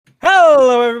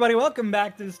Hello, everybody. Welcome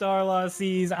back to Star Lost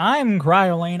Seas. I'm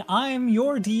Cryolane. I'm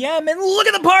your DM, and look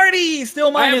at the party! Still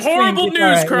minus I have horrible Queen. news,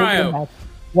 Right, Cryo.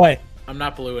 What? I'm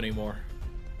not blue anymore.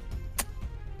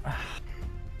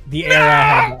 The era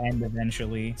had to end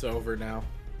eventually. It's over now.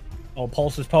 Oh,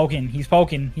 Pulse is poking. He's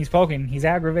poking. He's poking. He's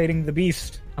aggravating the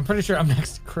beast. I'm pretty sure I'm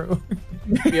next to Crow.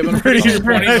 Yeah, but I'm pretty sure you're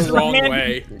pointing the wrong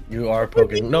way. You are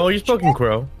poking. No, he's poking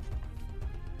Crow.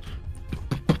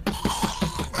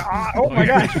 Oh my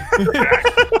god.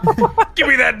 Give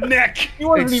me that neck! He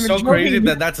wasn't It's even so joking. crazy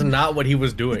that that's not what he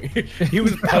was doing. He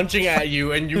was punching at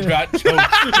you and you got choked.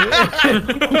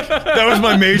 That was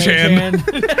my mage hand.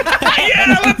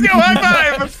 Yeah, let's go.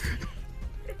 High five.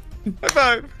 High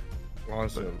five.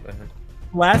 Awesome, man.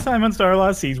 Last time on Star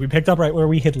Lost Seas, we picked up right where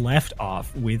we had left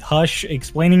off, with Hush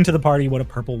explaining to the party what a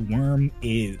purple worm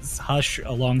is. Hush,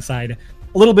 alongside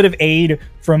a little bit of aid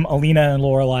from Alina and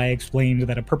Lorelei, explained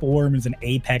that a purple worm is an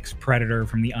apex predator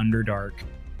from the Underdark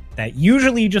that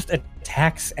usually just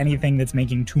attacks anything that's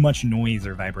making too much noise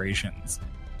or vibrations.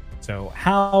 So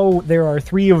how there are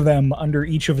 3 of them under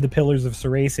each of the pillars of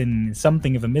Saraisen is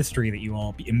something of a mystery that you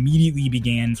all immediately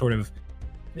began sort of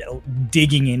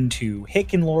digging into.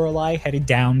 Hick and Lorelei headed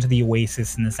down to the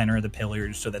oasis in the center of the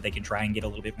pillars so that they could try and get a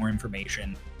little bit more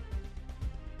information.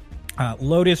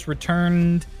 Lotus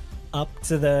returned up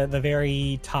to the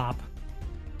very top.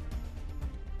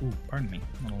 Ooh, pardon me.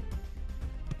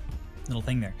 Little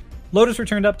thing there. Lotus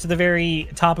returned up to the very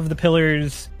top of the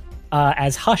pillars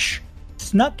as Hush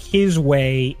snuck his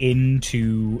way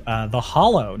into the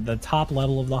hollow, the top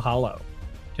level of the hollow,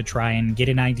 to try and get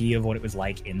an idea of what it was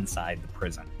like inside the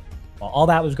prison. While all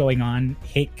that was going on,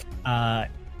 Hick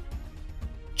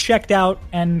checked out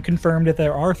and confirmed that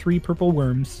there are 3 purple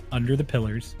worms under the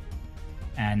pillars.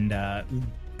 And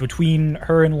between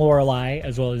her and Lorelei,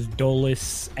 as well as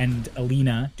Dolus and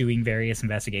Alina doing various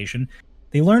investigation,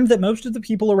 they learned that most of the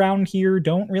people around here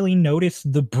don't really notice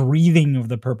the breathing of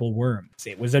the purple worms.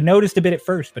 It was noticed a bit at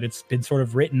first, but it's been sort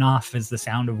of written off as the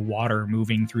sound of water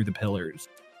moving through the pillars.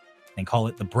 They call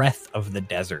it the breath of the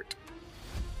desert.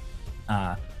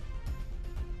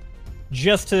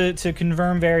 Just to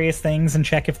confirm various things and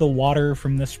check if the water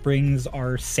from the springs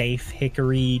are safe,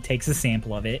 Hickory takes a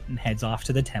sample of it and heads off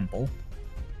to the temple.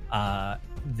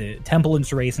 The temple in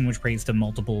Saraisen, which prays to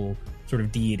multiple sort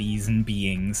of deities and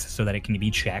beings so that it can be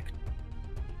checked.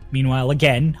 Meanwhile,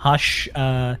 again, Hush,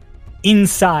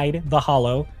 inside the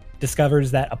hollow, discovers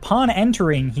that upon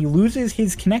entering, he loses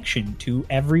his connection to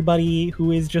everybody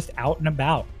who is just out and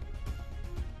about.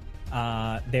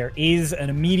 There is an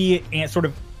immediate sort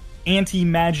of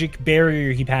anti-magic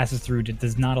barrier he passes through that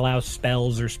does not allow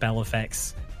spells or spell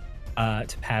effects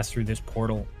to pass through this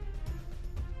portal.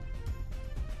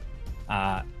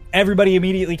 Everybody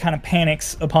immediately kind of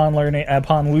panics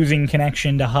upon losing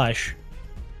connection to Hush.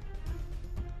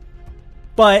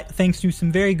 But thanks to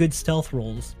some very good stealth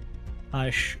rolls,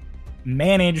 Hush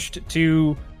managed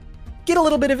to get a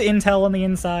little bit of intel on the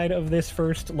inside of this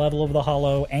first level of the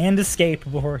hollow and escape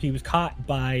before he was caught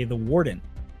by the warden.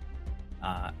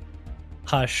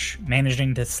 Hush,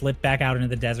 managing to slip back out into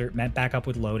the desert, met back up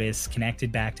with Lotus,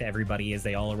 connected back to everybody as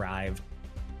they all arrived.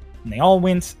 And they all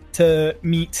went to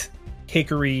meet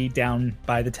Hickory down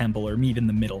by the temple, or meet in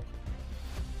the middle.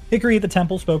 Hickory at the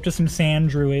temple spoke to some sand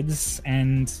druids,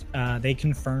 and they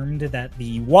confirmed that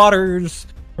the waters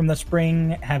from the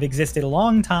spring have existed a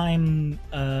long time,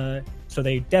 so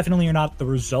they definitely are not the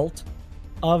result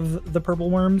of the purple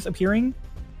worms appearing.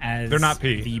 As They're not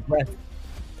pee. The breath,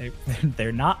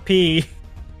 they're not pee.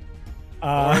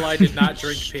 Lorelei did not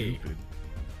drink pee.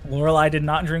 Lorelei did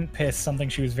not drink piss, something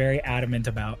she was very adamant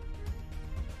about.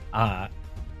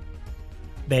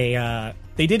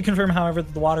 They did confirm, however,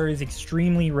 that the water is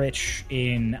extremely rich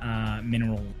in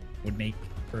mineral, would make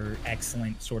for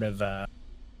excellent sort of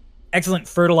excellent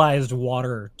fertilized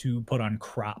water to put on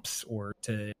crops or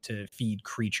to feed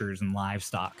creatures and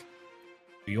livestock.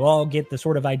 You all get the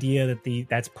sort of idea that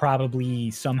that's probably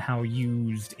somehow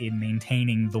used in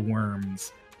maintaining the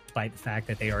worms, despite the fact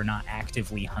that they are not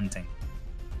actively hunting.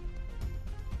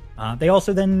 They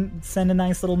also then send a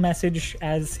nice little message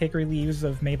as Hickory leaves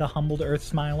of "May the humbled earth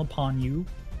smile upon you,"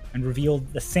 and reveal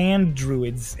the sand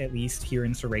druids, at least here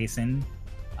in Saraisen,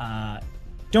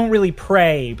 don't really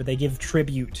pray, but they give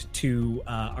tribute to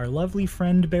our lovely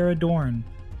friend Baradorn,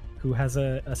 who has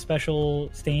a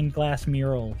special stained glass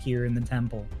mural here in the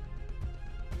temple.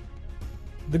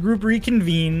 The group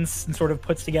reconvenes and sort of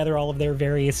puts together all of their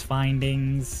various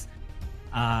findings.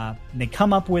 They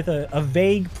come up with a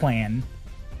vague plan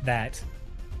that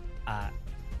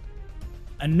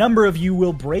a number of you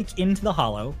will break into the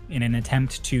hollow in an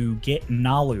attempt to get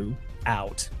Nalu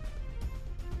out.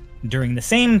 During the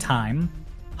same time,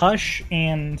 Hush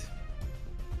and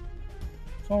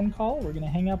phone call. We're gonna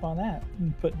hang up on that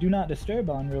and put do not disturb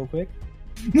on real quick.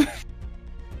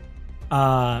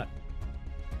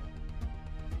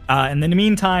 And in the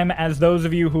meantime, as those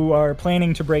of you who are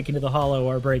planning to break into the Hollow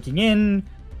are breaking in,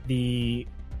 the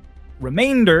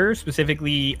remainder,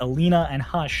 specifically Alina and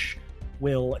Hush,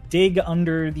 will dig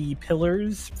under the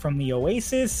pillars from the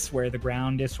oasis where the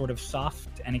ground is sort of soft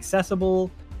and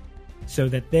accessible so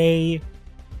that they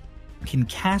can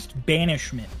cast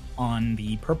banishment on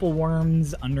the purple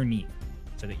worms underneath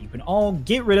so that you can all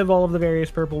get rid of all of the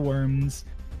various purple worms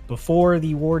before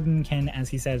the warden can, as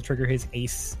he says, trigger his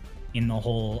ace in the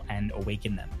hole and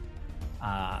awaken them.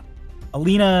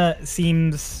 Alina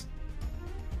seems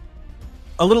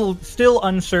a little still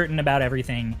uncertain about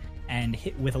everything, and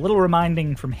with a little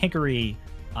reminding from Hickory,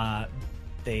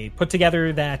 they put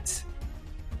together that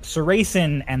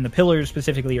Saraisen and the Pillars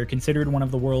specifically are considered one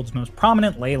of the world's most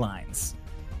prominent ley lines.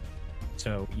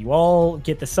 So you all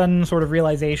get the sudden sort of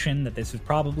realization that this is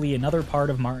probably another part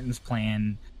of Martin's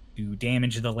plan to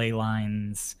damage the ley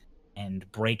lines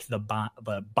and break the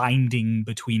binding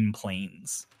between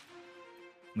planes.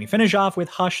 We finish off with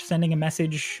Hush sending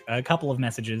a couple of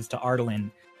messages to Ardalin,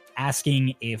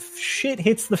 asking if shit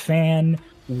hits the fan,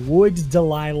 would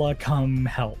Delilah come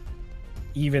help?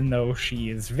 Even though she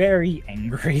is very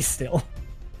angry still.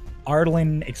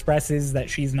 Ardalin expresses that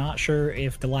she's not sure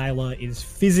if Delilah is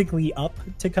physically up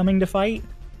to coming to fight,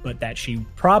 but that she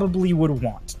probably would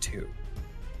want to.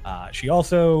 She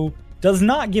also does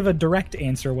not give a direct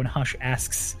answer when Hush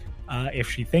asks if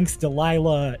she thinks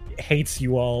Delilah hates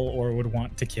you all or would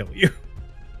want to kill you.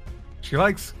 She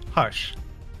likes Hush.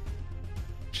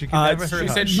 She can never hurt She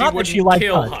Hush. said she Not that wouldn't she liked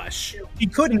kill Hush. Hush. She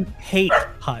couldn't hate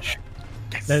Hush.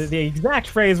 The exact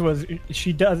phrase was,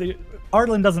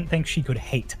 Ardalin doesn't think she could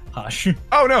hate Hush.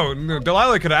 Oh, no,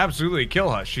 Delilah could absolutely kill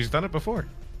Hush. She's done it before.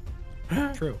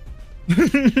 True.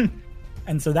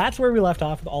 And so that's where we left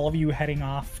off, with all of you heading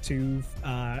off to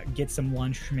get some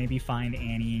lunch, maybe find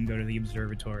Annie and go to the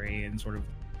observatory and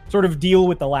sort of deal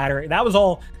with the latter. That was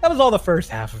all the first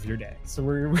half of your day. So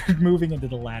we're moving into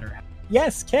the latter half.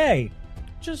 Yes, Kay.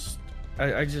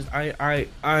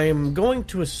 I'm going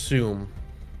to assume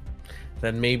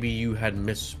that maybe you had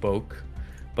misspoke,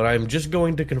 but I'm just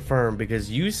going to confirm because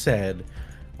you said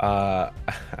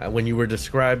when you were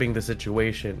describing the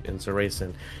situation in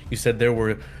Saraisen, you said there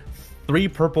were 3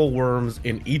 purple worms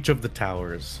in each of the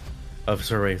towers of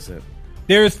Saraisen.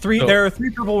 There are 3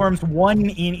 purple worms, 1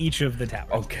 in each of the towers.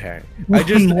 Okay.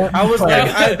 I was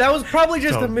like, that was probably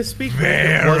just a misspeak.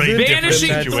 Very different Banishing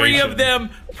situation. 3 of them,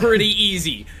 pretty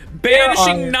easy.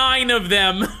 Banishing 9 of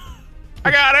them. I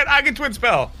got it. I can twin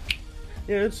spell.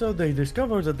 Yeah, so they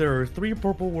discovered that there are 3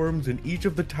 purple worms in each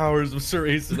of the towers of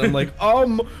Saraisen. I'm like,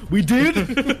 we did?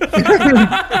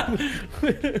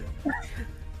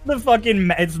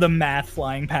 It's the math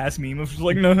flying past meme of just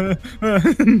like, no. Wait a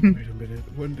minute,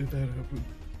 when did that happen?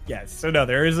 Yes, so no,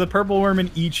 there is a purple worm in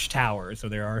each tower. So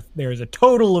there is a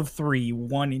total of 3,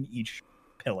 1 in each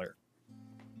pillar.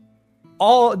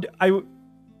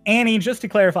 Annie, just to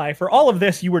clarify, for all of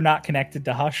this, you were not connected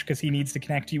to Hush because he needs to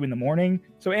connect to you in the morning.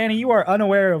 So Annie, you are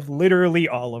unaware of literally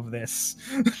all of this.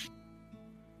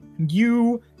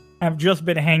 You have just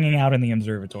been hanging out in the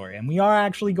observatory, and we are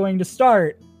actually going to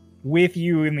start with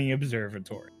you in the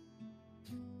observatory.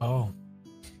 Oh.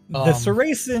 The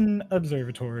Saraisen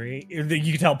Observatory. You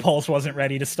can tell Pulse wasn't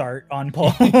ready to start on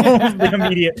Pulse. the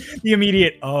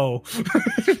immediate. Oh,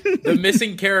 The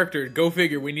missing character. Go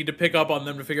figure. We need to pick up on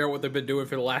them to figure out what they've been doing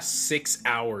for the last 6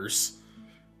 hours.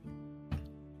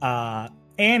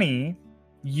 Annie,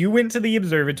 you went to the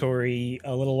observatory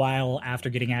a little while after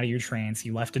getting out of your trance.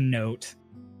 You left a note.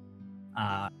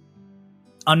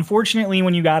 Unfortunately,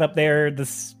 when you got up there, the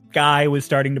sky was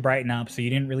starting to brighten up, so you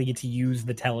didn't really get to use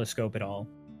the telescope at all.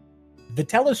 The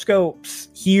telescopes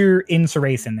here in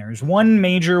Saraisen, there's one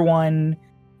major one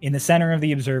in the center of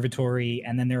the observatory,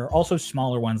 and then there are also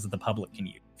smaller ones that the public can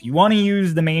use. If you want to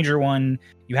use the major one,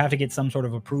 you have to get some sort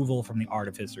of approval from the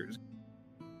artificers.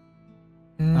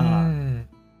 And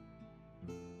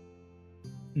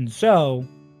so,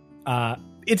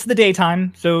 it's the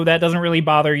daytime, so that doesn't really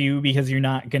bother you because you're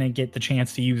not going to get the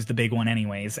chance to use the big one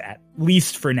anyways, at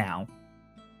least for now.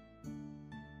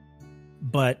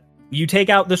 But you take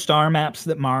out the star maps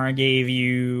that Mara gave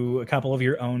you, a couple of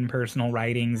your own personal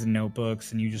writings and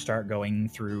notebooks, and you just start going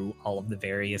through all of the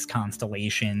various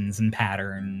constellations and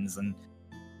patterns and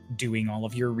doing all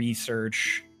of your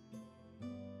research.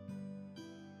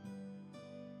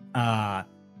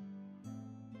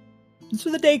 So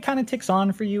the day kind of ticks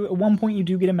on for you. At one point, you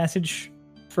do get a message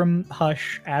from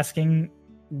Hush asking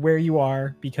where you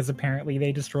are because apparently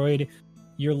they destroyed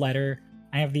your letter.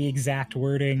 I have the exact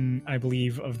wording, I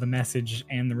believe, of the message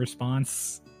and the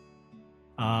response.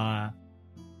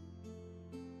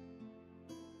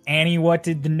 Annie, what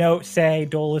did the note say?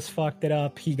 Dolus fucked it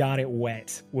up. He got it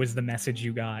wet, was the message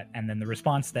you got. And then the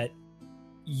response that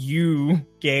you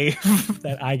gave,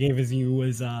 that I gave as you,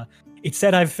 was, it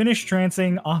said, I've finished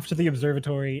trancing, off to the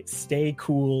observatory. Stay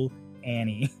cool,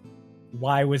 Annie.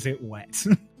 Why was it wet?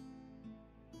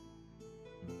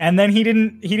 And then he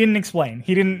didn't explain.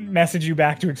 He didn't message you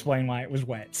back to explain why it was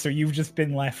wet. So you've just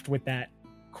been left with that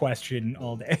question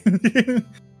all day.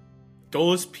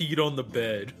 Dolus peed on the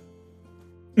bed.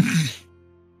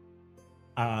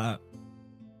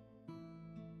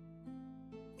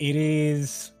 It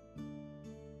is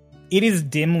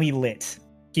dimly lit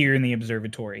here in the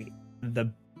observatory.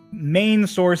 The main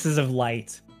sources of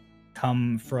light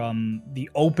come from the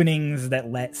openings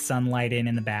that let sunlight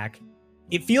in the back.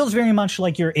 It feels very much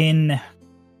like you're in...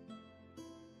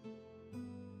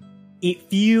 It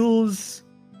feels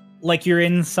like you're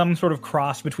in some sort of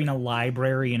cross between a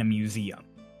library and a museum.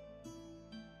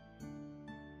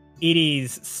 It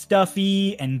is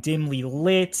stuffy and dimly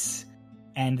lit,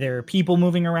 and there are people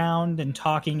moving around and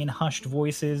talking in hushed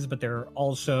voices, but there are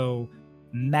also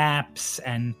maps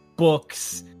and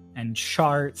books and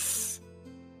charts.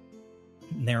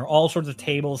 There are all sorts of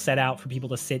tables set out for people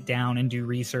to sit down and do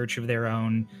research of their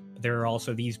own. There are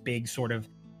also these big sort of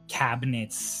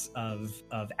cabinets of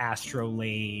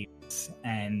astrolabes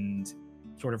and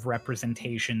sort of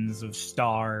representations of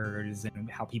stars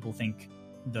and how people think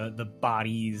the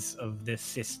bodies of this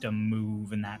system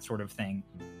move and that sort of thing.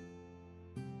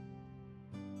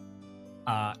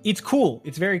 It's cool.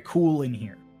 It's very cool in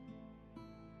here.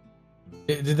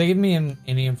 Did they give me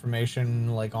any information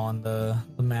like on the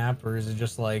map, or is it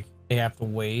just like they have to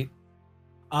wait?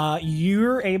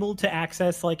 You're able to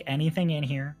access like anything in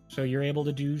here, so you're able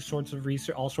to do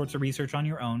all sorts of research on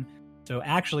your own. So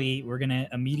actually, we're gonna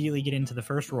immediately get into the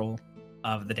first roll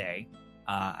of the day.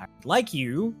 I'd like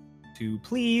you to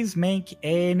please make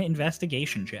an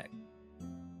investigation check.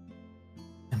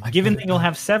 Given that you'll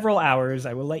have several hours,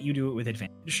 I will let you do it with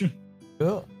advantage.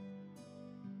 Cool.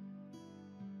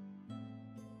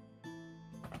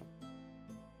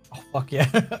 Oh, fuck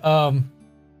yeah.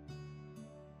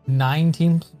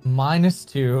 19 minus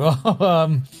 2.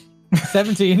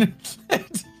 17.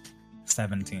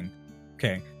 17.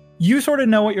 Okay. You sort of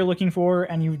know what you're looking for,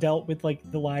 and you've dealt with like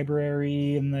the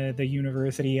library and the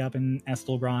university up in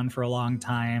Estelgron for a long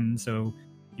time, so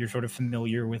you're sort of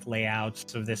familiar with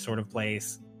layouts of this sort of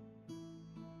place.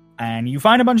 And you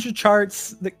find a bunch of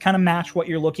charts that kind of match what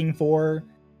you're looking for,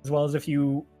 as well as a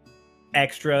few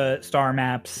extra star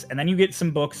maps, and then you get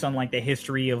some books on like the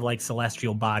history of like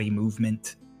celestial body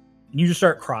movement. And you just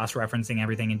start cross-referencing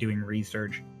everything and doing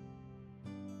research.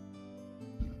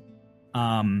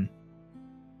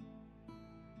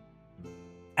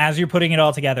 As you're putting it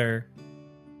all together,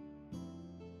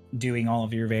 doing all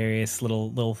of your various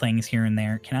little things here and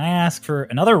there, can I ask for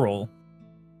another roll?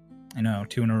 I know,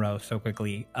 2 in a row so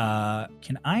quickly.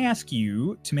 Can I ask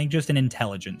you to make just an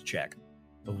intelligence check?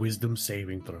 A wisdom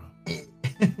saving throw.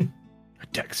 A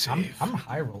deck save. I'm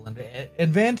high rolling.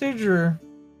 Advantage or?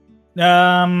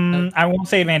 I won't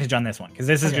say advantage on this one, because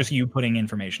this is just you putting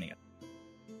information together.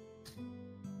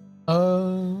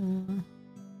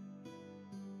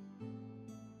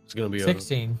 It's gonna be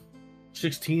 16.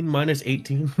 16 minus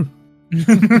 18.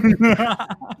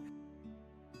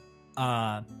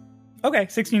 Okay,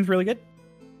 16 is really good.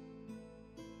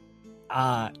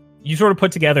 You sort of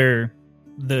put together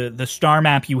the star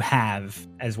map you have,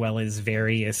 as well as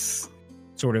various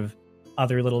sort of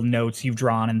other little notes you've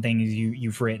drawn and things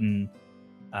you've written,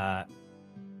 and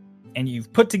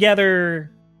you've put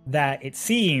together that it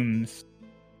seems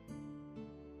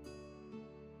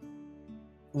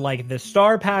like the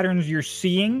star patterns you're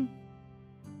seeing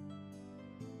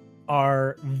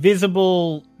are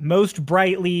visible most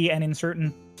brightly and in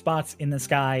certain spots in the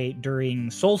sky during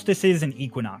solstices and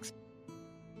equinox.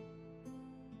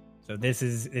 So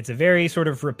it's a very sort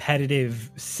of repetitive,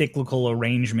 cyclical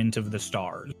arrangement of the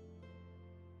stars.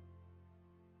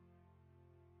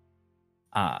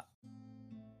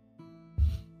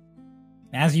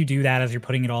 As you do that, as you're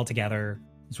putting it all together,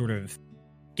 sort of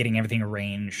getting everything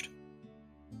arranged,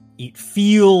 it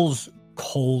feels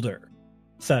colder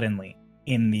suddenly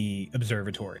in the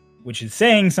observatory, which is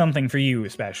saying something for you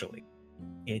especially.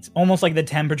 It's almost like the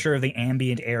temperature of the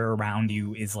ambient air around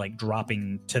you is like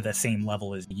dropping to the same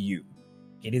level as you.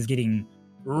 It is getting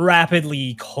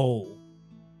rapidly cold.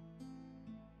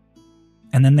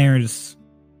 And then there's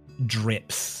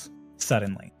drips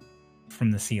suddenly from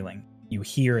the ceiling. You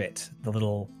hear it, the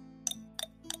little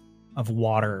of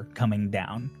water coming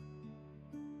down.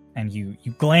 And you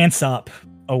glance up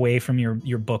away from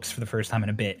your books for the first time in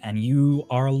a bit, and you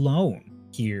are alone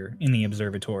here in the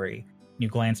observatory. You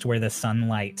glance to where the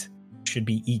sunlight should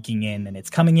be eking in, and it's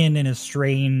coming in a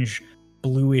strange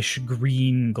bluish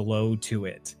green glow to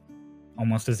it,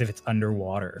 almost as if it's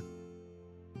underwater.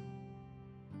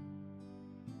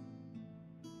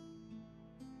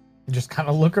 Just kind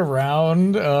of look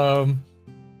around. I'll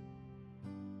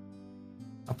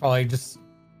probably just,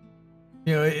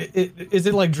 is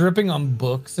it like dripping on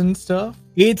books and stuff?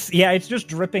 It's just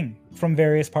dripping from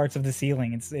various parts of the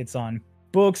ceiling. It's on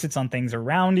books, it's on things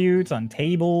around you, it's on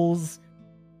tables.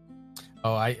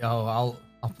 I'll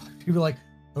be like,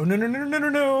 oh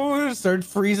no, start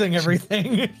freezing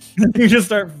everything. You just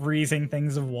start freezing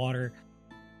things of water.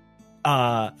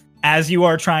 As you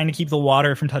are trying to keep the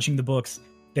water from touching the books,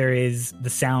 there is the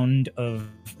sound of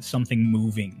something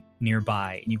moving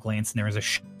nearby, and you glance, and there is a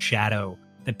shadow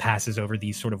that passes over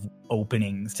these sort of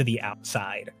openings to the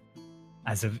outside,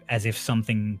 as if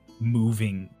something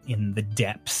moving in the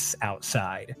depths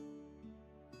outside.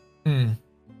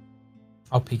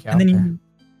 I'll peek out. And then there.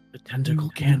 The tentacle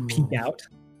can peek move. out.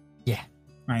 Yeah.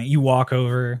 Right. You walk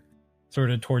over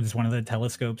sort of towards one of the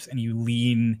telescopes, and you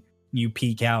lean, you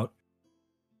peek out,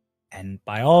 and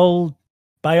by all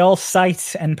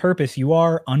sight and purpose, you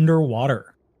are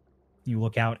underwater. You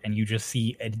look out and you just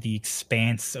see the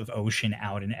expanse of ocean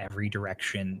out in every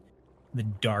direction. The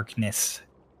darkness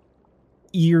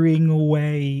earing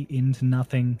away into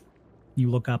nothing.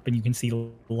 You look up and you can see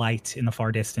light in the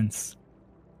far distance.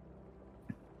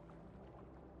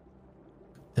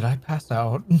 Did I pass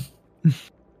out?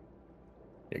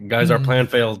 Guys, our plan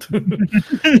failed.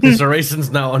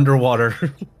 Zeracen's now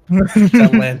underwater. It's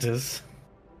Atlantis.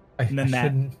 And then I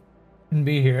shouldn't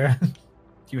be here.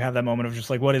 You have that moment of just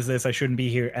like, what is this? I shouldn't be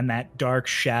here. And that dark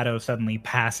shadow suddenly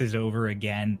passes over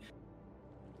again.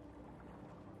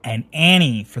 And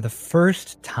Annie, for the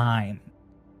first time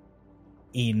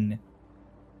in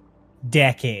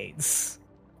decades,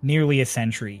 nearly a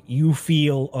century, you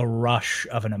feel a rush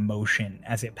of an emotion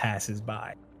as it passes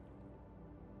by.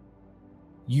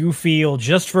 You feel,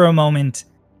 just for a moment,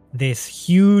 this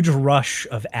huge rush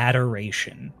of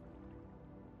adoration.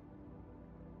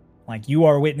 Like you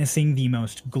are witnessing the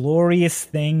most glorious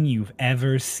thing you've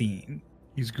ever seen.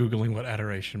 He's Googling what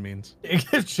adoration means.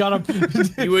 Shut up.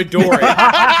 You adore it.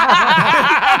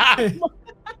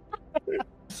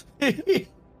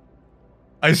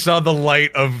 I saw the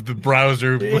light of the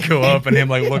browser go up and him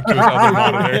like look to his other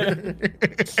monitor.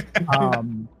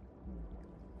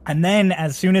 And then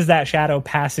as soon as that shadow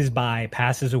passes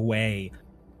away,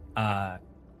 and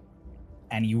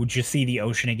you would just see the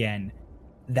ocean again,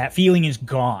 that feeling is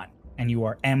gone and you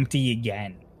are empty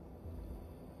again.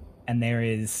 And there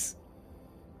is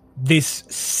this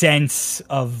sense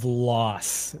of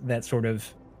loss that sort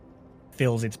of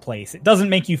fills its place. It doesn't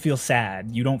make you feel sad.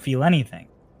 You don't feel anything.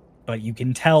 But you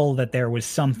can tell that there was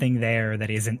something there that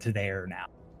isn't there now.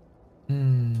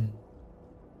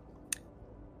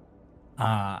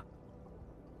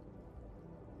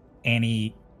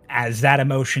 Annie, as that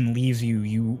emotion leaves you,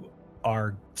 you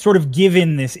are sort of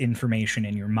given this information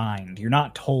in your mind. You're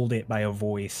not told it by a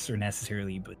voice or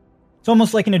necessarily, but it's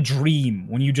almost like in a dream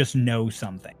when you just know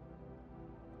something.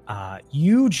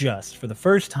 You just, for the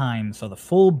first time, saw the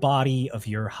full body of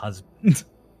your husband.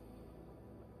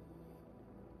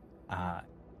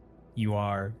 You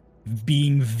are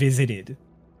being visited.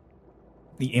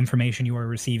 The information you are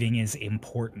receiving is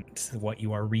important. What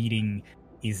you are reading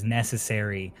is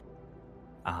necessary.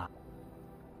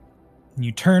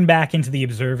 You turn back into the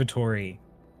observatory,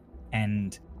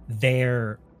 and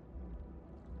there,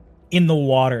 in the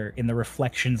water, in the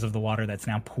reflections of the water that's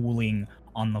now pooling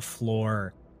on the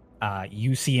floor,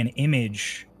 you see an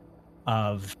image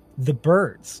of the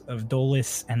birds, of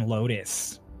Dolus and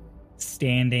Lotus,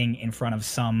 standing in front of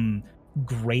some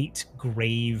great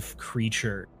grave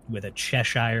creature with a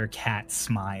Cheshire cat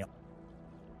smile.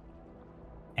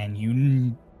 And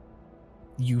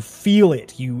you feel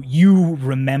it, you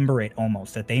remember it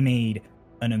almost, that they made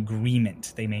an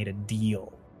agreement, they made a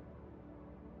deal.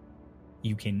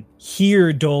 You can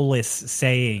hear Dolus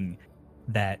saying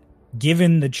that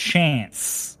given the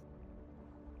chance,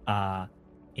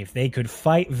 if they could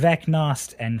fight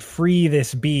Vecnost and free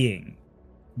this being,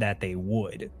 that they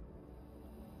would.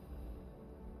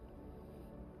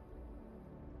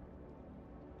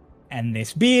 And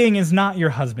this being is not your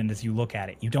husband as you look at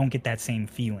it. You don't get that same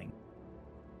feeling.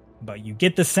 But you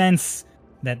get the sense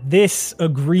that this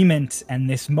agreement and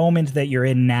this moment that you're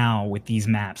in now with these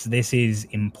maps, this is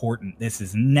important. This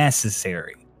is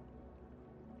necessary.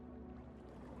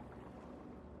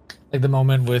 Like the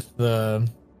moment with the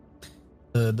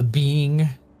being,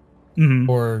 Mhm.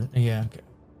 or yeah. Okay.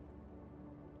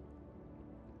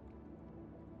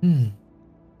 Hmm.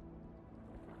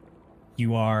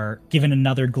 You are given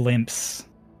another glimpse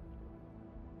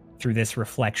through this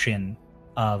reflection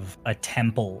of a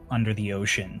temple under the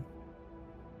ocean.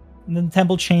 And then the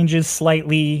temple changes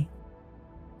slightly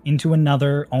into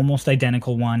another almost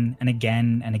identical one, and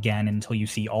again until you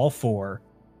see all four.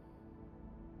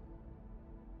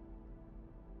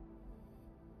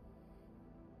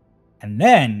 And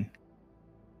then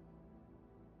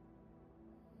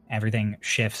everything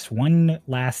shifts one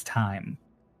last time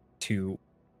to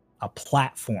a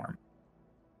platform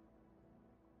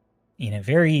in a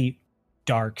very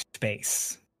dark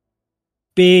space.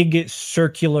 Big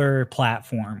circular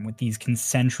platform with these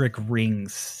concentric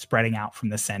rings spreading out from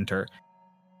the center.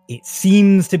 It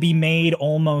seems to be made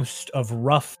almost of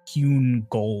rough hewn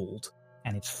gold,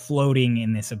 and it's floating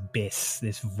in this abyss,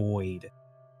 this void.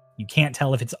 You can't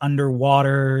tell if it's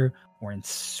underwater or in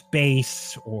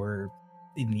space or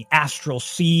in the astral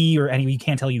sea or any. You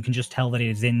can't tell. You can just tell that it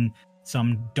is in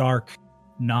some dark,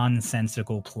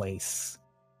 nonsensical place.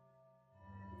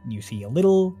 You see a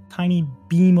little tiny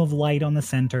beam of light on the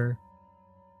center.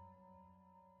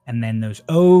 And then those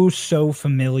oh so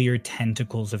familiar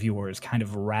tentacles of yours kind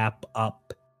of wrap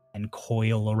up and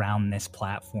coil around this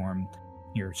platform.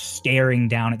 You're staring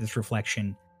down at this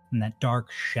reflection, and that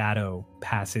dark shadow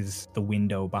passes the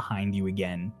window behind you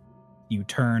again. You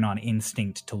turn on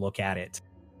instinct to look at it.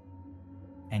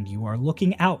 And you are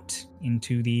looking out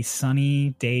into the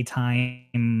sunny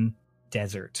daytime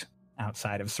desert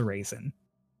outside of Sarazen.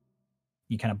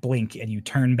 You kind of blink and you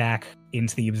turn back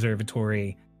into the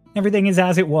observatory. Everything is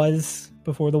as it was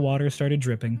before the water started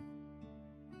dripping.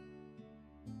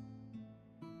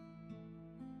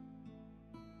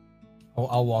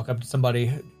 I'll walk up to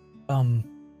somebody.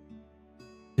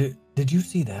 Did you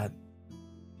see that?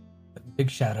 That big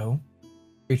shadow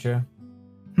creature?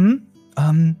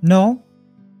 No.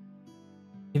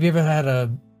 Have you ever had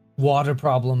a water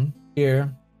problem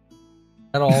here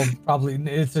at all? Probably.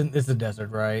 It's a desert,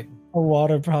 right? A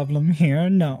water problem here?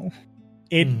 No.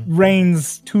 It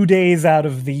rains 2 days out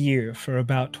of the year for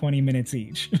about 20 minutes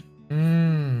each.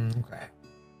 Okay.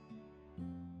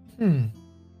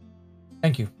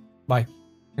 Thank you. Bye.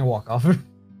 And walk off.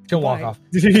 She'll walk off.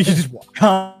 You just walk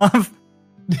off.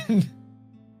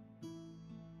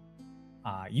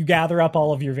 You gather up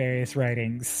all of your various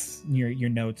writings, your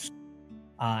notes.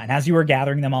 And as you are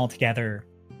gathering them all together,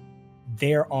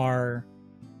 there are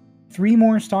 3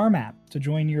 more star maps to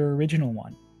join your original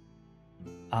one.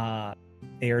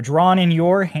 They are drawn in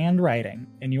your handwriting,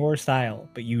 in your style,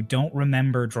 but you don't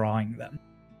remember drawing them.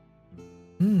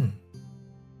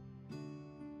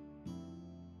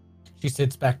 She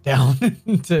sits back down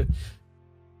to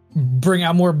bring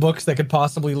out more books that could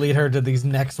possibly lead her to these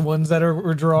next ones that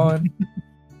we're drawing.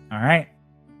 All right.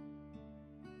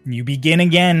 You begin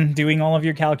again doing all of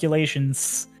your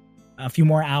calculations. A few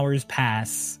more hours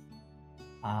pass.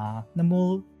 Then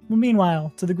we'll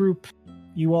meanwhile, to the group,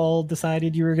 you all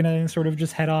decided you were going to sort of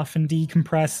just head off and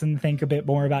decompress and think a bit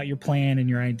more about your plan and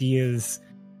your ideas.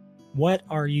 What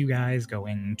are you guys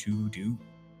going to do?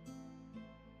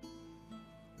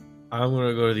 I'm going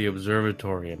to go to the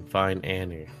observatory and find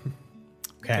Annie.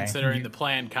 Okay. Considering the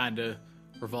plan kind of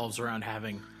revolves around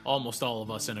having almost all of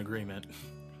us in agreement.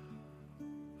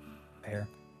 Fair.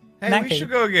 Hey, we should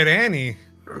go get Annie.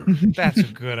 That's a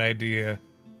good idea.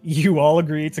 You all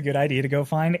agree it's a good idea to go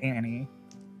find Annie.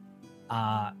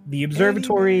 The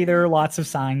observatory, there are lots of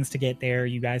signs to get there.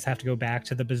 You guys have to go back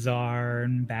to the bazaar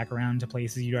and back around to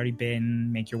places you'd already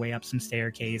been, make your way up some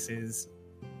staircases.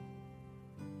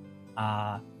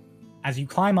 As you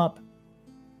climb up,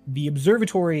 the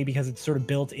observatory, because it's sort of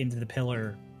built into the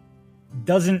pillar,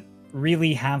 doesn't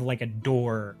really have like a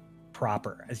door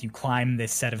proper as you climb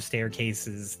this set of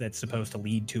staircases that's supposed to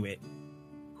lead to it.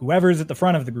 Whoever's at the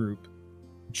front of the group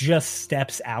just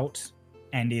steps out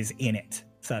and is in it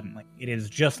suddenly. It is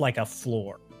just like a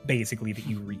floor, basically, that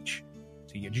you reach.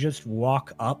 So you just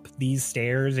walk up these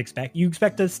stairs, expect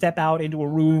to step out into a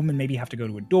room and maybe have to go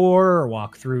to a door or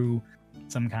walk through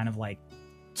some kind of like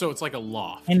So it's like a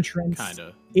loft entrance. kind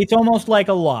of. It's almost like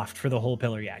a loft for the whole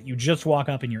pillar, yeah. You just walk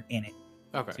up and you're in it.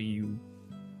 Okay. So you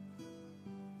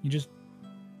just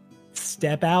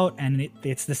step out, and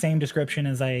it's the same description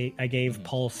as I gave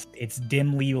Pulse. It's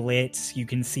dimly lit. You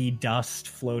can see dust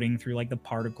floating through like the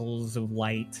particles of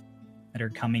light that are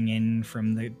coming in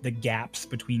from the gaps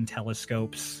between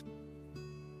telescopes.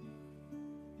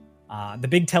 The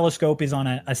big telescope is on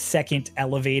a second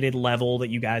elevated level that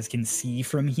you guys can see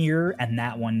from here, and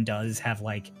that one does have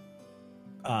like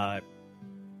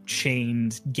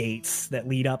chained gates that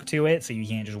lead up to it, so you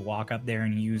can't just walk up there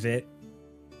and use it.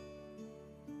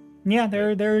 Yeah,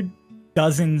 there are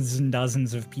dozens and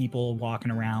dozens of people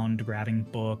walking around, grabbing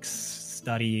books,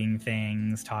 studying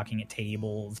things, talking at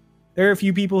tables. There are a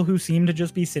few people who seem to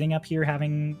just be sitting up here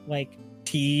having like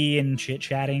tea and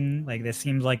chit-chatting. Like this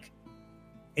seems like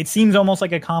it seems almost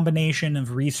like a combination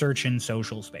of research and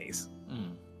social space.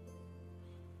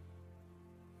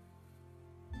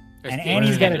 And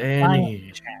Annie's got a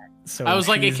giant chat. So I was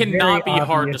like, it cannot be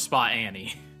hard to spot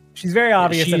Annie. She's very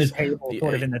obvious at a She's- table,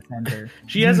 sort of in the center.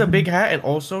 She has a big hat, and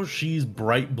also she's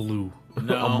bright blue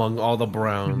No. among all the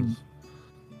browns.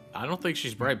 I don't think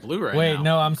she's bright blue right Wait, now.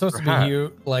 no, I'm supposed to Her hat. be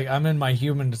like I'm in my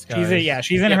human disguise.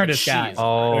 She's in Yeah, her but she disguise. is-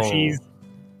 Oh. So she's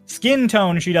skin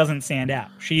tone. She doesn't stand out.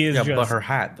 She is Yeah, just but her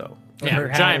hat though. Yeah, her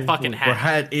hat giant is fucking blue. Her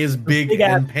hat. hat is big big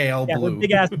ass- and pale yeah, blue. the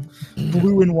big ass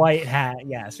blue and white hat.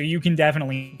 Yeah, so you can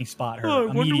definitely spot her Oh,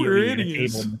 I wonder where immediately at a Annie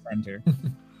table is. in the center.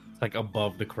 It's like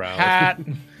above the crowd. Hat.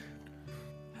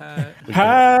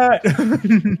 Hat.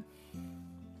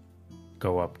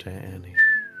 Go up to Annie.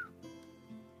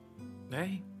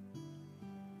 Hey,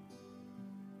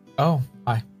 Oh,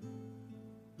 hi.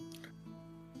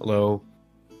 Hello.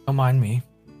 Don't mind me.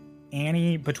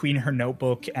 Annie, between her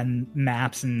notebook and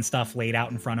maps and stuff laid out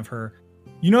in front of her,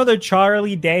 you know the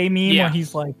Charlie Day meme Yeah. where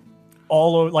he's like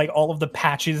all of the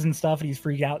patches and stuff and he's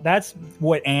freaked out. That's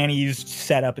what Annie's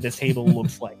setup at this table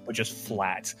looks like, but just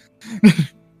flat.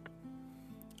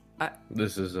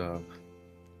 This is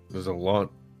there's a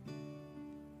lot.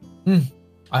 I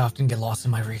often get lost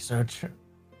in my research.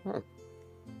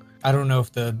 I don't know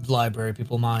if the library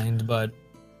people mind, but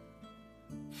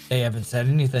they haven't said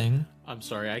anything. I'm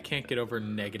sorry, I can't get over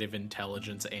negative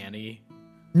intelligence Annie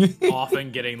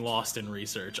often getting lost in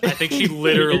research. I think she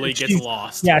literally gets She's-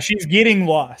 lost. Yeah, she's getting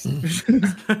lost.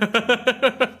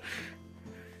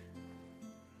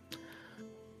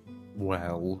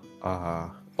 Well,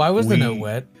 Why was the We- note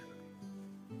wet?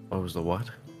 what was the what?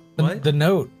 The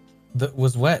note that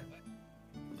was wet.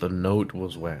 The note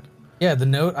was wet. Yeah, the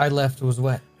note I left was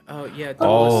wet. Oh yeah.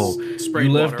 Oh, sprayed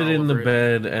you left water it in all the over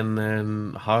bed, and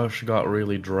then Hush got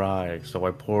really dry, so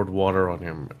I poured water on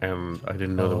him, and I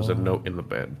didn't know there was a Oh. note in the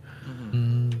bed.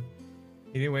 Mm,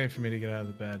 He didn't wait for me to get out of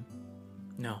the bed.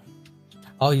 No.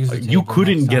 I'll use the You table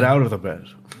couldn't next get time. out of the bed.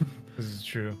 This is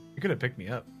true. You could have picked me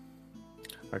up.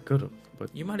 I could have,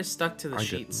 but You might have stuck to the I didn't.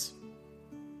 sheets.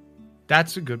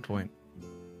 That's a good point.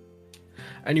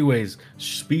 anyways,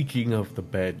 speaking of the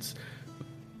beds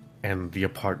and the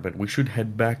apartment, we should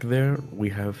head back there. We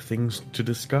have things to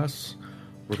discuss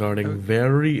regarding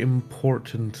very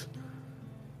important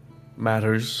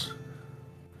matters.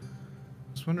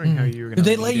 I was wondering how you were going Did to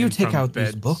they let you take out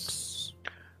these books?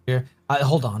 Here,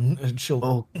 hold on. She'll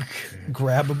Okay.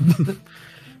 grab them.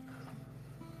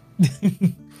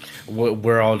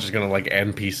 We're all just gonna like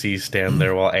NPC stand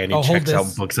there while Annie Oh, hold checks out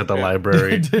this. books at the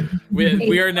library.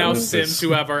 We are now What is Sims this?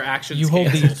 who have our actions you hold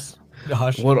canceled. these.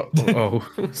 Hush. What? Oh,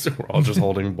 so we're all just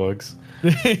holding books.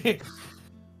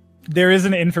 There is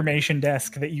an information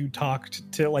desk that you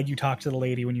talked to the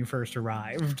lady when you first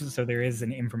arrived. So there is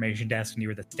an information desk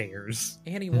near the stairs.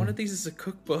 Annie, one of these is a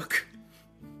cookbook.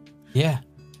 Yeah.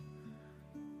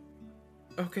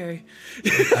 Okay.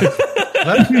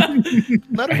 Let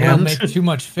her, I'll And- make too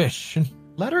much fish.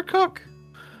 let her cook.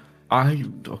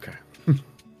 Okay.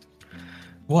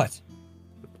 What?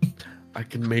 I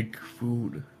can make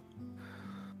food.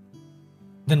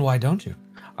 Then why don't you?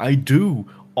 I do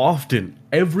often,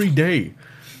 every day.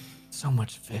 So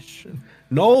much fish.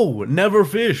 No, never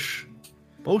fish.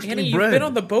 Mostly Annie, you've bread. been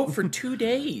on the boat for 2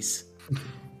 days.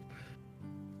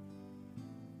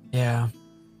 Yeah.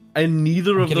 And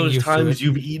neither I'm of getting those used to times it.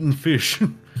 you've eaten fish.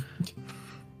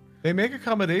 They make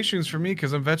accommodations for me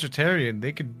because I'm vegetarian.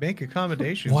 They could make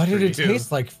accommodations. Why for did it you.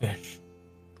 taste like fish?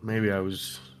 Maybe I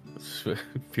was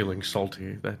feeling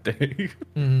salty that day.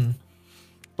 Mm.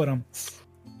 But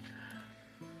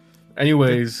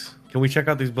Anyways, can we check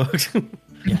out these books?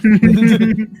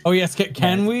 Oh yes,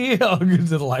 can we? I'll go to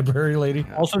the library lady.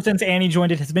 also, since Annie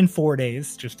joined, it has been 4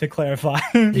 days, just to clarify.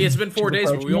 Yeah, it's been 4 She's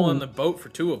days, but we approaching were the on the boat for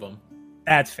 2 of them.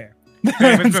 That's fair.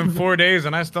 Hey, if it's been 4 days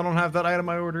and I still don't have that item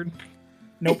I ordered.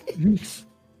 Nope.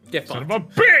 Get Son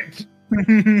fucked. of a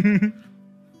bitch!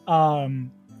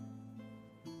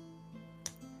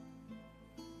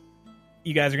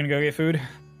 You guys are gonna go get food?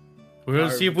 We're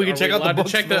gonna see if we can Are check out the allowed to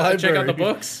books. check in the check out the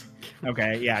library. books.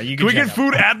 Okay, yeah, you Can we check get out.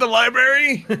 food at the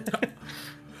library?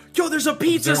 Yo, there's a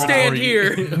pizza stand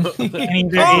here. Annie,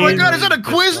 there Oh my is- god, is that a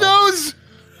Quiznos?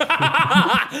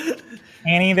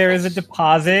 Annie, there is a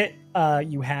deposit.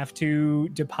 You have to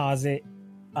deposit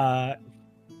 5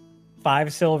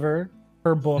 silver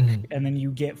per book, and then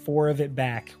you get 4 of it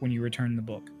back when you return the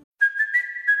book.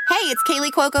 Hey, it's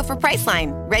Kaylee Cuoco for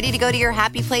Priceline. Ready to go to your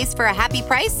happy place for a happy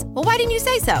price? Well, why didn't you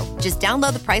say so? Just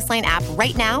download the Priceline app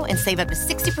right now and save up to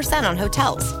 60% on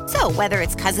hotels. So whether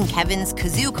it's Cousin Kevin's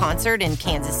Kazoo Concert in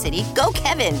Kansas City, go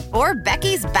Kevin, or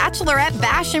Becky's Bachelorette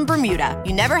Bash in Bermuda,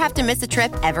 you never have to miss a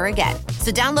trip ever again.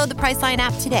 So download the Priceline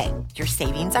app today. Your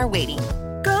savings are waiting.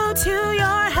 Go to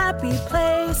your happy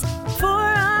place for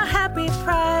a happy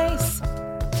price.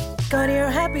 Go to your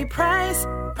happy price,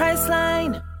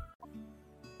 Priceline.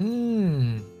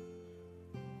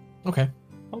 Okay.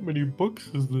 How many books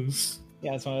is this?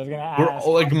 Yeah, that's what I was gonna We're ask.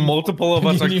 all, like multiple of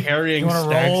us are You carrying wanna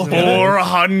stacks. roll? of them.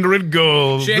 400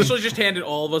 gold. She actually just handed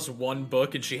all of us one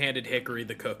book, and she handed Hickory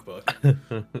the cookbook.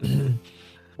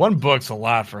 One book's a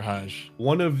lot for Hush.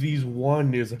 One of these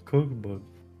is a cookbook.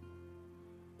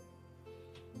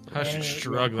 Hush is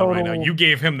struggling total- right now. You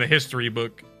gave him the history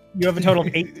book. You have a total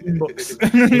of 18 books. All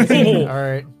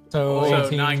right. So, So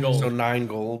 18. 9 gold. So 9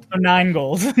 gold. So 9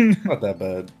 gold. Not that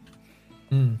bad.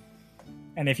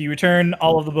 And if you return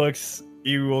all of the books,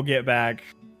 you will get back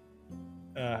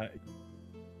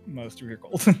most of your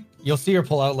gold. You'll see her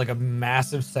pull out like a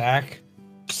massive sack,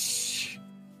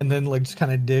 and then like just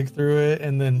kind of dig through it,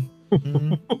 and then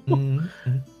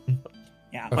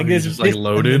Yeah, Oh, like You this, just like this-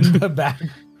 loaded. the back.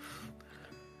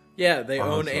 Yeah, they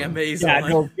own Awesome. Amazon. yeah,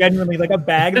 no, genuinely like a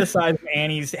bag the size of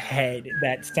Annie's head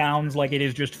that sounds like it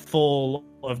is just full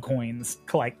of coins,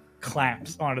 like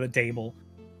clamps onto the table,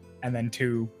 and then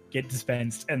 2 get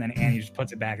dispensed, and then Annie just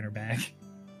puts it back in her bag.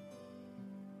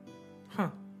 Huh.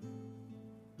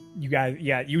 You guys,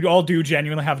 yeah, you all do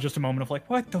genuinely have just a moment of like,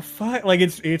 what the fuck? Like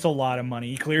it's a lot of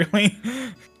money, clearly.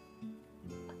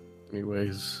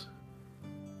 Anyways,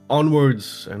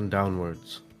 onwards and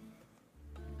downwards.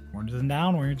 Upwards and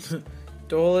downwards.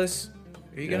 Dolus,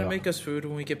 are you gonna Yeah. make us food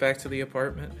when we get back to the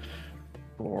apartment?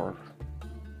 Or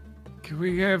Can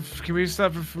we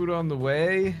stop for food on the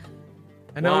way?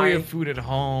 I know Why? we have food at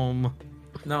home.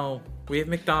 No, we have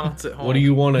McDonald's at home. what do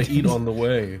you want to eat on the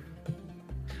way?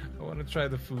 I want to try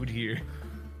the food here.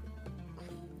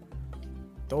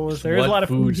 Those, there is a lot of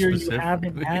food food here you specifically?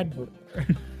 haven't had before.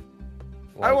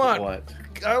 I want- what?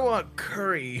 I want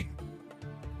curry.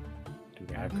 Do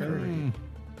they have curry?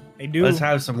 They do. Let's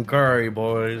have some curry,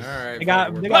 boys. All right, They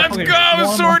got- fine, they we're- got- Let's fucking go!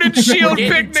 warm Sword and Shield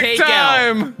Getting picnic takeout.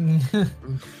 time!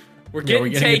 we're Yeah, getting we're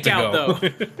getting it to takeout go.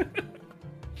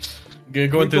 though.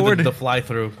 Going through Lord. the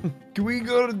fly-through. Can we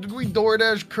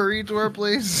DoorDash curry to our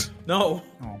place? No,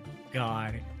 Oh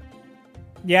God.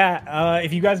 Yeah,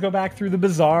 if you guys go back through the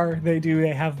bazaar, they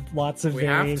have lots of We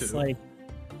have various to. like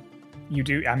you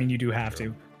do. I mean, you do have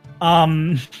to.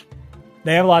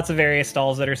 They have lots of various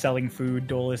stalls that are selling food.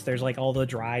 Dolus, there's like all the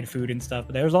dried food and stuff,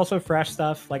 but there's also fresh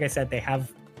stuff. Like I said, they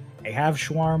have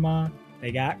shawarma.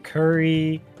 They got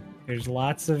curry. There's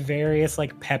lots of various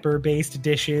like pepper-based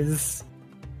dishes.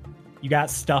 You got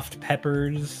stuffed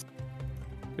peppers.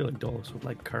 I feel like Dolus would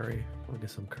like curry. I'll get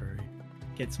some curry.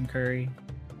 Get some curry.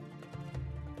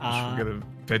 Should we get a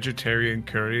vegetarian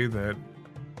curry that's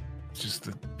just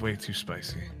way too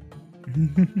spicy?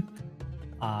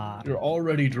 You're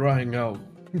already drying out.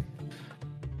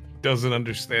 Doesn't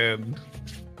understand.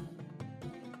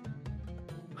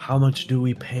 How much do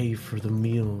we pay for the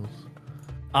meals?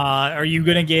 Are you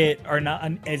gonna get, or not?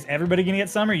 Is everybody gonna get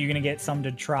some? Or are you gonna get some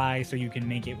to try so you can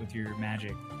make it with your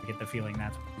magic? I get the feeling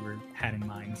that's what you had in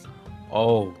mind.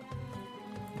 Oh,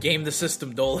 game the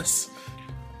system, Dolus.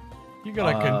 You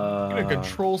gonna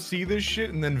control C this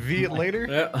shit and then V it later?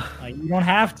 Yeah. Like, you don't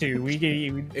have to.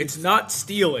 It's not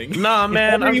stealing. nah,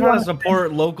 man. I Whatever just you want want. to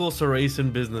support local Saracen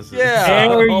businesses. Yeah.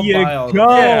 There I'll you buy all go.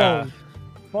 Yeah.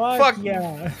 Fuck Fuck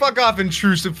yeah. Fuck off,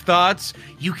 intrusive thoughts.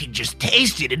 You can just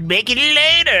taste it and make it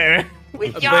later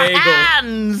with A your bagel.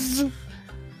 hands.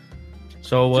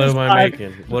 So what Just am I five-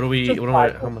 making? What do we? just What am I?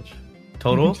 five. How much?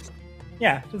 Total?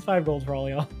 Yeah, just 5 gold for all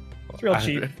y'all. It's real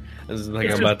cheap. This is like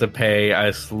It's I'm about to pay.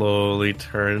 I slowly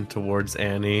turn towards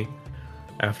Annie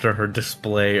after her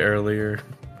display earlier.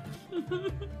 What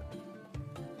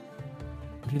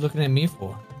are you looking at me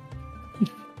for?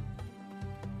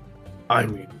 I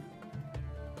mean,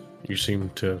 you seem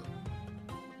to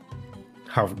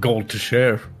have gold to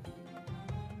share.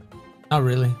 Not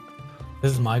really.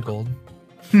 This is my gold.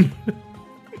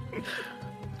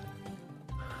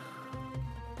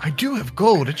 I do have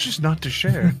gold. It's just not to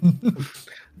share.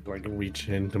 I can reach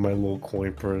into my little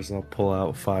coin purse and I'll pull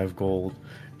out 5 gold.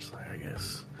 It's like, I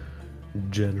guess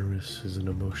generous is an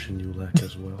emotion you lack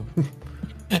as well.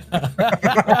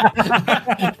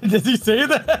 Does he say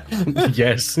that?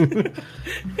 Yes.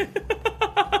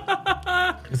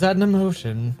 Is that an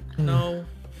emotion? No.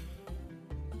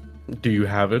 Do you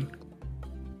have it?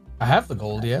 I have the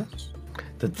gold, yes.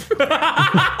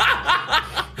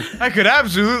 I could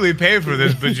absolutely pay for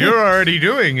this, but you're already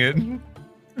doing it.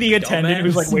 The attendant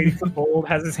who's like Dumbass. waiting for gold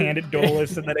has his hand at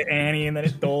Dolus and then at Annie and then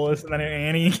at Dolus and then at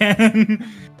Annie again.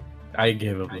 I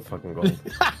gave him the fucking gold.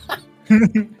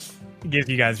 He gives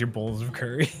you guys your bowls of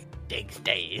curry. Thanks,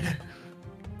 Dave.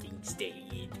 Thanks,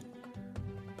 Dave.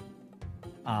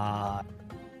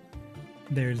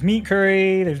 There's meat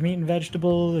curry, there's meat and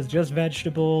vegetable, there's just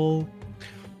vegetable.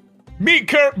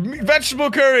 Vegetable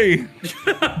curry.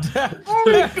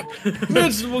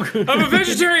 Vegetable curry. I'm a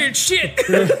vegetarian. Shit.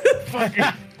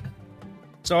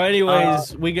 So,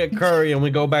 anyways, we get curry and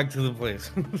we go back to the place.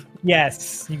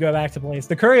 Yes, you go back to place.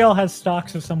 The curry all has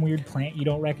stalks of some weird plant you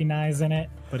don't recognize in it,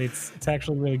 but it's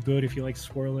actually really good if you like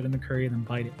swirl it in the curry and then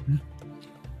bite it.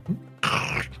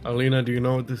 Alina, do you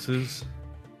know what this is?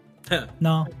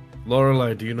 No.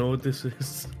 Lorelai, do you know what this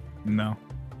is? No.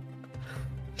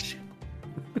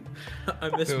 I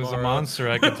miss If it was a Mara. monster,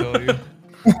 I could tell you.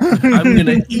 I'm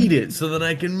gonna eat it so that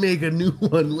I can make a new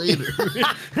one later.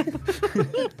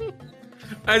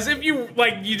 As if you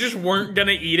just weren't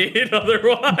gonna eat it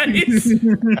otherwise.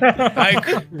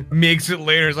 Makes it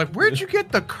later. It's like, where'd you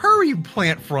get the curry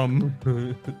plant from?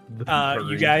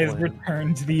 You guys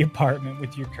return to the apartment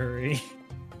with your curry.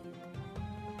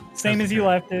 Same as you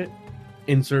left it.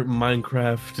 Insert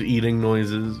Minecraft eating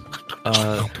noises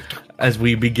as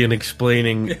we begin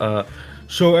explaining.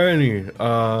 So Annie,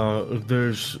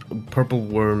 there's purple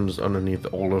worms underneath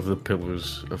all of the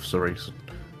pillars of Saracen.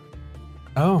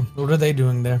 Oh, what are they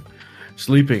doing there?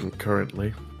 Sleeping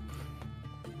currently.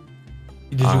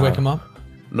 Did you wake them up?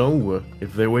 No,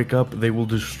 if they wake up, they will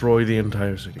destroy the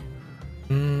entire city.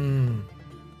 Hmm.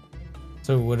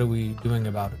 So what are we doing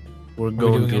about it? We're we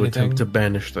going doing to anything? attempt to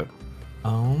banish them.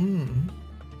 Um.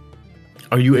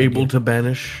 Are you able to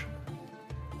banish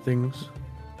things?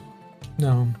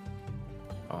 No.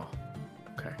 Oh,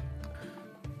 okay.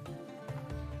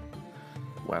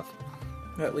 Well,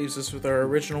 That leaves us with our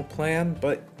original plan,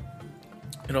 but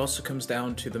it also comes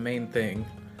down to the main thing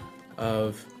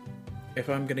of if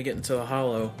I'm gonna get into the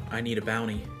Hollow, I need a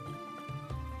bounty.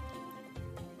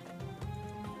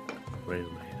 raise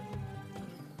my hand.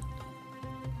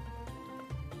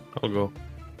 I'll go.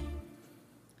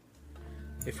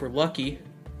 If we're lucky,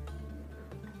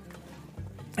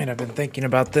 and I've been thinking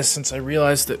about this since I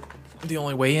realized that the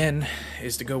only way in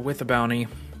is to go with a bounty,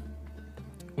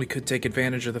 we could take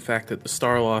advantage of the fact that the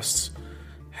Starlosts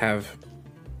have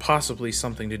possibly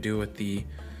something to do with the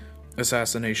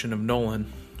assassination of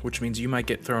Nolan, which means you might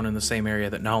get thrown in the same area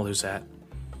that Nalu's at.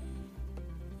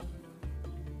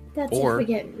 That's Or- if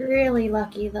we get really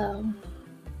lucky, though.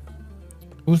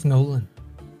 Who's Nolan?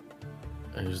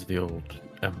 Is the old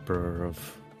emperor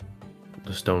of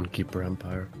the Stonekeeper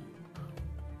Empire.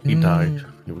 He Mm. died.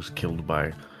 He was killed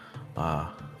by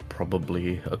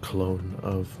probably a clone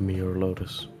of me or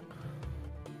Lotus.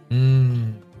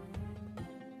 Hmm.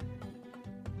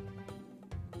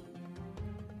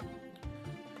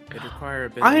 It'd require a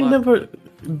bit I of luck, never.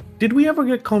 but Did we ever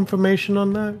get confirmation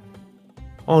on that?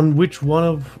 On which one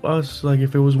of us, like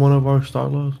if it was one of our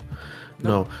Starlaws?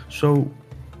 No. So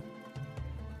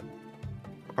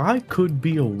I could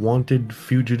be a wanted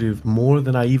fugitive more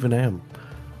than I even am,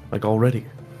 like already.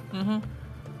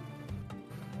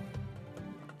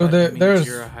 So that means there's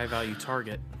you're a high-value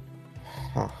target.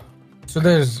 so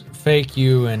there's fake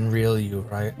you and real you,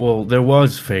 right? Well, there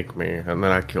was fake me, and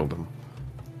then I killed him.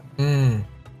 Hmm.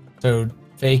 So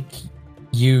fake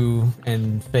you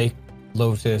and fake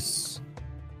Lotus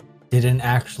didn't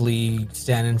actually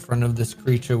stand in front of this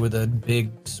creature with a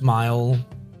big smile,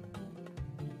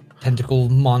 tentacle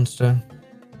monster.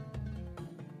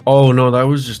 Oh no, that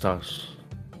was just us.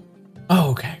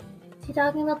 Oh, okay. Is he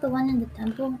talking about the one in the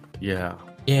temple? Yeah.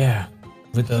 Yeah,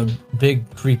 with a big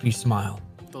creepy smile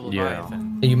The Yeah.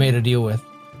 Leviathan. that you made a deal with.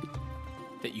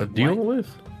 That you A deal what?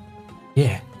 with?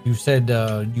 Yeah, you said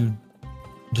you'd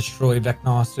destroy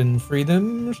Vecnos and free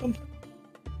them or something.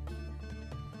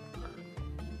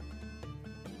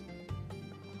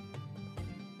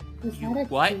 Was You that a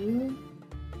what? deal?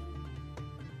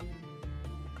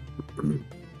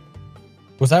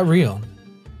 Was that real?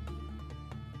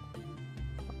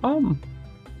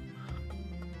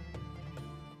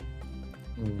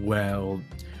 Well,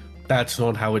 that's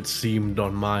not how it seemed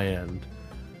on my end.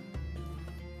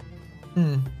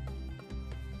 Hmm.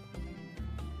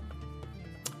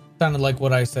 Sounded like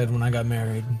what I said when I got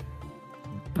married.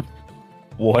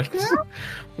 What?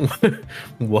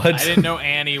 What? I didn't know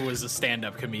Annie was a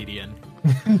stand-up comedian.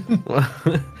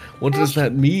 What does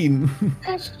that mean?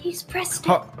 Gosh, he's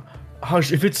Preston.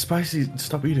 Hush, if it's spicy,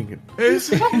 stop eating it.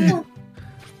 Oh,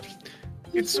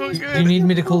 It's so You good. need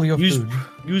me to cool your Use food?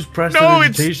 use it's-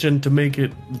 prestidigitation to make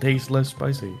it taste less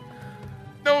spicy.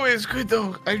 No, it's good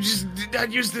though. I'm just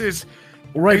not used to this.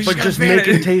 Right, I but got just make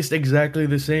Vanna. it taste exactly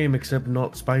the same except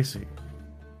not spicy.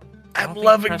 I I'm don't think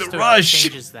loving the Presto rush.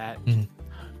 Changes that.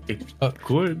 It Uh,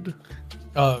 could.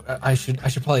 I should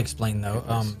probably explain though.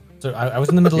 So I was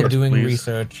in the middle of Yes, doing please.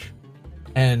 research,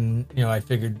 and I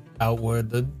figured out where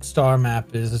the star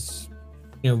map is,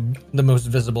 the most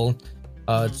visible.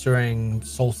 It's during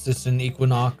solstice and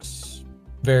equinox,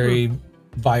 very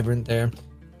vibrant there.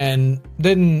 And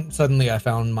then suddenly I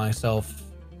found myself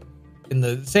in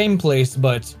the same place,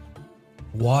 but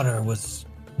water was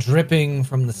dripping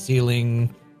from the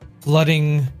ceiling,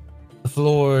 flooding the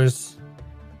floors,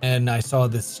 and I saw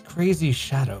this crazy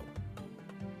shadow.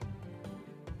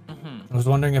 I was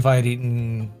wondering if I had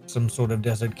eaten some sort of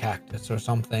desert cactus or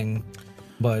something,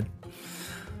 but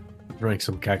Drank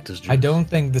some cactus juice. I don't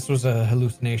think this was a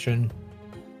hallucination.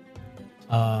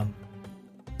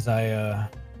 As I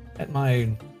met my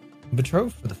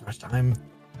betrothed for the first time.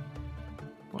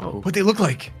 What they look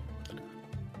like?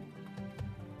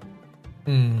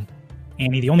 Hmm.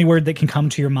 Annie, the only word that can come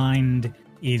to your mind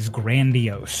is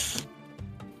grandiose.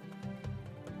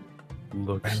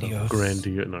 Looks Grandiose.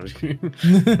 grandiose.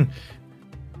 No.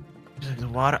 The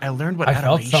water. I learned what I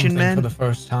felt adoration something meant. for the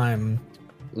first time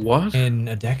What? in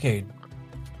a decade.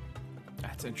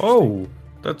 That's interesting. Oh,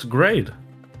 that's great.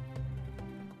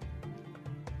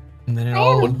 And then it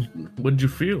all What'd you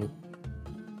feel?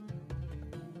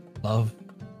 love,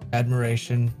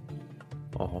 admiration.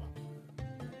 Oh,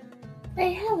 I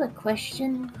have a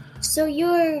question. So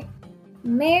you're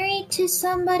married to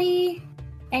somebody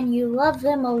and you love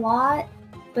them a lot,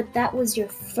 but that was your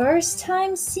first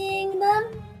time seeing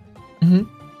them? Mm-hmm.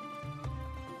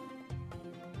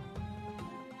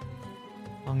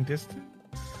 Long distance.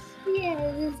 Yeah,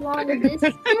 it's long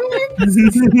distance.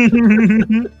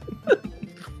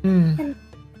 Hmm.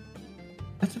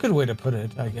 That's a good way to put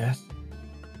it, I guess.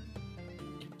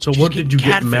 so She's what did you get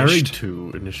getting married catfished.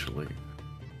 to initially?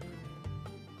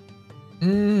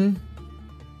 Mm.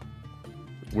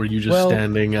 Were you just Well-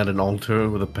 standing at an altar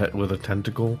with a pet with a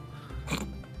tentacle?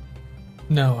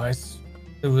 No,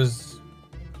 it was.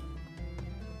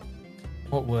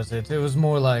 What was it? It was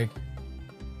more like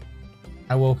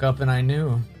I woke up and I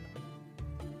knew.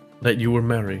 That you were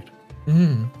married?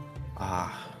 Hmm.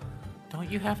 Ah, Don't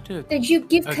you have to Did you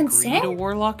give agree consent? to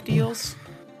warlock deals?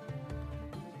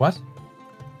 What?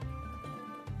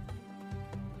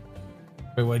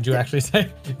 Wait, what did you actually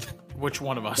say? Which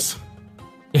one of us?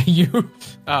 You.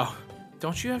 Oh,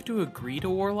 don't you have to agree to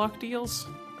warlock deals?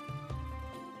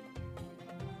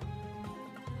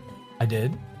 I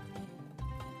did.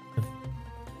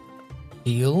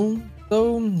 Deal,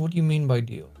 though? What do you mean by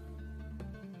deal?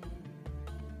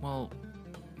 Well,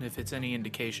 if it's any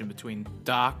indication between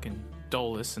Doc and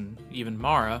Dolus and even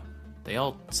Mara, they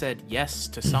all said yes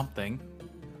to something.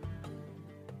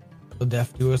 The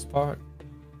death do us part.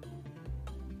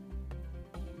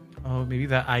 Oh, maybe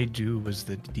that I do was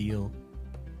the deal.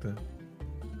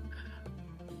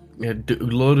 yeah.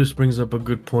 Lotus brings up a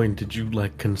good point. Did you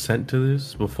consent to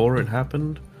this before it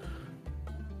happened?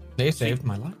 They saved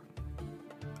my life.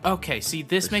 Okay, see,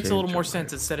 this They makes a saved little more your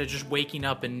sense instead of just waking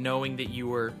up and knowing that you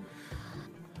were.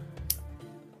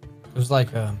 It was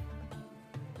like in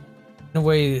a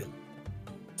way,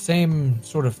 same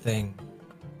sort of thing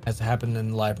as happened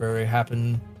in the library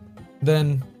happened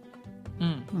then.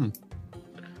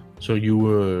 So you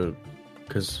were,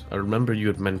 because I remember you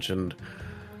had mentioned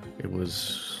it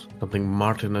was something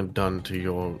Martin had done to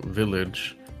your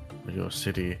village, or your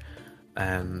city,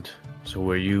 and so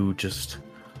were you just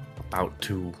about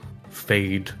to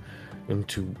fade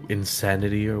into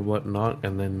insanity or whatnot,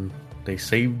 and then they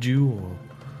saved you, or?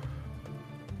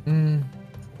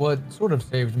 What sort of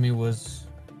saved me was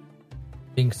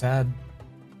being sad.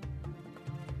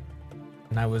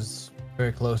 And I was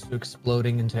very close to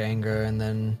exploding into anger, and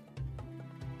then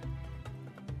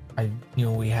I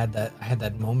had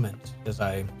that moment as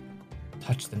I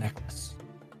touched the necklace.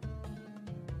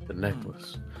 The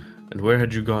necklace. And where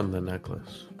had you gotten the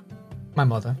necklace? My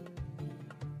mother.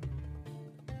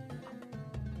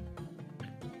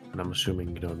 And I'm assuming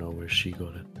you don't know where she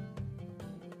got it.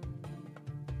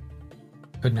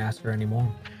 Couldn't ask her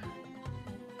anymore.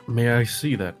 May I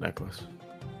see that necklace?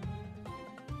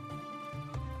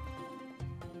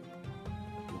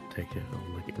 I'll take it.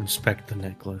 I'll inspect the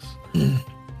necklace.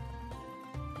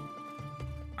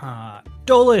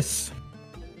 Dolus.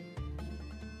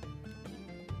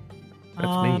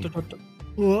 That's me.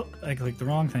 Whoa, I clicked the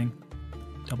wrong thing.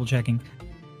 Double checking.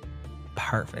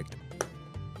 Perfect.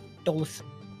 Dolus,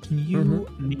 can you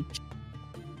make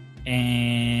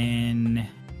an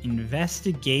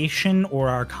investigation or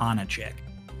arcana check.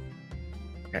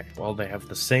 Okay, well, they have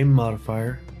the same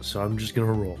modifier, so I'm just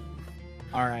gonna roll.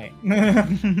 All right.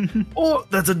 Oh,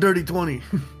 that's a dirty 20.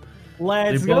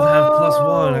 Let's They go. both have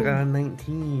 +1. I got a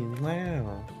 19.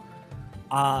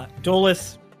 Wow.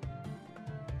 Dolus,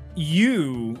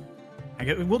 we'll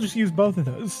just use both of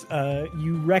those.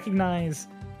 You recognize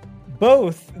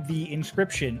both the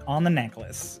inscription on the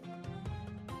necklace,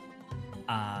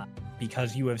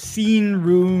 because you have seen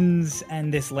runes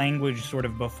and this language sort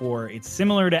of before. It's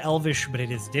similar to Elvish, but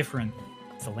it is different.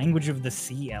 It's the language of the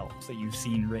sea elves that you've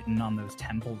seen written on those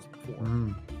temples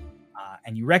before.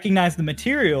 And you recognize the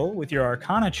material with your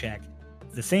Arcana check.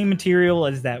 It's the same material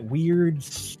as that weird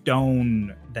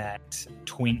stone that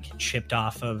Twink chipped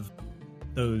off of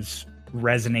those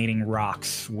resonating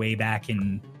rocks way back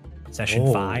in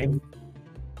session 5.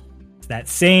 It's that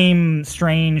same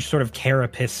strange sort of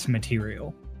carapace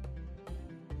material.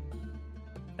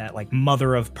 That like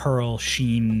mother of pearl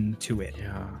sheen to it.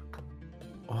 Yeah.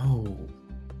 Oh.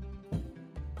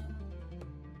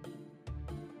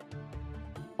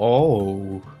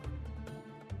 Oh.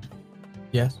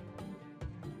 Yes.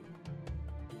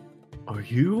 Are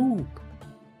you?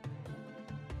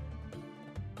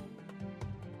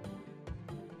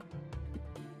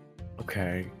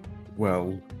 Okay.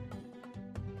 Well,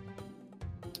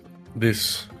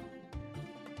 this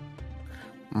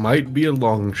might be a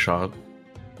long shot,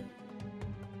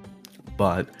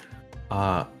 but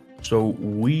so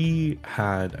we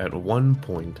had at one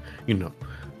point,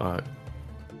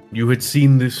 you had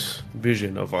seen this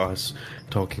vision of us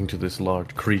talking to this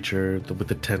large creature with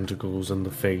the tentacles and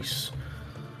the face.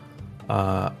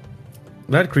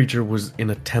 That creature was in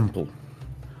a temple,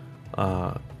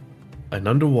 an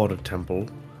underwater temple,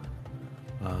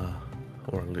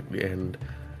 and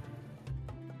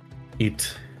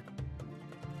it.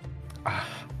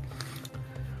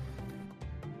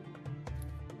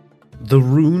 The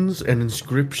runes and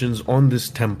inscriptions on this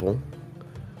temple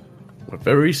were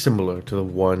very similar to the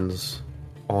ones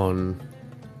on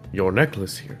your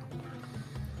necklace here.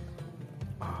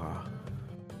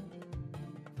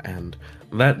 And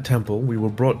that temple, we were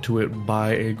brought to it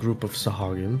by a group of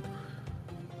Sahagin.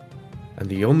 And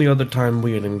the only other time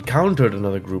we had encountered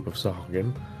another group of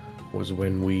Sahagin was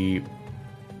when we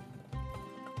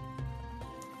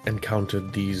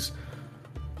encountered these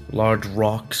large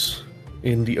rocks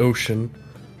in the ocean,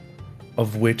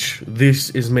 of which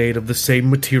this is made of the same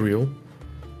material.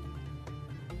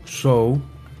 So,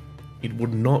 it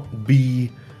would not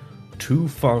be too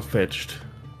far-fetched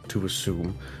to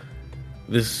assume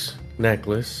this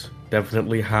necklace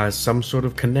definitely has some sort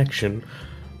of connection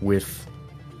with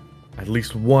at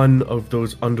least one of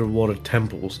those underwater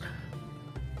temples.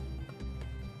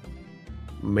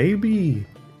 Maybe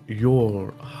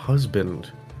your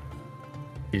husband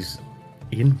is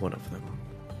in one of them.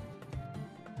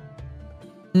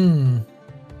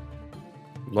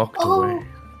 Locked away.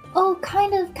 Oh,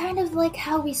 kind of like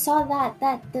how we saw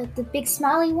the big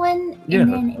smiley one, Yeah,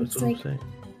 and then that's it's what I'm like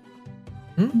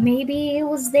saying. maybe it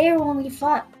was there when we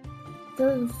fought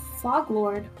the Fog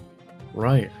Lord.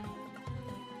 Right.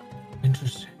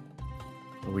 Interesting.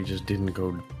 We just didn't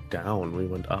go down. We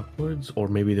went upwards, or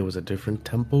maybe there was a different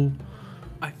temple.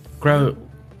 I Grab. feel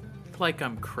like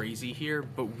I'm crazy here,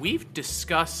 but we've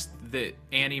discussed that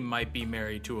Annie might be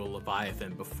married to a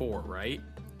Leviathan before, right?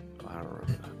 I don't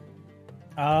remember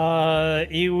that.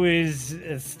 It was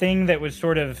a thing that was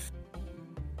sort of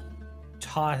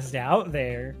tossed out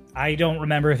there. I don't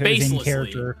remember if it was in Baselessly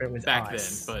character or if it was back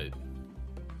us. then,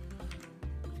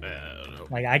 but I don't know.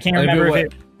 Like I can't If it remember wa- if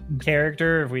it in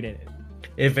character or if we did it.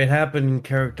 If it happened in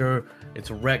character, it's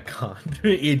a retcon.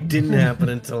 It didn't happen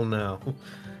until now.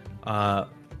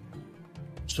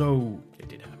 So It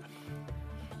did happen.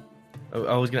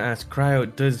 I was gonna ask Cryo,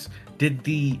 did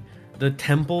the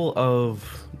temple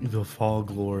of the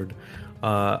Fog Lord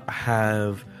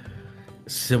have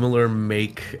similar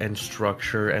make and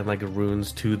structure and like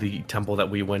runes to the temple that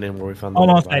we went in where we found the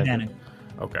Almost Leviathan? identical.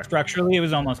 Okay. Structurally, it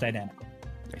was almost identical.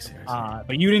 I see.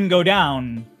 But you didn't go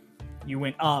down. You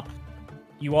went up.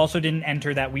 You also didn't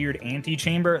enter that weird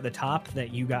antechamber at the top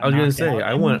that you got. I was gonna knocked say out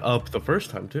I in. went up the first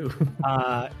time too.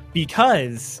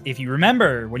 Because if you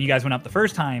remember when you guys went up the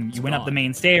first time, you went up gone. the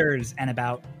main stairs, and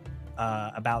about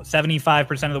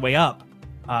 75% of the way up,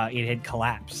 it had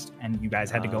collapsed, and you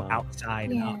guys had to go outside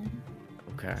and up.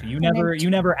 Okay. So you then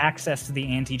never accessed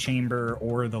the antechamber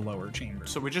or the lower chamber.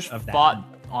 So we just of that. fought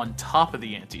on top of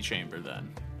the antechamber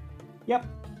then. Yep.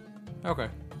 Okay.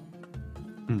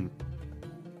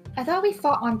 I thought we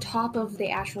fought on top of the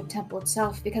actual temple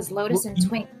itself because Lotus and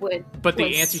Twink would. But the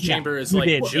was- antechamber is You like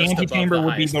did. just The antechamber above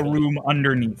would be highest the point. room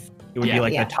underneath. It would be Yeah.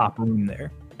 like Yeah. the top room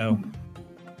there. Oh,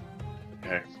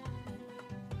 Okay.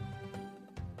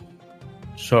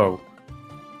 So,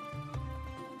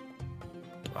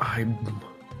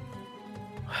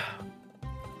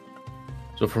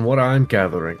 So from what I'm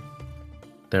gathering,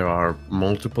 there are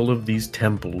multiple of these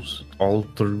temples all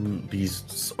through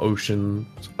these oceans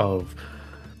of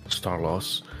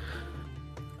Starloss.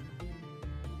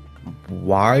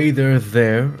 Why they're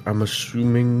there, I'm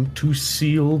assuming to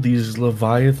seal these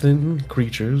Leviathan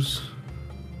creatures.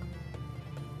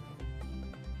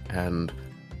 And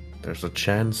there's a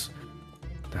chance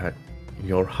that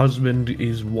your husband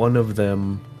is one of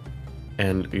them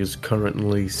and is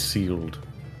currently sealed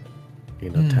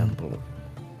in a temple.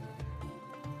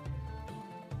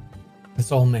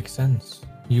 This all makes sense.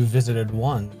 You visited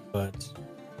one, but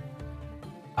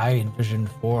I envisioned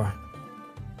 4.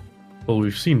 Well,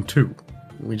 we've seen 2.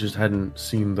 We just hadn't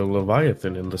seen the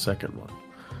Leviathan in the second one.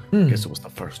 I guess it was the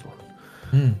first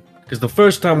one. Because the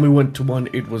first time we went to one,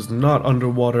 it was not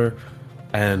underwater,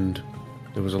 and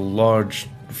there was a large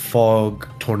fog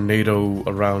tornado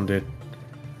around it.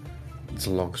 It's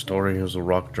a long story. It was a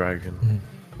rock dragon.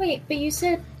 Wait, but you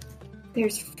said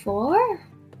there's 4?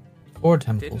 4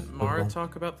 temples. Didn't Mara total.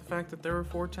 talk about the fact that there were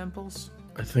 4 temples?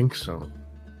 I think so.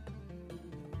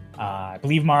 I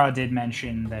believe Mara did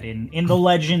mention that in the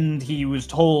legend he was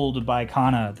told by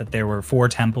Kana that there were 4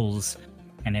 temples,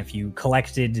 and if you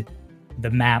collected the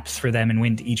maps for them and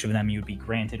went to each of them, you'd be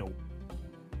granted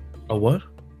A what?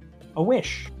 a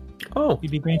wish. Oh, You'd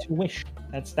be granted a wish.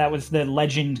 That was the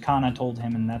legend Kana told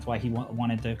him, and that's why he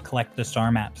wanted to collect the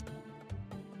star maps.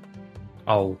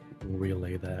 I'll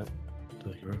relay that to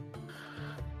the hero.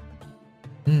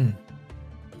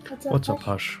 What's up,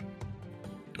 Hush?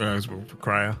 It's for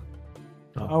Cryo.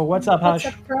 Oh, what's up, What's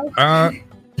Hush? up, bro?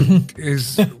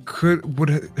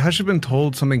 Would Hush have been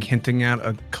told something hinting at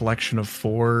a collection of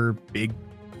 4 big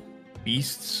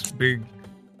beasts, big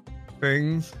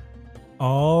things?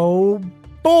 Oh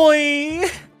boy!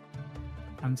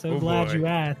 I'm so Oh, glad boy. you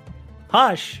asked.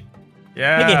 Hush!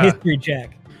 Yeah. Make a history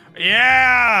check.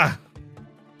 Yeah.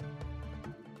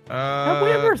 Have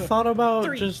we ever thought about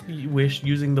 3. just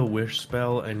using the wish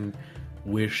spell and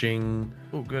wishing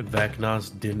Oh, good.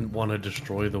 Vecnas didn't want to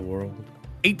destroy the world?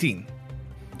 18.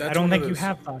 That's I don't one of think you those-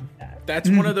 have thought of that. That's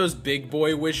one of those big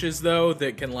boy wishes, though,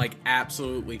 that can, like,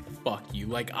 absolutely fuck you.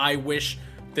 Like, I wish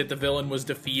that the villain was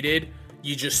defeated.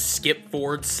 You just skip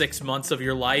forward 6 months of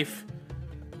your life,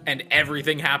 and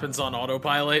everything happens on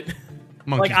autopilot.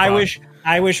 Like I wish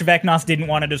Vecnos didn't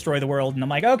want to destroy the world, and I'm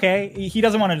like, okay, he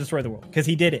doesn't want to destroy the world because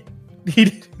he did it. He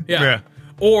did. Yeah.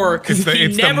 Or It's the- he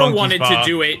it's the never monkey's wanted paw. to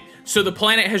do it, so the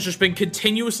planet has just been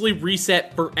continuously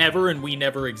reset forever, and we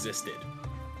never existed.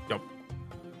 Yep.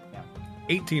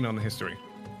 18 on the history.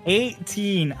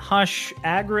 18. Hush.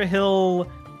 Agrahill.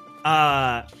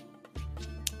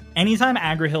 Anytime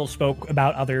Agrahill spoke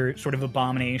about other sort of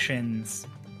abominations,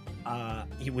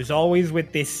 he was always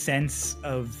with this sense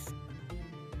of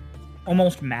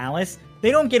almost malice. They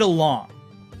don't get along.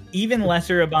 Even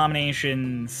lesser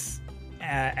abominations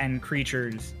and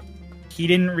creatures, he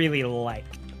didn't really like.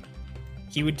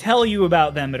 He would tell you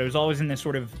about them, but it was always in this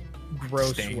sort of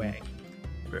gross Stain. way.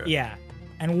 Yeah. Yeah.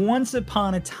 And once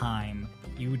upon a time,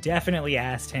 you definitely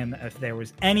asked him if there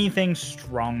was anything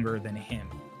stronger than him,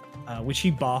 which he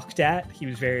balked at. He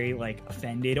was very, like,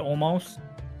 offended almost.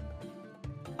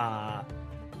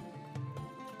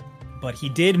 But he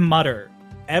did mutter,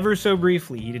 ever so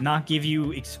briefly. He did not give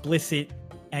you explicit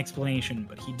explanation,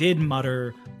 but he did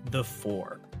mutter the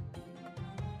 4.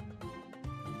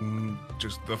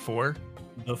 Just the 4?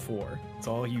 The 4.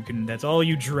 That's all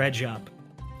you dredge up.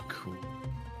 Cool.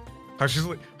 Hush is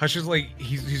like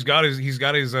he's got his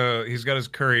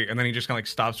curry, and then he just kind of like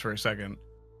stops for a second,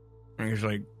 and he's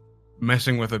like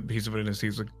messing with a piece of it in his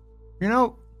teeth. He's like, you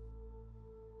know,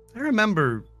 I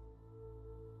remember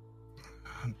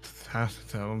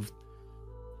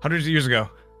hundreds of years ago,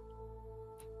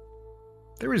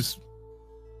 there was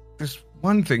this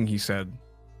one thing he said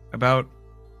about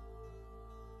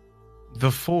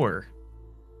the 4.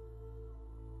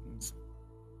 It's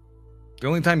the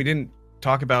only time he didn't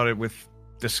talk about it with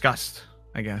disgust,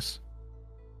 I guess.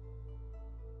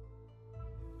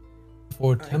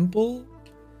 4 temple?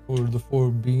 Or the 4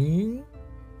 being?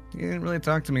 He didn't really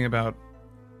talk to me about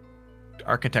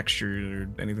architecture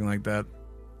or anything like that.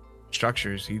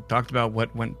 Structures. He talked about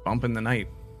what went bump in the night.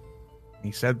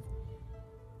 He said,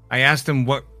 I asked him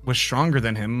what was stronger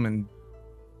than him, and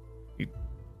he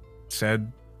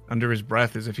said under his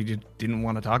breath, as if he didn't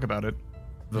want to talk about it,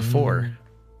 the 4.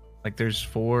 Like there's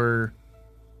 4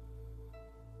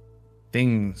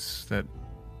 things that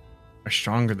are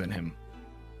stronger than him.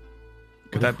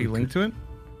 Could that be linked to it?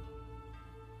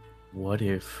 What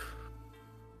if...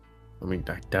 I mean,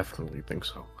 I definitely think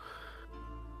so.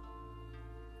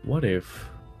 What if...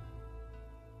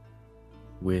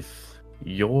 with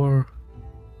your...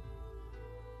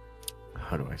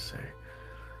 how do I say?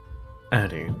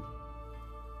 Annie,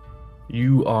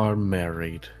 you are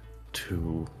married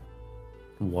to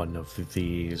one of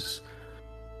these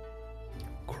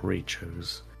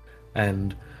creatures,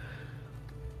 and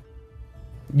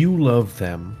you love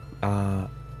them.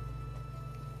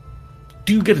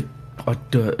 Do you get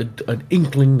an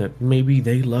inkling that maybe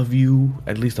they love you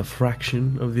at least a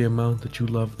fraction of the amount that you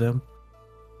love them?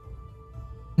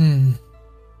 I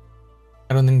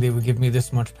don't think they would give me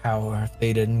this much power if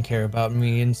they didn't care about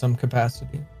me in some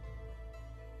capacity.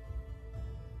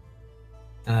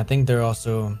 And I think they're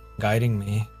also guiding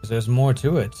me, because there's more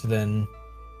to it than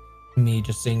me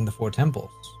just seeing the 4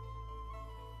 temples.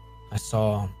 I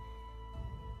saw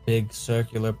big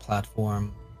circular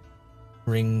platform,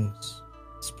 rings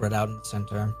spread out in the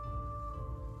center,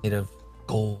 made of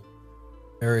gold,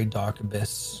 very dark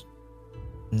abyss,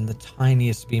 and the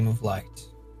tiniest beam of light,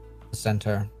 the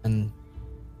center, and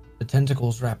the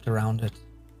tentacles wrapped around it.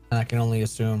 And I can only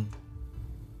assume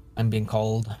I'm being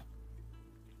called.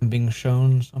 I'm being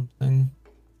shown something.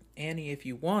 Annie, if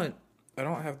you want, I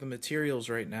don't have the materials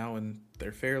right now, and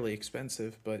they're fairly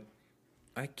expensive, but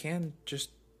I can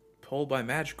just pull by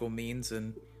magical means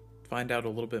and find out a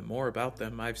little bit more about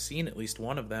them. I've seen at least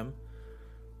one of them,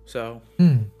 so...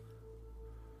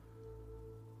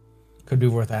 Could be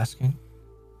worth asking.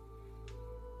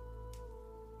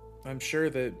 I'm sure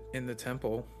that in the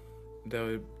temple, they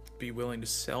would be willing to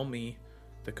sell me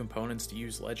the components to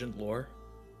use legend lore.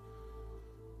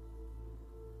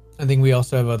 I think we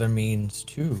also have other means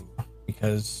too,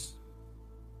 because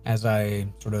as I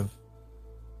sort of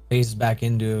phase back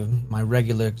into my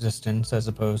regular existence as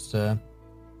opposed to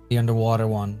the underwater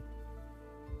one,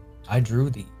 I drew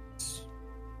these.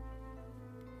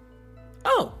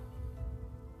 Oh!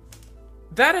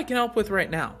 That I can help with right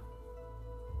now.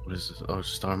 What is this? Oh,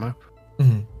 star map?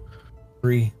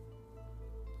 3.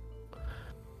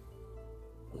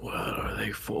 What are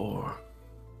they for?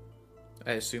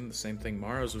 I assume the same thing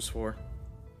Maro's was for.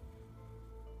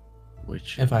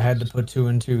 Which If I had to put 2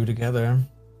 and 2 together,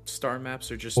 Star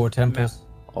maps are just 4 temples.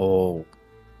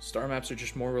 Star maps are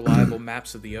just more reliable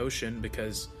maps of the ocean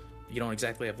because you don't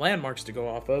exactly have landmarks to go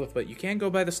off of, but you can go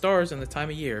by the stars and the time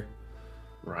of year.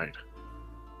 Right.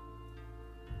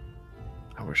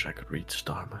 I wish I could read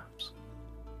star maps.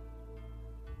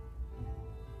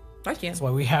 I can. That's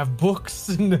why we have books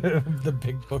in the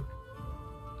big book.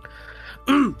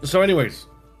 So anyways,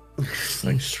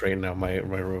 like straighten out my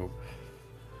robe.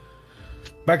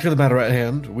 Back to the matter at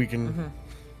hand. We can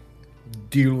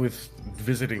deal with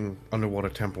visiting underwater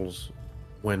temples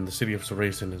when the city of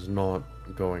Sarazen is not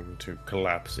going to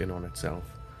collapse in on itself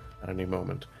at any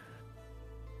moment.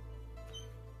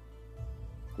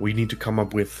 We need to come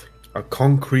up with a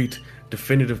concrete,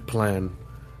 definitive plan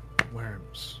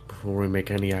Worms. before we make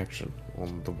any action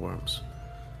on the worms.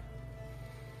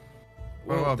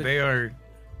 Well, they are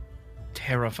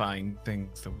terrifying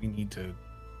things that we need to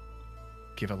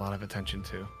give a lot of attention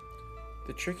to.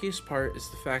 The trickiest part is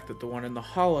the fact that the one in the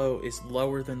hollow is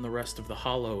lower than the rest of the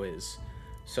hollow is.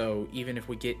 So even if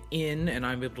we get in and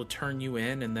I'm able to turn you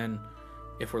in, and then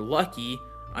if we're lucky,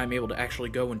 I'm able to actually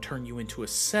go and turn you into a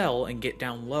cell and get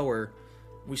down lower,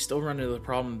 we still run into the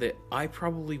problem that I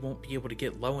probably won't be able to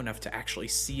get low enough to actually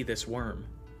see this worm.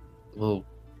 Well,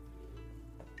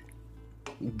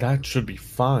 that should be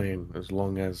fine as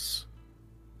long as...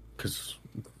 because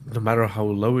no matter how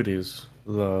low it is,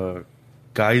 the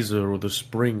geyser or the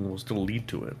spring will still lead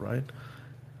to it, right?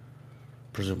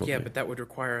 Presumably. Yeah, but that would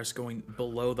require us going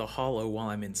below the hollow while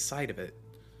I'm inside of it.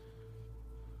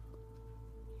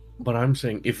 But I'm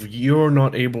saying, if you're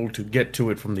not able to get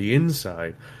to it from the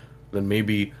inside, then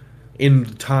maybe in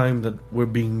the time that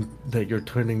that you're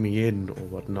turning me in or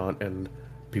whatnot, and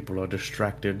people are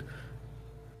distracted,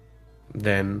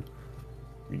 then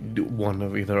one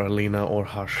of either Alina or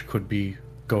Hush could be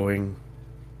going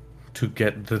to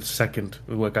get the second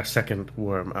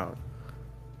worm out.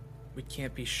 We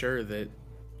can't be sure that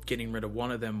getting rid of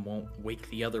one of them won't wake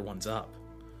the other ones up.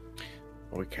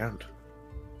 Or we can't.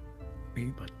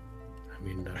 But, I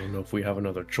mean, I don't know if we have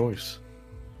another choice.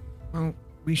 Well,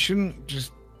 we shouldn't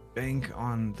just bank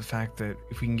on the fact that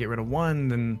if we can get rid of one,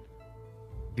 then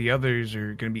the others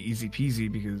are going to be easy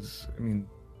peasy, because, I mean,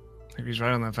 if he's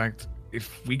right on that fact,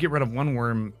 if we get rid of one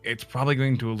worm, it's probably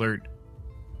going to alert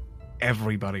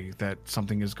everybody that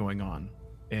something is going on,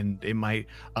 and it might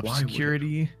up Why would it?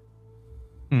 security.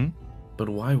 But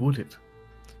why would it?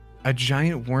 A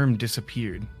giant worm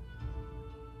disappeared.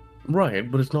 Right,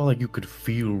 but it's not like you could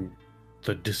feel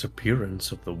the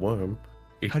disappearance of the worm.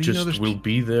 It How do you know just there's will pe-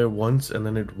 be there once and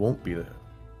then it won't be there.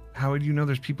 How would you know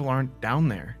there's people aren't down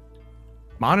there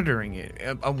monitoring it?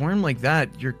 A worm like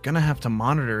that, you're gonna have to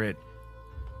monitor it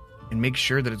and make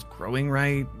sure that it's growing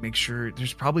right. Make sure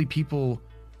there's probably people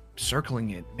circling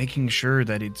it, making sure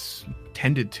that it's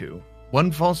tended to.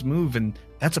 One false move, and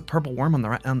that's a purple worm on the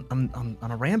on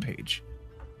a rampage.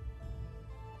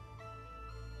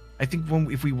 I think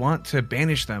if we want to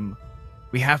banish them,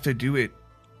 we have to do it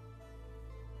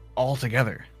all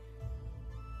together.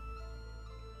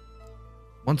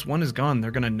 Once one is gone,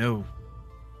 they're gonna know.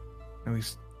 At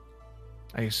least,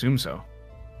 I assume so.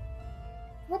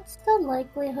 What's the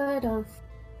likelihood of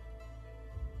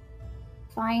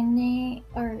finding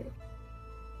or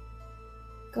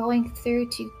going through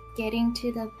to getting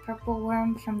to the purple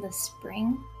worm from the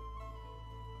spring?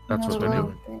 That's In a what we're little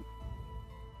doing. bit.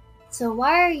 So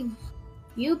why are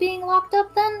you being locked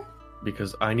up then?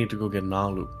 Because I need to go get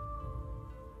Nalu.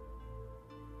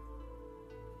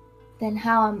 Then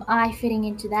how am I fitting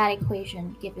into that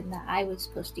equation, given that I was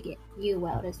supposed to get you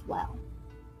out as well?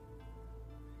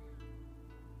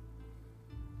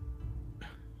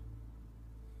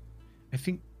 I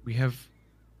think we have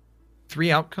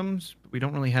 3 outcomes, but we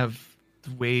don't really have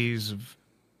ways of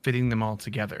fitting them all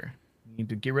together. We need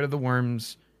to get rid of the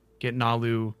worms, get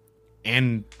Nalu,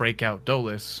 and break out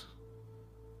Dolus.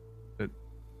 But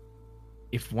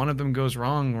if one of them goes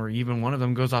wrong, or even one of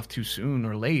them goes off too soon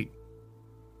or late,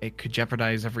 it could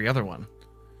jeopardize every other one.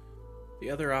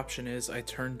 The other option is I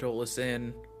turn Dolus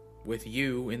in with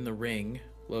you in the ring,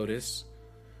 Lotus.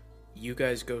 You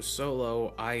guys go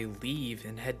solo, I leave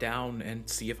and head down and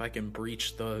see if I can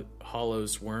breach the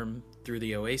Hollow's worm through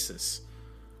the oasis.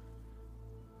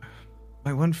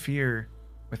 My one fear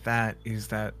with that is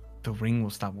that the ring will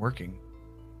stop working.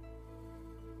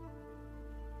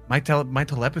 My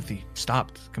telepathy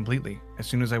stopped completely as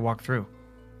soon as I walked through.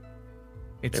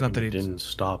 It's I not mean, that it it's... didn't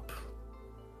stop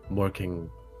working.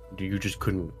 You just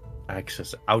couldn't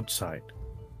access outside.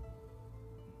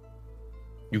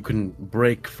 You couldn't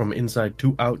break from inside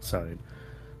to outside.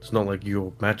 It's not like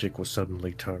your magic was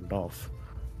suddenly turned off.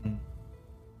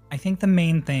 I think the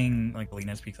main thing, like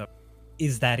Alina speaks up,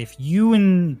 is that if you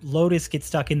and Lotus get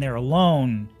stuck in there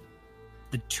alone,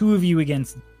 the two of you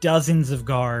against dozens of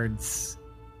guards,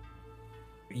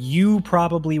 you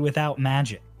probably without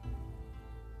magic.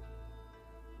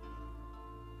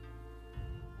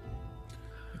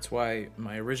 That's why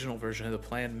my original version of the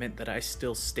plan meant that I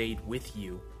still stayed with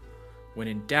you. When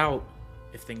in doubt,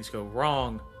 if things go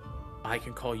wrong, I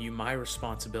can call you my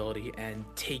responsibility and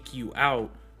take you out,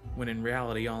 when in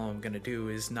reality all I'm gonna do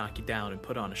is knock you down and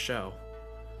put on a show.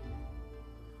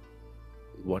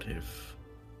 What if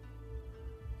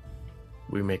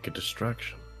we make a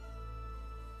distraction?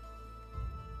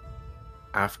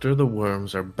 After the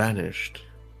worms are banished,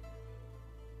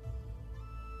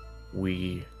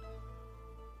 we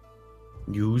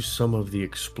use some of the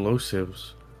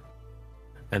explosives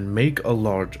and make a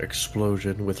large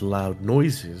explosion with loud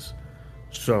noises.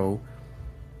 So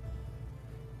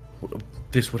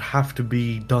this would have to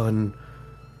be done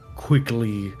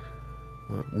quickly,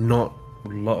 not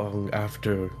long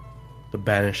after the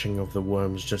banishing of the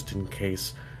worms, just in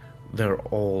case they're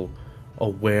all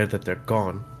aware that they're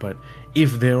gone. But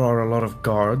if there are a lot of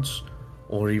guards,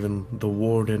 or even the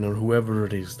warden or whoever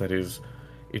it is that is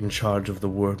in charge of the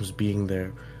worms being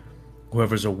there,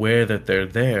 whoever's aware that they're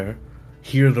there,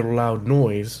 hear the loud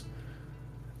noise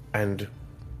and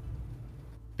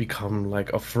become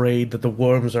like afraid that the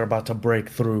worms are about to break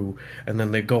through, and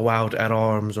then they go out at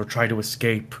arms or try to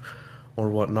escape or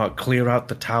whatnot, clear out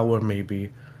the tower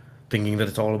maybe, thinking that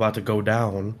it's all about to go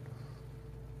down.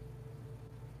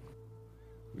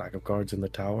 Lack of guards in the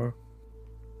tower.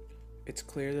 It's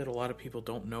clear that a lot of people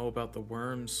don't know about the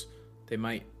worms. They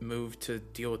might move to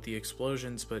deal with the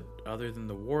explosions, but other than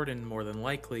the warden, more than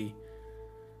likely,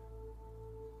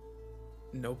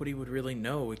 nobody would really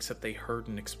know except they heard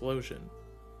an explosion.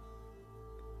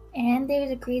 And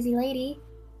there's a crazy lady.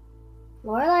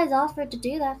 Lorelai's offered to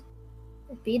do that.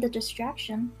 It'd be the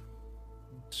distraction.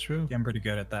 It's true. I'm pretty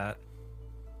good at that.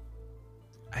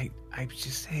 I'm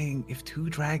just saying, if 2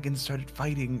 dragons started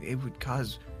fighting, it would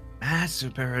cause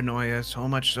massive paranoia, so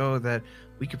much so that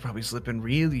we could probably slip in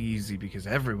really easy because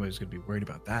everyone's going to be worried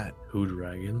about that. Who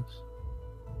dragons?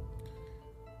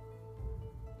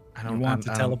 I want to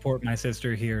teleport my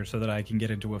sister here so that I can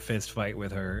get into a fist fight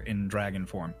with her in dragon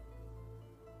form.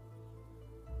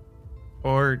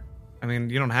 Or I mean,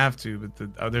 you don't have to,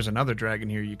 but there's another dragon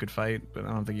here you could fight, but I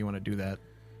don't think you want to do that.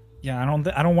 Yeah, I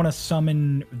don't want to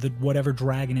summon whatever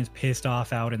dragon is pissed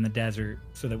off out in the desert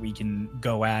so that we can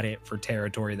go at it for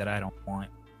territory that I don't want.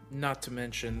 Not to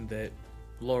mention that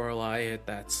Lorelei at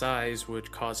that size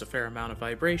would cause a fair amount of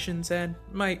vibrations and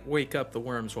might wake up the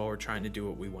worms while we're trying to do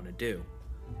what we want to do.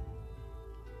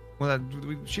 Well,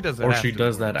 she does that. Or after she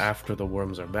does the that worms. after the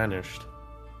worms are banished.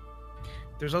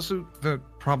 There's also the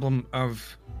problem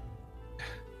of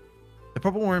the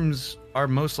purple worms are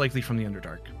most likely from the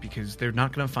Underdark because they're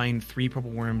not going to find 3 purple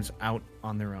worms out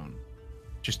on their own,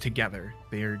 just together.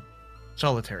 They're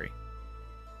solitary.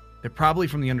 They're probably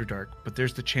from the Underdark, but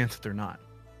there's the chance that they're not.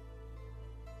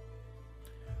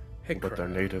 Hey, But they're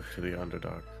crap. native to the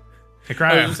Underdark. Hey, I was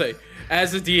Cryo. gonna say,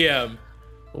 as a DM,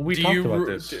 Well, we do talked you? about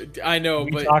this. I know,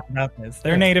 We but talked about this.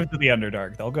 They're native to the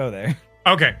Underdark. They'll go there.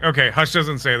 Okay. Hush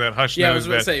doesn't say that. Hush Yeah, I knows was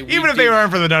gonna that. say, we Even if they did-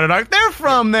 aren't from the Underdark, they're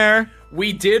from there.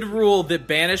 we did rule that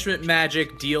banishment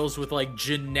magic deals with like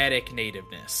genetic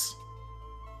nativeness.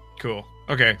 Cool.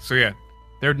 Okay, so yeah.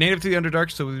 They're native to the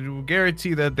Underdark, so we will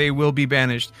guarantee that they will be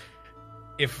banished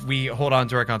if we hold on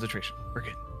to our concentration. We're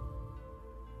good.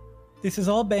 This is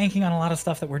all banking on a lot of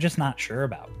stuff that we're just not sure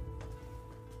about.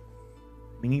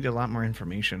 We need a lot more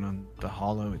information on the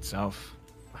Hollow itself.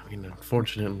 I mean,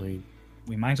 unfortunately,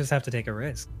 We might just have to take a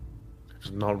risk.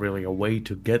 there's not really a way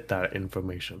to get that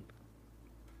information.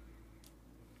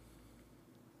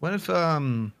 What if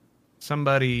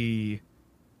somebody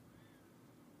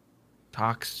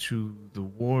talks to the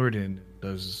warden and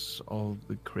does all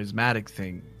the charismatic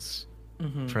things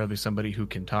for at least somebody who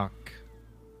can talk?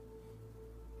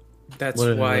 That's What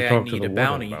did they why I talk to need the a warden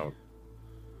bounty. about?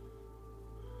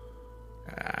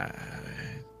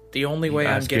 The only way You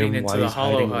I'm ask getting him into why the he's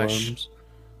Hollow hiding Hush. worms?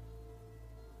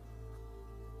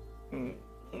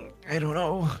 I don't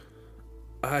know.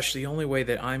 Hush, the only way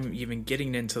that I'm even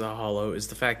getting into the Hollow is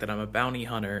the fact that I'm a bounty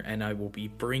hunter and I will be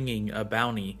bringing a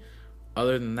bounty.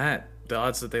 Other than that, the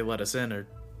odds that they let us in are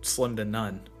slim to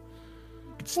none.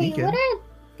 Wait, what are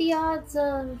the odds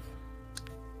of...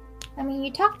 I mean,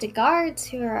 you talk to guards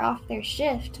who are off their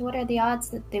shift. What are the odds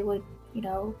that they would,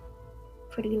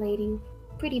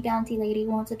 pretty bounty lady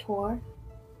wants a tour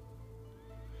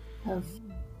of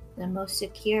the most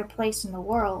secure place in the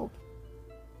world?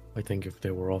 I think if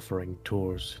they were offering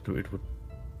tours, it would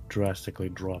drastically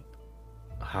drop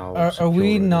how. Are we secure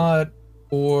it is. not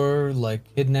for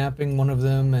like kidnapping one of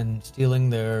them and stealing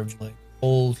their like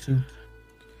whole suit?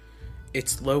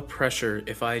 It's low pressure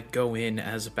if I go in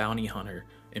as a bounty hunter.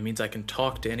 It means I can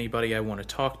talk to anybody I want to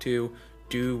talk to,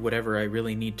 do whatever I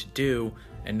really need to do,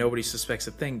 and nobody suspects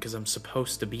a thing because I'm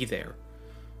supposed to be there.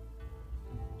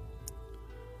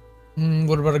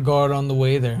 What about a guard on the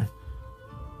way there?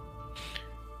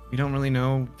 We don't really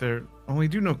know their... Well, we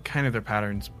do know kind of their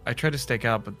patterns. I tried to stake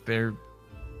out, but they're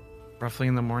roughly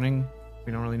in the morning.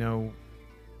 We don't really know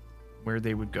where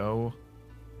they would go.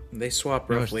 They swap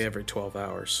No, roughly it's- every 12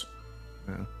 hours.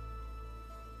 Yeah.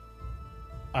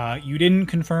 You didn't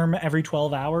confirm every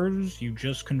 12 hours. You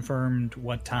just confirmed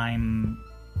what time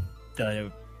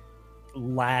the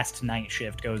last night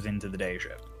shift goes into the day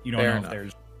shift. You don't Fair know enough. if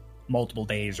there's multiple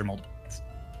days or multiple nights.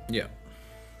 Yeah.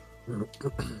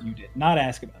 You did not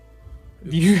ask about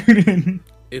it. You didn't.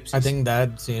 Oopsies. I think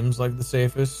that seems like the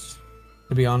safest,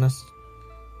 to be honest.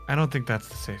 I don't think that's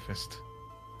the safest.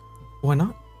 Why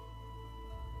not?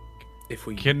 if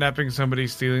we Kidnapping somebody,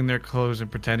 stealing their clothes, and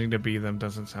pretending to be them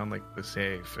doesn't sound like the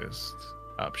safest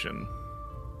option.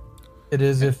 It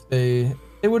is if they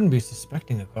wouldn't be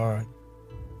suspecting a guard.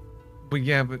 But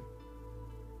yeah, but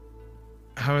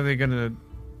how are they gonna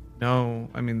know?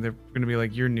 I mean, they're gonna be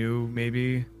like, "You're new,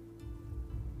 maybe."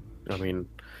 I mean,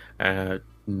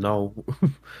 no.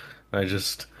 I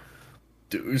just.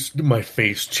 My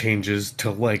face changes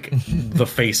to like the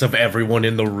face of everyone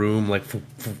in the room, like. Foo,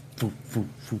 foo, foo, foo,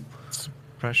 foo.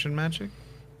 Suppression magic.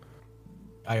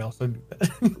 I also do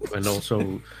that. And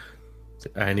also,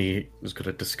 Annie is good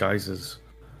at disguises.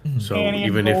 So Annie and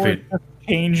even if Lord it.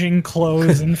 changing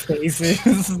clothes and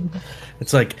faces.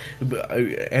 It's like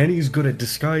Annie's good at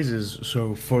disguises,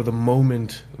 so for the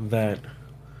moment that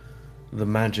the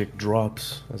magic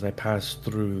drops as I pass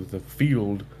through the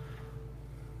field,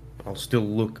 I'll still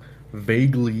look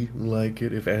vaguely like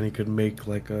it if Annie could make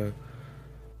like a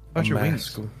About your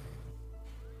mask. wings?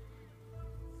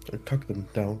 I tuck them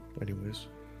down anyways.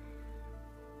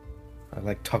 I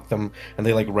like tuck them and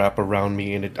they like wrap around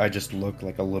me and I just look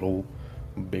like a little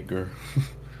bigger.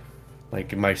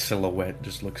 Like my silhouette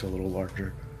just looks a little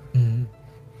larger. Mhm.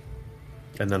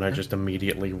 And then I just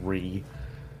immediately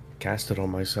recast it on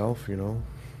myself, you know?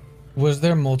 Was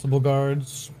there multiple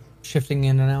guards shifting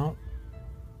in and out?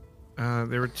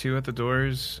 There were 2 at the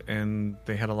doors, and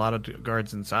they had a lot of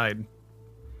guards inside.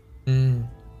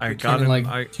 I got him. Like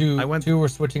I went. 2 were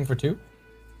switching for 2.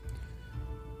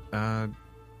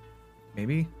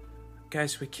 Maybe.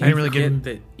 Guys, we can't really forget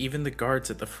that even the guards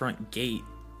at the front gate,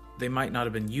 they might not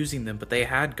have been using them, but they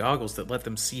had goggles that let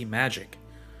them see magic.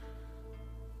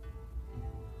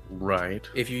 Right.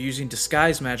 If you're using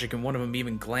disguise magic and one of them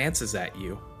even glances at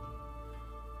you,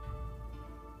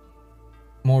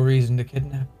 More reason to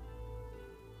kidnap.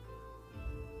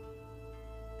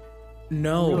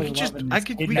 no, Really he just- just I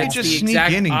could. We could That's just the sneak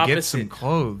exact in and get opposite. some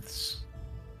clothes.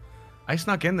 I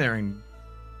snuck in there and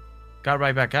got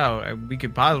right back out. We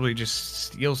could probably just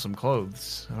steal some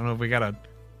clothes. I don't know if we gotta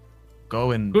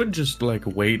go and. Could just like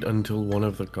wait until one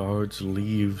of the guards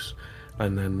leaves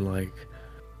and then like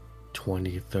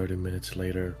 20-30 minutes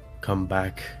later come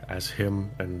back as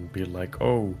him and be like,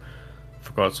 oh,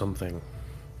 forgot something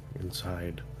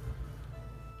inside.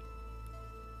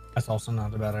 That's also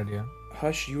not a bad idea.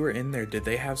 Hush, you were in there. Did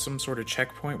they have some sort of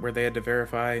checkpoint where they had to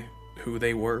verify who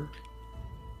they were?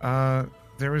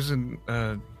 There was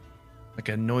like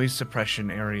a noise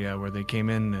suppression area where they came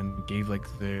in and gave like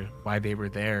the why they were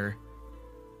there.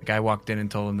 The guy walked in and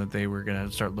told them that they were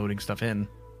gonna start loading stuff in.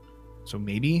 So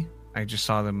maybe I just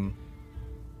saw them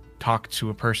talk to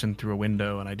a person through a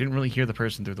window, and I didn't really hear the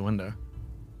person through the window.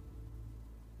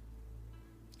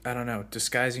 I don't know.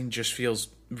 Disguising just feels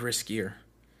riskier.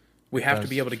 We have to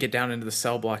be able to get down into the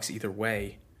cell blocks either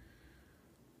way.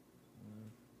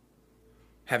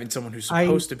 Having someone who's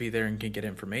supposed to be there and can get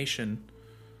information.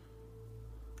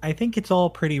 I think it's all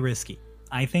pretty risky.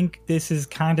 I think this is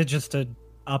kind of just a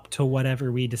up to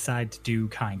whatever we decide to do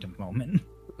kind of moment.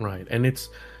 Right, and it's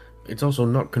also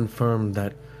not confirmed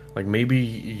that like maybe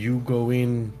you go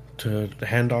in to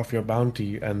hand off your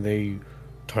bounty and they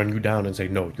turn you down and say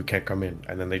no, you can't come in,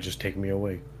 and then they just take me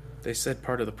away. They said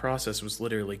part of the process was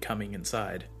literally coming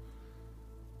inside.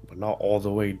 But not all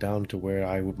the way down to where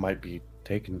I might be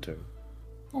taken to.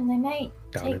 And they might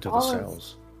Down take into the all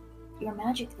cells. of your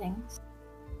magic things.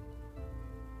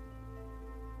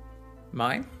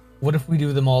 Mine? What if we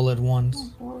do them all at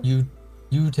once? Oh, boy.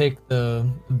 You take the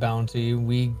bounty,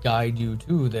 we guide you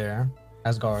to there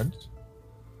as guards.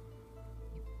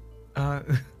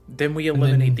 Then we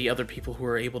eliminate the other people who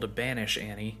are able to banish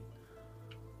Annie.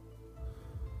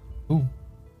 Ooh.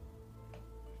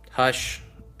 Hush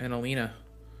and Alina.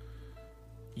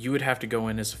 You would have to go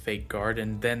in as a fake guard,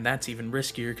 and then that's even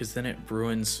riskier because then it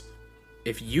ruins.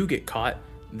 If you get caught,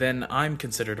 then I'm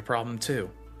considered a problem too.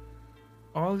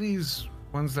 All these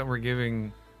ones that we're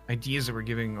giving, ideas that we're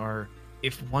giving, are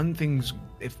if one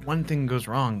thing goes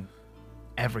wrong,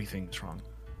 everything's wrong.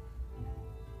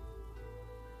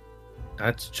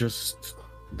 That's just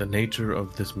the nature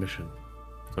of this mission,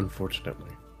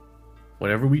 unfortunately.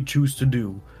 Whatever we choose to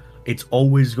do, it's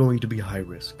always going to be high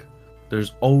risk.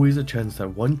 There's always a chance that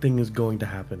one thing is going to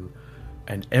happen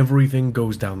and everything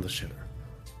goes down the shitter.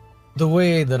 The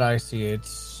way that I see it,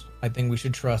 I think we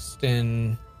should trust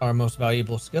in our most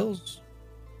valuable skills.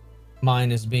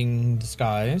 Mine is being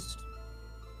disguised.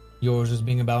 Yours is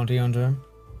being a bounty hunter.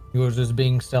 Yours is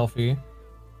being stealthy.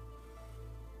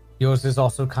 Yours is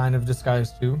also kind of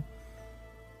disguised too.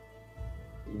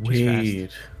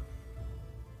 Wait,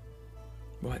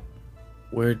 What?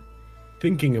 we're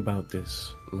thinking about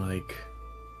this like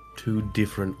 2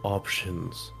 different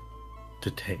options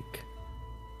to take.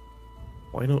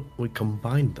 Why don't we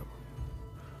combine them?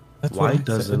 That's Why what I said.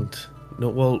 doesn't... No.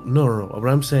 What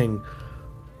I'm saying,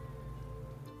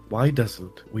 why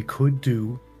doesn't we could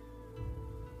do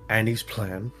Annie's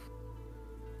plan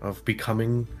of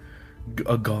becoming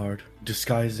a guard,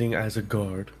 disguising as a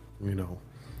guard, and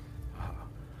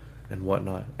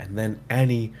whatnot, and then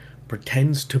Annie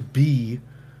pretends to be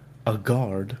a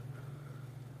guard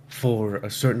for a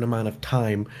certain amount of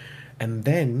time, and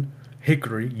then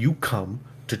Hickory, you come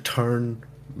to turn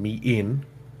me in,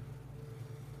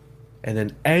 and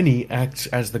then Annie acts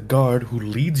as the guard who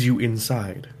leads you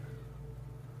inside.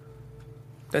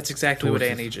 That's exactly So what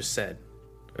it's- Annie just said.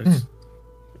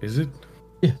 Is it?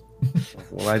 Yeah.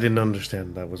 Well, I didn't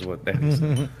understand that was what Annie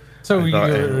said. So I thought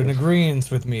you're Annie- in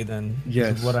agreement with me then?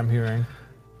 Yes. Is what I'm hearing.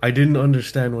 I didn't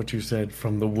understand what you said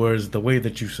from the words, the way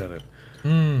that you said it.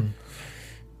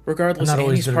 Regardless, I'm not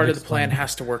always Annie's good at part of the plan explaining.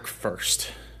 has to work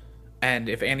first. And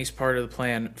if Annie's part of the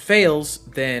plan fails,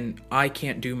 then I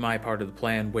can't do my part of the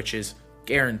plan, which is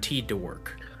guaranteed to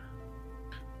work.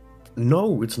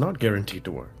 No, it's not guaranteed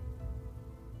to work.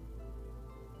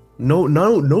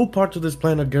 No parts of this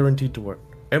plan are guaranteed to work.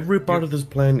 Every part of this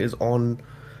plan is on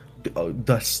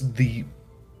the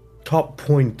top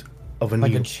point of a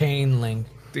Like needle. a chain link.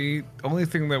 The only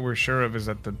thing that we're sure of is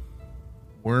that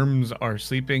worms are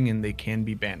sleeping and they can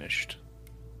be banished.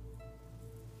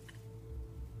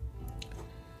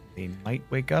 They might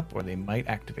wake up or they might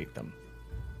activate them.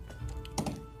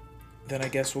 Then I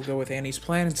guess we'll go with Annie's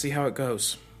plan and see how it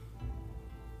goes.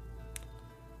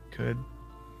 Could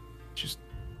just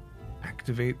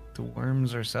activate the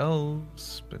worms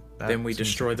ourselves, but Then we seems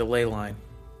destroy the ley line.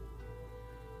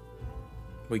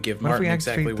 We give What if we Martin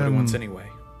exactly activate what he wants them- anyway.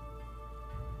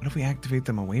 What if we activate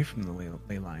them away from the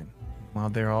ley line while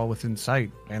they're all within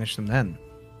sight? Banish them then.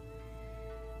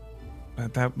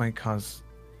 But that might cause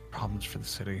problems for the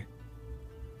city.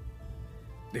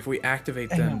 If we activate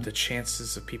them, the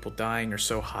chances of people dying are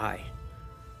so high.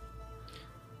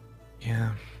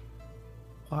 Yeah.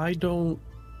 Why don't...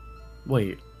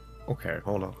 Wait. Okay,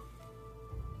 hold on.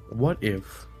 What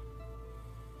if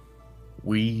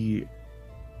we...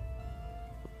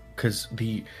 Because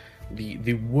the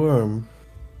worm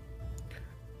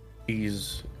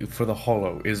is, for the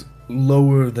hollow, is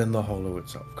lower than the hollow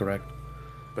itself, correct?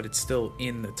 But it's still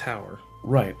in the tower.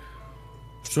 Right.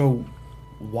 So,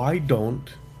 why don't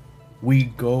we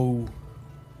go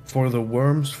for the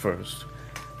worms first,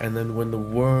 and then when the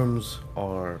worms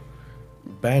are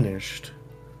banished,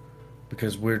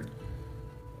 because we're...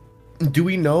 Do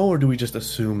we know, or do we just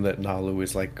assume that Nalu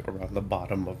is, like, around the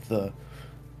bottom of the...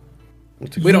 We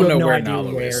don't You have know no where idea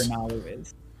Nalu where is. Nalu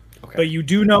is. Okay. But you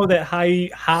do know that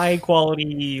high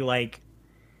quality, like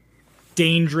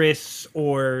dangerous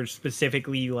or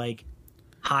specifically like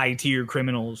high tier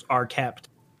criminals are kept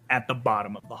at the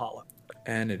bottom of the hollow.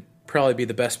 And it'd probably be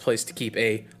the best place to keep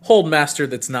a hold master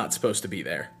that's not supposed to be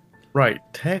there. Right,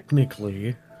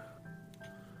 technically,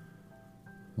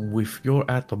 if you're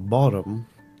at the bottom,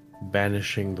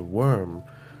 banishing the worm,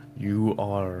 you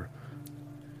are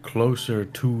closer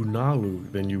to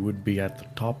Nalu than you would be at the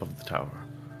top of the tower.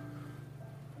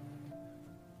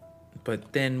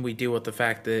 But then we deal with the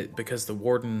fact that because the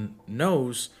warden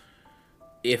knows,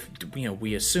 if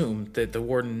we assume that the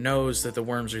warden knows that the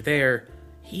worms are there,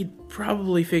 he'd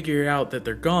probably figure out that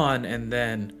they're gone, and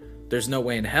then there's no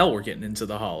way in hell we're getting into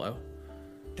the hollow.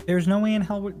 There's no way in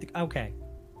hell. Okay.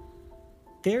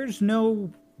 There's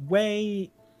no way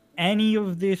any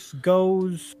of this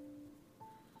goes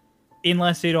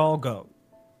unless it all goes.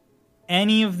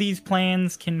 Any of these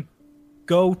plans can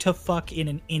go to fuck in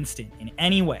an instant, in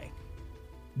any way.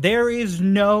 There is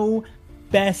no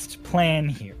best plan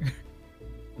here.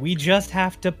 We just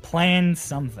have to plan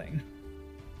something.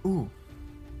 Ooh.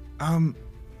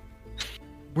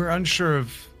 We're unsure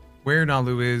of where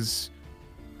Nalu is,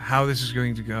 how this is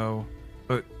going to go,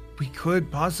 but we could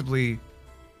possibly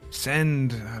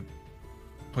send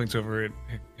points over at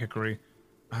Hickory.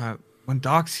 When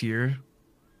Doc's here,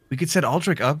 we could set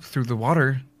Aldrich up through the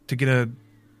water to get a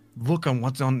look on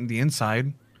what's on the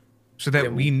inside, so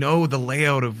that we know the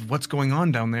layout of what's going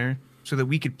on down there, so that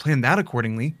we could plan that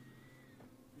accordingly.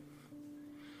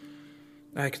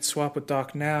 I could swap with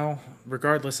Doc now.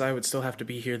 Regardless, I would still have to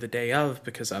be here the day of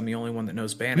because I'm the only one that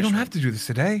knows banishment. We don't have to do this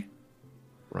today.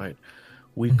 Right.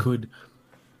 We could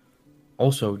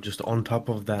also, just on top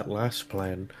of that last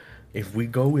plan, if we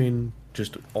go in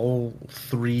just all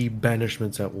 3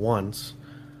 banishments at once,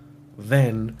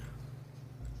 then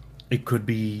it could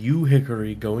be you,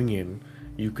 Hickory, going in.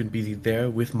 You could be there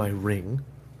with my ring,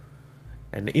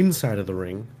 and inside of the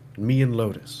ring, me and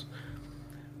Lotus.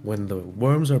 When the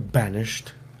worms are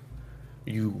banished,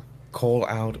 you call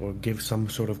out or give some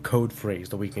sort of code phrase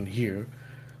that we can hear.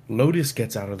 Lotus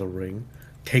gets out of the ring,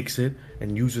 takes it,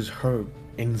 and uses her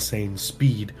insane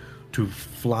speed to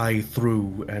fly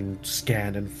through and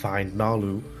scan and find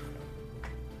Nalu.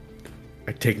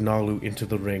 I take Nalu into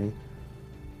the ring,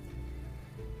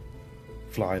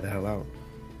 fly the hell out.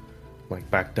 Like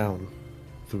back down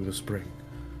through the spring.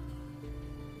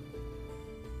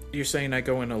 You're saying I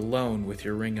go in alone with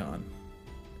your ring on?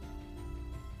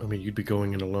 I mean, you'd be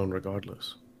going in alone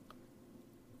regardless.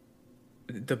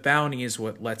 The bounty is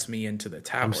what lets me into the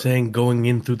tower. I'm saying going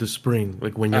in through the spring.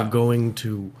 Like when you're going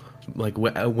to... Like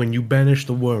when you banish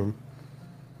the worm,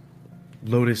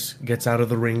 Lotus gets out of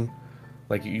the ring.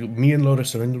 Like me and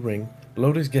Lotus are in the ring.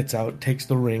 Lotus gets out, takes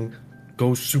the ring,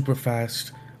 goes super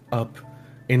fast up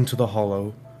into the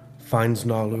hollow, finds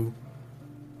Nalu,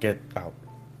 get out.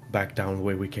 Back down the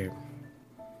way we came.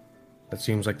 That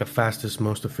seems like the fastest,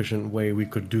 most efficient way we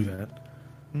could do that.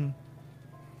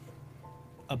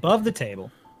 Above the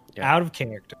table, Yeah. out of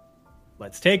character.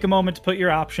 Let's take a moment to put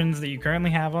your options that you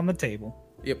currently have on the table.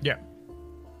 Yep. Yeah.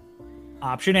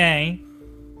 Option A,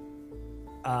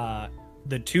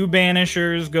 the 2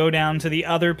 banishers go down to the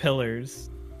other pillars,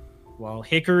 while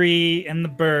Hickory and the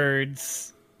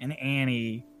birds and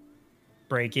Annie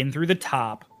break in through the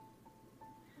top.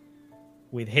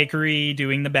 with Hickory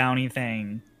doing the bounty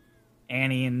thing,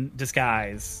 Annie in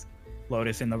disguise,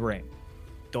 Lotus in the ring.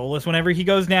 Dolus, whenever he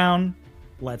goes down,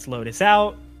 lets Lotus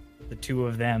out. The two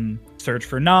of them search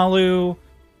for Nalu,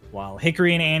 while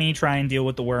Hickory and Annie try and deal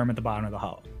with the worm at the bottom of the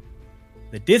hollow.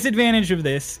 The disadvantage of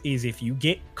this is if you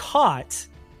get caught,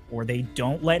 or they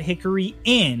don't let Hickory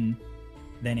in,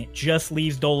 then it just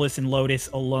leaves Dolus and Lotus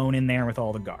alone in there with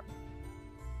all the guard.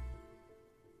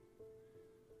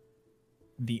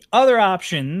 The other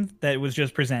option that was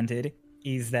just presented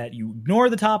is that you ignore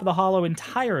the top of the hollow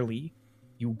entirely.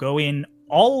 You go in,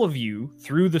 all of you,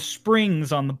 through the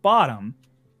springs on the bottom,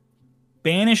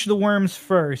 banish the worms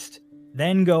first,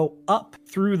 then go up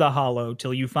through the hollow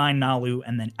till you find Nalu,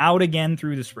 and then out again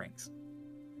through the springs.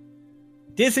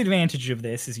 Disadvantage of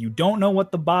this is you don't know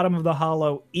what the bottom of the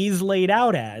hollow is laid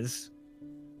out as.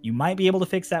 You might be able to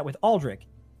fix that with Aldrich.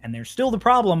 And there's still the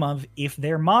problem of, if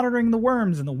they're monitoring the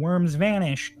worms and the worms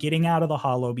vanish, getting out of the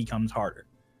hollow becomes harder.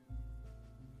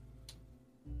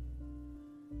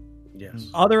 Yes.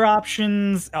 Other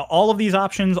options, all of these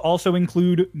options also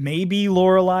include maybe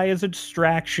Lorelei as a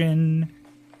distraction.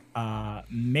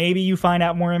 Maybe you find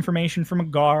out more information from a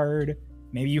guard.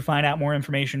 Maybe you find out more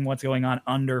information what's going on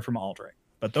under from Aldrich.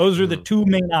 But those are the two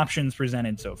main options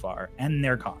presented so far, and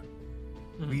they're con.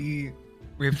 We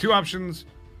have two options.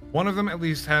 One of them at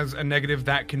least has a negative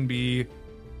that can be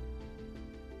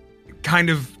kind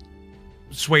of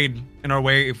swayed in our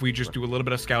way if we just do a little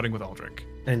bit of scouting with Aldrich.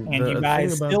 And you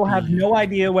guys still have no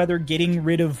idea whether getting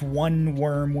rid of one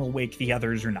worm will wake the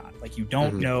others or not. Like, you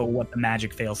don't know what the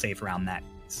magic failsafe around that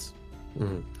is.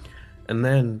 And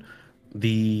then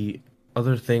the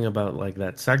other thing about like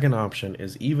that second option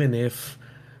is, even if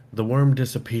the worm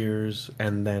disappears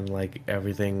and then like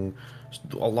everything,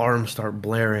 alarms start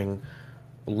blaring,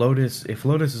 if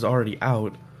Lotus is already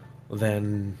out,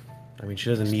 then I mean, she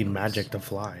doesn't need magic to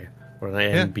fly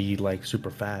and be like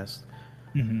super fast.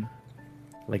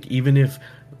 Like, even if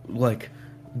like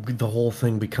the whole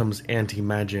thing becomes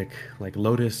anti-magic, like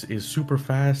Lotus is super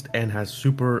fast and has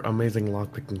super amazing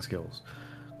lockpicking skills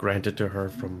granted to her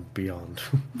from beyond.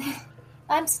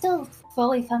 I'm still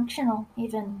fully functional,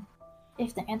 even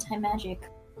if the anti-magic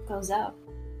goes out.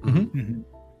 I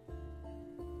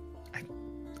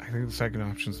think the second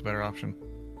option is the better option.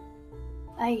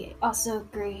 I also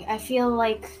agree. I feel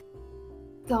like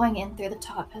going in through the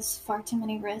top has far too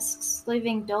many risks.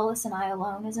 Leaving Dolus and I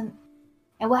alone isn't...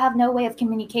 And we'll have no way of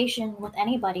communication with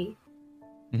anybody.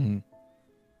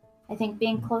 I think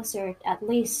being closer, at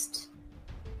least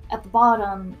at the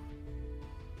bottom,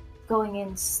 going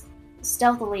in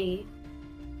stealthily,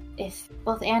 if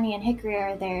both Annie and Hickory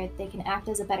are there, they can act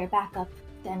as a better backup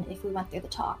than if we went through the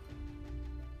top.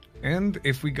 And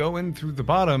if we go in through the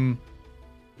bottom,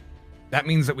 that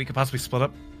means that we could possibly split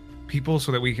up people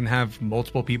so that we can have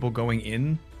multiple people going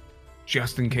in,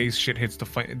 just in case shit hits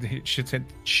the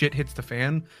shit hits the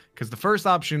fan. Because the first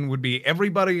option would be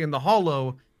everybody in the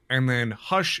hollow, and then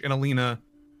Hush and Alina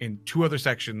in two other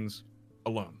sections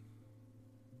alone.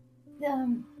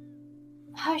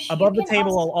 Hush. Above the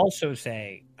table, I'll also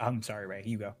say, I'm sorry, Ray,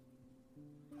 you go.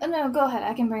 No, go ahead.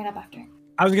 I can bring it up after.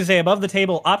 I was going to say, above the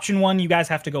table, option 1, you guys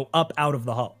have to go up out of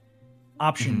the hull.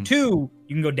 Option 2,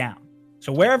 you can go down.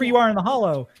 So wherever you are in the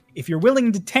hollow, if you're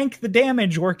willing to tank the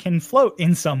damage or can float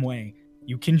in some way,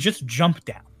 you can just jump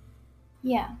down.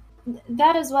 Yeah,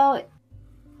 that as well.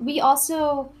 We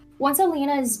also, once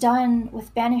Alina is done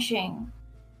with banishing,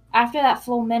 after that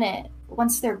full minute,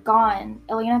 once they're gone,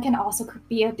 Alina can also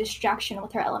be a distraction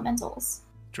with her elementals.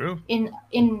 True.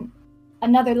 In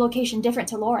another location different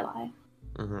to Lorelei.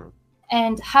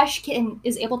 And Hush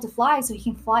is able to fly, so he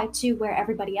can fly to where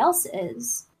everybody else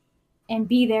is and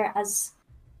be there as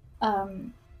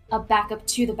a backup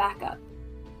to the backup.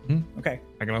 Okay.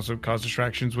 I can also cause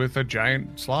distractions with a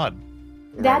giant slot.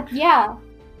 Yeah.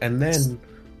 And then,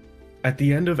 at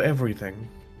the end of everything,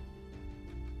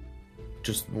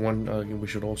 just one, we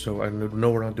should also, I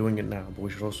know we're not doing it now, but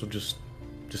we should also just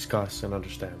discuss and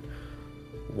understand.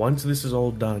 Once this is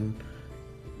all done,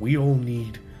 we all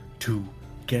need to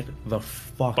get the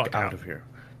fuck out of here.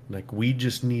 Like, we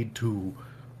just need to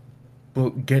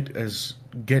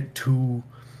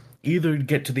either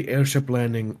get to the airship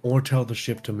landing or tell the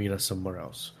ship to meet us somewhere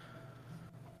else.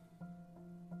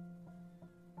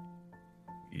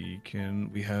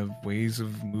 We have ways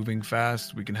of moving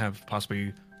fast. We can have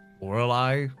possibly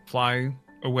Lorelei fly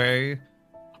away.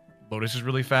 Lotus is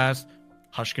really fast.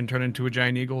 Hush can turn into a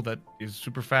giant eagle that is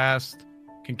super fast.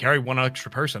 Can carry one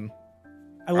extra person.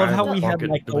 I love how have we had pocket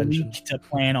like dimension. a week to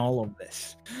plan all of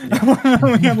this. We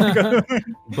had, like,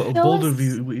 Bold of Those-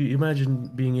 you, imagine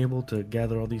being able to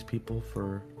gather all these people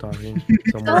for talking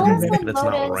somewhere. Those Maybe that's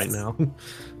not Lotus- right now.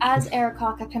 As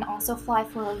Arakaka can also fly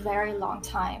for a very long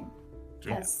time.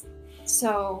 Yeah.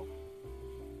 So,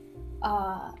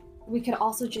 we could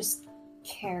also just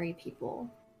carry people.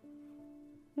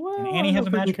 And Annie has a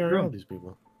magic carry all room. these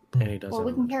people. Annie does. Well,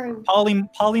 we have can a- carry.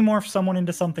 Polymorph someone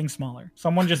into something smaller.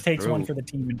 Someone just takes True. one for the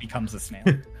team and becomes a snail.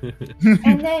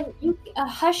 And then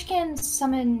Hush can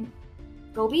summon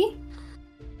Gobi.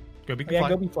 Gobi can Yeah, fly.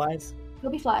 Gobi flies.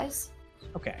 Gobi flies.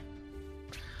 Okay.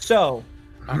 So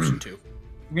Option 2.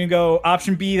 we're gonna go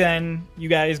option B then. You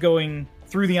guys going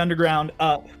through the underground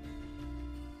up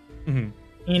Mhm.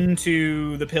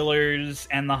 into the pillars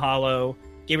and the hollow.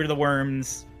 Get rid of the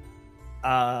worms.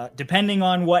 Depending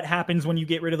on what happens when you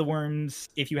get rid of the worms,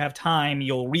 if you have time,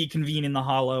 you'll reconvene in the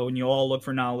hollow and you'll all look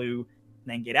for Nalu, and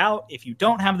then get out. If you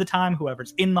don't have the time,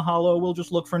 whoever's in the hollow will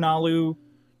just look for Nalu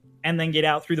and then get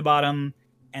out through the bottom,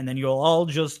 and then you'll all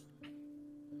just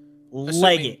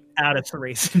leg it out of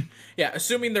Terrace. Yeah,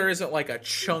 assuming there isn't like a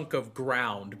chunk of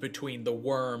ground between the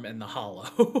worm and the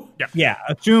hollow. Yeah,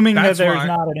 assuming That's that there's why-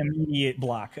 not an immediate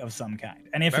block of some kind.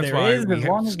 And if That's there why is, we as have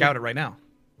long as scout it right now.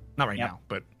 Not right Yep. now,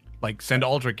 but like send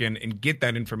Aldrich in and get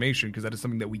that information because that is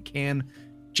something that we can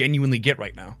genuinely get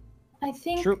right now. I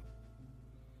think. True.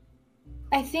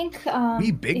 I think.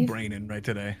 We big if- braining right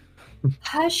today.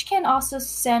 Hush can also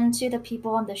send to the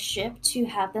people on the ship to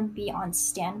have them be on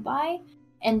standby,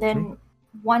 and then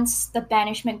once the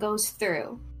banishment goes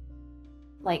through,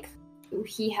 like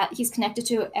he's connected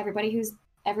to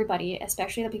everybody,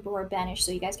 especially the people who are banished.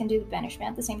 So you guys can do the banishment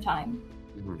at the same time.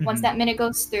 Mhm. Once that minute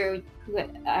goes through,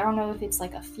 I don't know if it's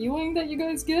like a feeling that you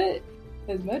guys get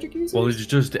as magic users. Well, it's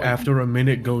just after a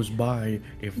minute goes by,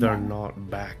 if they're Yeah. not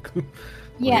back.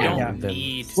 Yeah. We don't Yeah.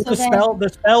 need. Well, So the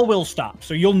spell will stop,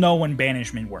 so you'll know when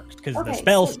banishment works because the Okay,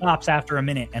 spell so- stops after a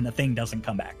minute and the thing doesn't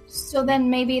come back. So then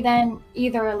maybe then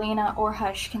either Alina or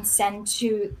Hush can send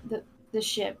to the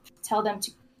ship, tell them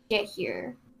to get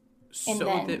here. So And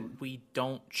then- that we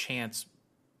don't chance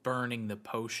burning the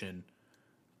potion,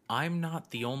 I'm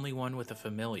not the only one with a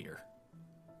familiar.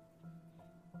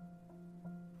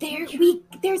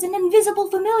 There's an invisible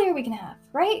familiar we can have,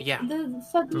 right? Yeah. The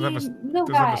fucking Does it have a, little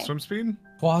does it have guy. a swim speed?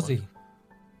 Quasi.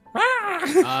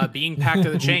 Being packed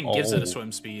to the chain gives it Oh. a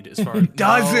swim speed as far as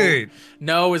Does no, it?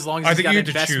 No, as long as I he's think got you have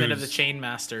to investment of the choose. chain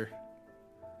master.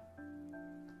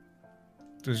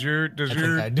 Does your I think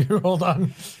I do. Hold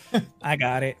on. I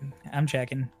got it. I'm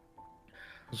checking.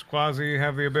 does Quasi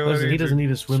have the ability? Listen, he doesn't to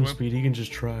need a swim speed. He can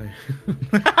just try.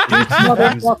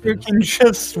 Motherfucker can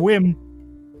just swim.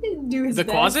 Do his The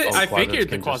best. closet? Oh, I closets figured the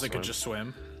can just closet swim. could just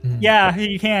swim. Yeah,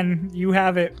 he can. You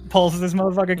have it. Pulse, this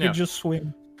motherfucker Yeah. could just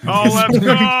swim. Oh, let's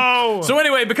go! So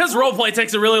anyway, because roleplay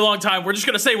takes a really long time, we're just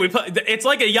gonna say we put. It's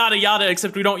like a yada yada,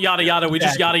 except we don't yada yada. We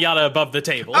just yada yada above the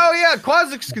table. Oh yeah,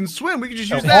 Quasix can swim. We can just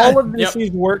So use that. all of this Yep.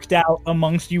 is worked out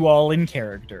amongst you all in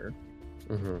character.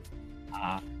 Mhm.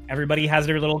 Everybody has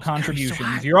their little gonna be so contributions.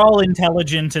 hot. You're all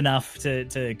intelligent enough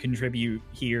to contribute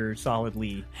here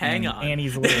solidly. Hang And on.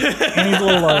 Annie's a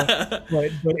little low,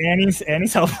 but Annie's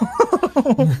helpful.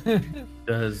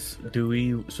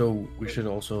 So we should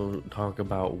also talk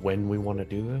about when we want to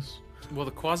do this. Well,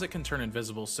 the closet can turn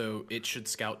invisible, so it should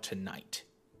scout tonight.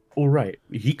 All right,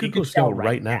 he could go scout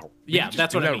right now. Yeah, Just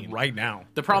that's do what I that mean. right now.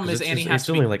 The problem Yeah, is 'cause Annie it's has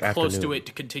to only be like close to afternoon. it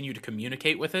to continue to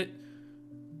communicate with it.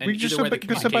 And We just either way, the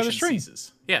go sit by the communication stream.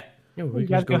 ceases. Yeah. Yeah, You we guys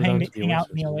just go down hang to the out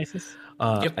in the Oasis.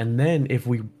 Oasis. Yep. And then if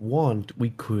we want,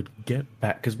 we could get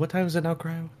back. Because what time is it now,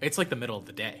 Cryo? It's like the middle of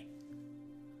the day.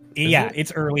 Yeah, it?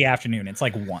 it's early afternoon. It's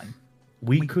like 1.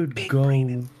 We could go.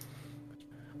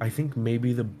 I think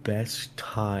maybe the best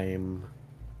time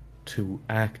to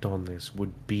act on this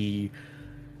would be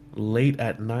late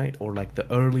at night or like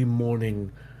the early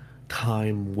morning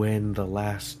time when the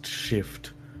last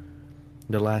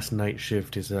night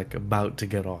shift is like about to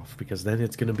get off, because then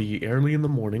it's going to be early in the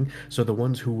morning, so the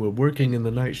ones who were working in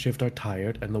the night shift are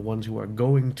tired and the ones who are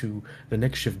going to the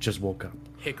next shift just woke up.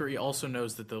 Hickory also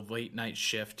knows that the late night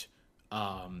shift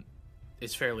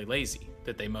is fairly lazy,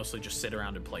 that they mostly just sit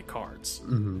around and play cards.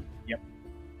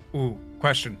 Ooh,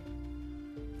 question.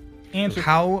 Answer.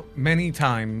 How many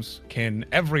times can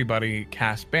everybody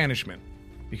cast banishment?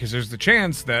 Because there's the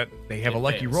chance that they have It a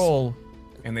lucky fails. roll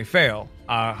and they fail.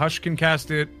 Hush can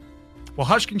cast it. Well,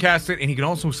 Hush can cast it, and he can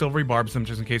also silvery barbs them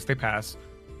just in case they pass.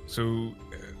 So,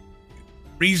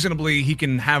 reasonably, he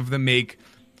can have them make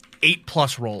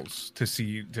 8+ rolls to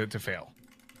fail.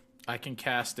 I can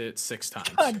cast it 6 times.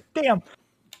 God damn.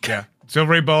 Yeah,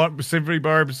 silvery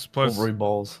barbs plus Silvery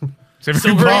balls.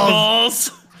 Silvery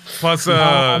balls. Plus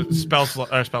spell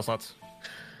slots.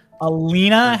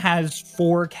 Alina has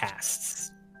 4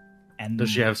 casts. And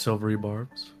Does she have silvery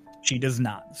barbs? She does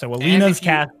not. So Alina's if you-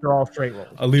 casts are all straight rolls.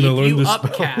 Alina If learned you this spell.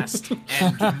 upcast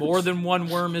and more than one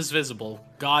worm is visible,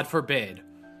 God forbid,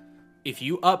 if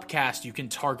you upcast, you can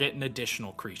target an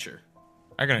additional creature.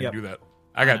 I gotta Yep. do that.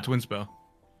 I got twin spell.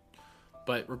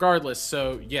 But regardless,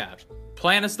 so yeah,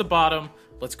 plan is the bottom.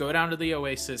 Let's go down to the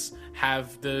Oasis.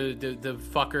 Have the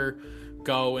fucker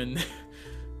go and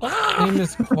His name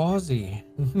is Quasi.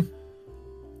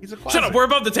 He's a shut up. We're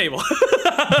above the table.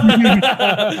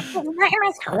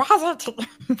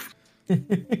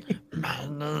 My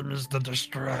name is the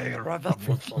Destroyer.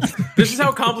 This is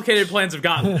how complicated plans have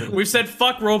gotten. We've said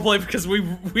fuck roleplay because we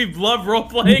love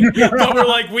roleplaying, but we're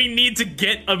like, we need to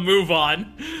get a move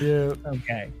on. Yeah.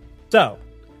 Okay. So,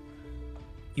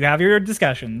 you have your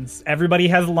discussions. Everybody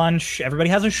has lunch. Everybody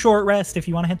has a short rest if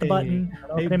you want to hit the button. I don't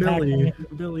know Hey if it impacts Billy, anything.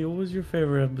 Billy, what was your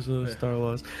favorite episode of Star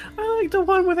Wars? I like the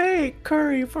one with egg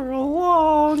curry for a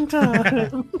long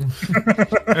time.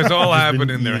 It's all happened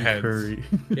in their Eating heads. curry.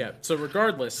 Yeah. So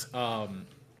regardless,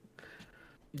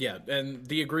 yeah, and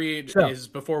the agreed So- is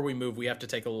before we move, we have to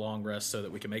take a long rest so that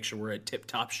we can make sure we're at tip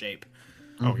top shape.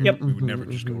 Oh, Yep. we would never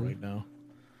just go right now.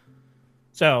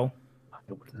 So,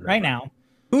 right now,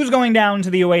 who's going down to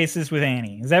the Oasis with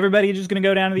Annie? Is everybody just going to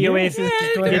go down to the Oasis?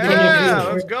 Just go ahead and Yeah,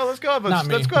 take let's go. Let's go. Not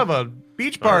me. Let's go have a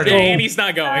beach party. Annie's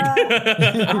not going.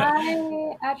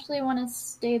 I actually want to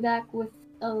stay back with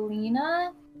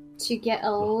Alina to get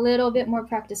a little bit more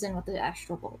practice in with the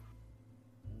astral bolt.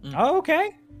 Oh,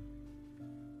 okay.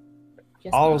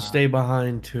 Just I'll stay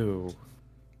behind too.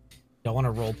 Y'all want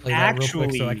to role play that real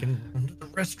quick so I Actually- can run to the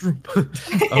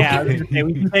restroom? Yeah, I was gonna say,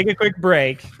 we can take a quick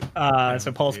break.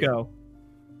 So Pulse go.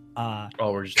 Oh,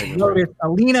 we're just taking a break. Notice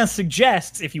Alina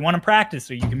suggests if you want to practice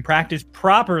so you can practice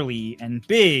properly and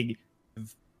big,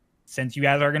 since you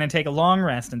guys are going to take a long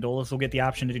rest and Dolus will get the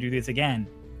option to do this again,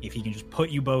 if he can just put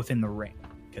you both in the ring.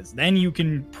 Because then you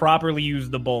can properly use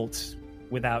the bolt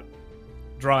without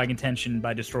drawing attention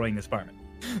by destroying this apartment.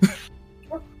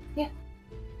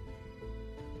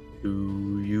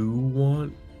 Do you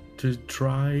want to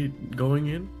try going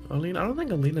in, Alina? I don't think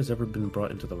Alina's ever been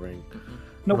brought into the ring. I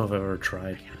Nope. don't know if I've ever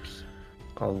tried.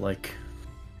 I'll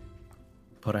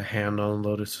put a hand on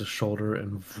Lotus's shoulder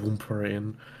and voomp her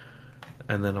in,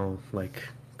 and then I'll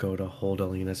go to hold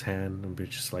Alina's hand and be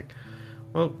just like,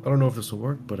 well, I don't know if this will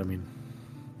work, but I mean,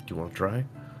 do you want to try?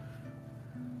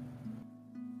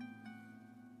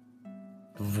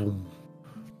 Voom.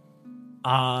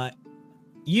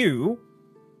 You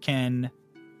can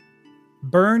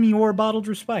burn your bottled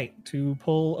respite to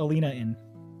pull Alina in.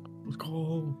 Let's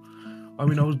go. I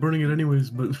mean, I was burning it anyways,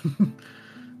 but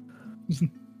So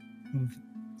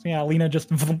yeah, Alina just.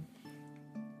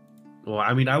 well,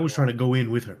 I mean, I was trying to go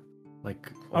in with her.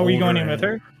 Oh, were you going in with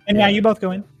her? And yeah, you both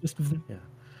go in. Just. Yeah.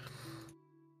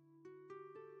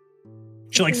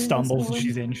 She Okay, stumbles that's as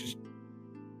she's in. She's...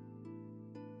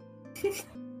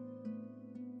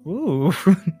 Ooh,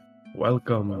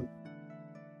 Welcome.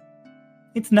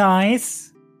 it's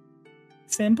nice.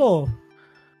 Simple.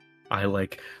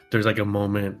 There's a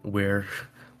moment where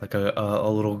a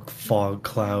little fog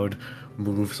cloud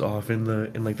moves off in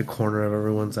the corner of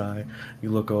everyone's eye. You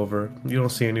look over, you don't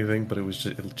see anything, but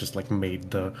it just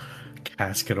made the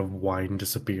casket of wine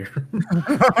disappear.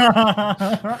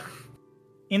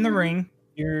 In the ring,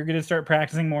 you're gonna start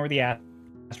practicing more with the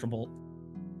astral bolt.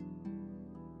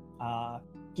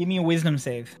 Give me a wisdom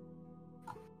save.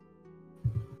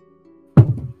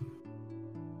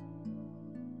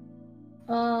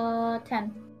 Uh,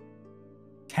 10.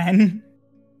 10?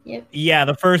 Yep. Yeah,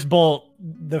 the first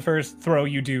first throw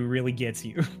you do really gets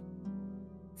you.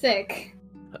 Sick.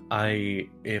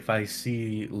 If I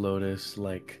see Lotus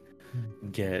start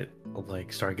getting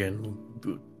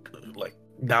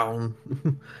down,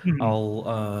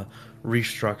 I'll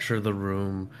restructure the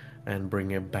room and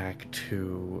bring it back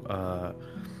to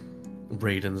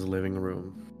Raiden's living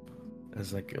room,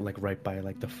 as right by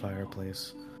the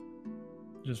fireplace.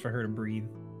 Just for her to breathe.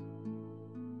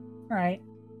 All right.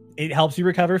 It helps you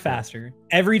recover faster.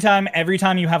 Every time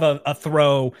you have a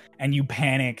throw and you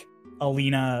panic,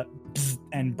 Alina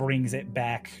and brings it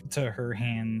back to her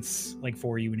hands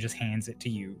for you and just hands it to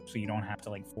you so you don't have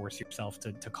to force yourself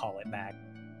to call it back.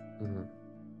 Mhm.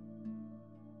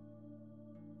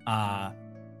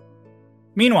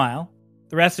 Meanwhile,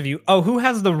 the rest of you, who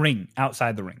has the ring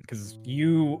outside the ring? Because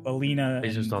you, Alina,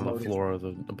 It's just and on the Lotus, floor of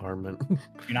the apartment.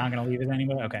 You're not going to leave it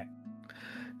anyway? Okay.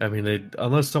 I mean,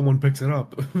 unless someone picks it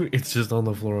up, it's just on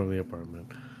the floor of the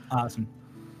apartment. Awesome.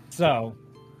 So,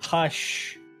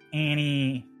 Hush,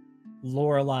 Annie,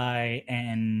 Lorelai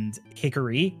and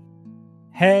Hickory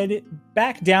head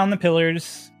back down the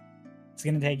pillars. It's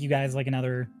going to take you guys like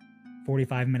another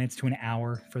 45 minutes to an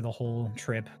hour for the whole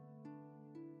trip.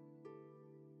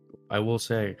 I will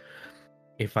say,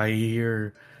 if I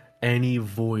hear any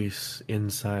voice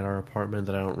inside our apartment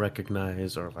that I don't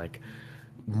recognize, or like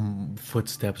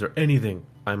footsteps or anything,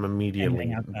 I'm immediately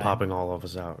Anything outside. popping all of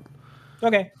us out.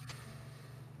 Okay.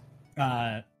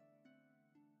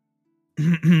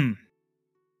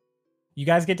 You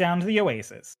guys get down to the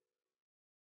oasis.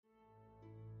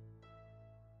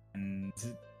 And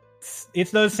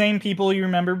it's those same people you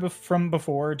remember from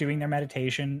before doing their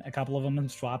meditation. A couple of them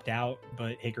have swapped out,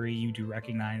 but Hickory, you do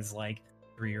recognize like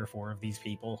 3 or 4 of these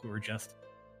people who are just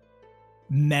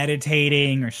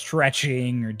meditating or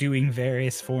stretching or doing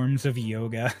various forms of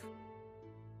yoga.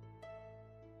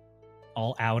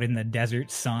 All out in the desert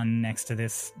sun next to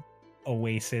this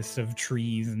oasis of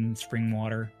trees and spring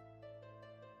water.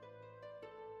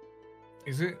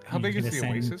 Is it? How big is the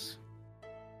oasis?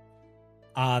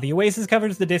 The oasis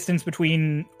covers the distance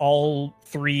between all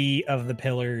 3 of the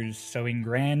pillars. So in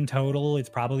grand total, it's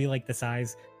probably like the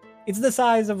size. It's the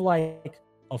size of like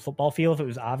a football field if it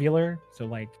was ovular. So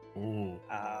like,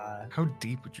 how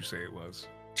deep would you say it was?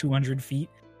 200 feet.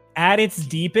 At its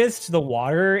deepest, the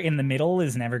water in the middle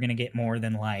is never going to get more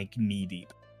than like knee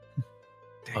deep.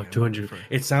 Oh, 200.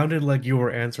 It sounded like you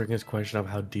were answering his question of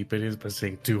how deep it is, but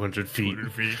saying 200 feet.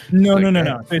 200 feet. No.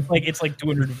 So it's like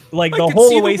 200. Like the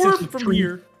whole oasis from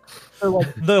here. So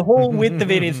like the whole width of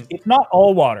it is. It's not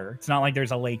all water. It's not like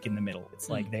there's a lake in the middle. It's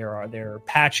like there are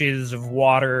patches of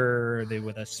water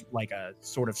with a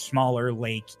sort of smaller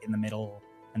lake in the middle,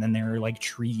 and then there are like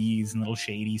trees and little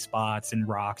shady spots and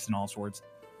rocks and all sorts.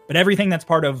 But everything that's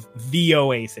part of the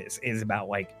oasis is about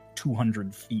like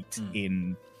 200 feet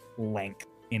in length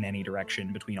in any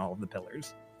direction between all of the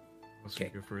pillars. Let's go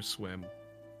for a swim.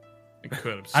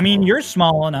 I mean, you're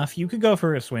small enough. You could go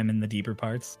for a swim in the deeper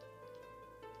parts.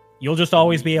 You'll just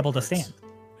always be able to stand.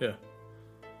 Yeah.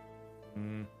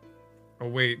 I'll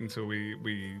wait until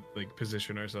we like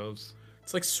position ourselves.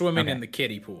 It's like swimming in the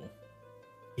kiddie pool.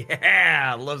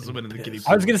 Yeah, I love swimming in the kiddie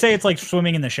pool. I was gonna say it's like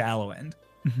swimming in the shallow end.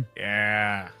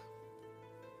 Yeah.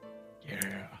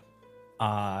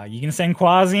 You gonna send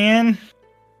Quasi in?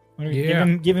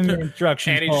 Give him your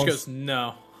instructions. And he just goes,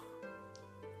 no.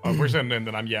 If we're sending in,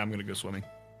 then I'm gonna go swimming.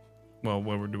 Well,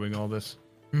 while we're doing all this.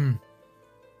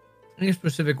 Any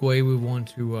specific way we want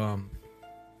to go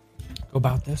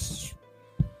about this?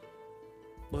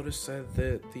 Lotus said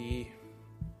that the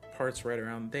parts right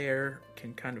around there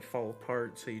can kind of fall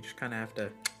apart, so you just kind of have to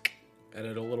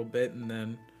edit a little bit, and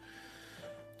then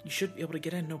you should be able to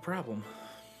get in, no problem.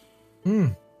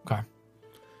 Okay.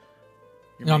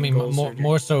 No, I mean,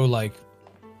 more so like,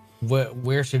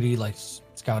 where should he like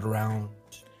scout around?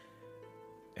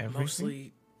 Everything?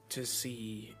 Mostly to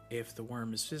see if the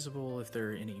worm is visible, if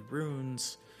there are any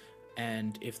runes,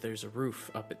 and if there's a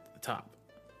roof up at the top.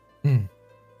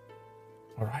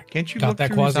 All right. Can't you Got look that,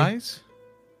 through Quasi? his eyes?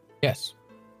 Yes.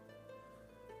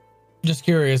 Just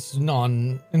curious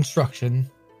on instruction.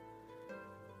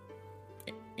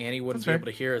 Annie wouldn't be able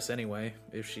to hear us anyway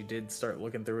if she did start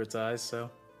looking through its eyes, so.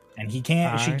 And she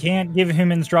can't give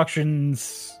him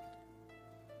instructions.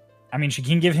 I mean, she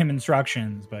can give him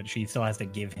instructions, but she still has to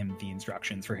give him the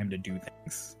instructions for him to do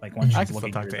things. Like once I she's can still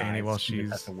looking talk through to his Annie eyes, while she just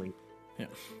she's- has to wait. Yeah.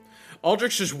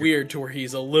 Aldrich's just weird to where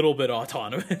he's a little bit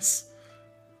autonomous.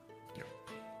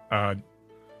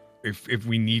 If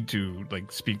we need to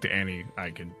like speak to Annie,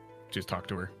 I can just talk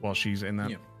to her while she's in that.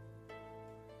 Yeah.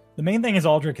 The main thing is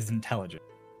Aldrich is intelligent.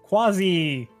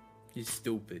 Quasi He's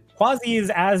stupid.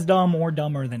 is as dumb or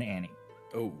dumber than Annie.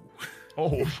 Oh.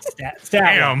 Oh,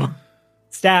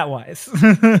 Stat wise.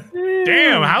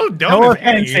 damn! How dumb No is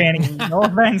offense, Annie? Annie. No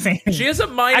offense, Annie. She has a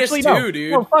minus Actually, 2, no.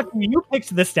 dude. No, fuck you. You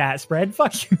picked the stat spread.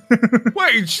 Fuck you.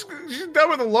 Wait, she's done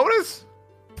with a Lotus?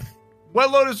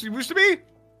 What Lotus used to be?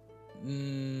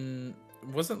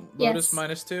 Wasn't Yes. Lotus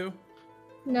minus 2?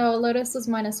 No, Lotus was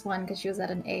 -1 because she was at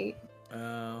an 8.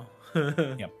 Oh.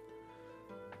 Yep.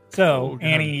 So,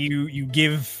 Annie, you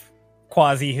give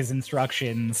Quasi his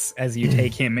instructions as you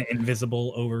take him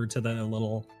invisible over to the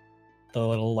little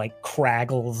like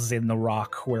craggles in the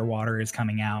rock where water is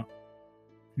coming out.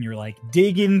 And you're like,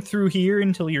 dig in through here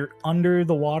until you're under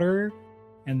the water,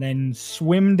 and then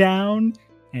swim down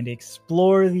and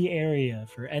explore the area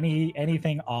for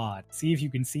anything odd. See if you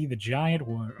can see the giant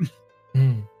worm.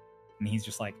 And he's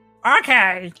just like,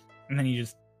 okay. And then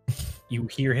you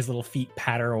hear his little feet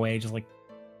patter away, just like.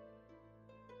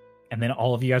 And then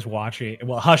all of you guys watch it.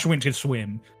 Well, Hush went to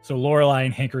swim, so Lorelai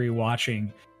and Hickory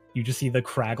watching You just see the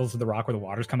crackles of the rock where the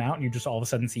water's come out, and you just all of a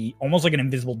sudden see almost like an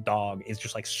invisible dog is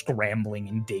just like scrambling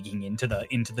and digging into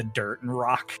the dirt and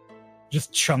rock.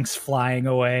 Just chunks flying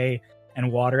away and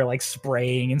water like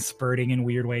spraying and spurting in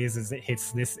weird ways as it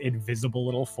hits this invisible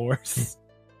little force.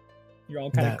 You're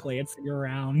all kind of glancing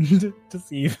around to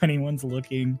see if anyone's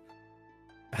looking.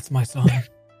 That's my song.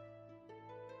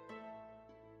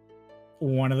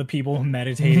 One of the people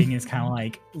meditating is kind of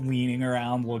like leaning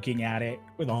around looking at it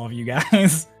with all of you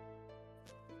guys.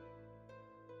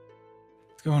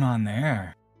 What's going on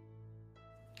there?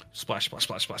 Splash, splash,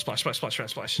 splash, splash, splash, splash,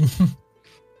 splash, splash, splash.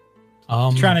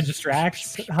 Trying to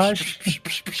distract Hush?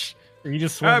 Or you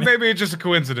just maybe it's just a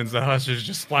coincidence that Hush is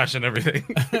just splashing everything.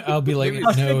 I'll be like,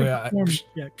 no.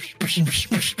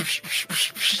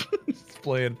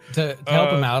 Playing. To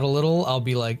help him out a little, I'll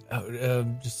be like,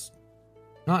 just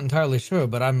not entirely sure,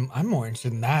 but I'm more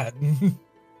interested in that.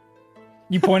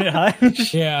 You point at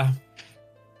Hush? Yeah.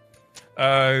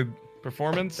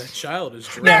 Performance? That child is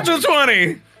drunk. Natural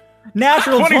 20!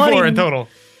 Natural 24 20. in total.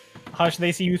 Hush,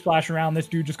 they see you splash around. This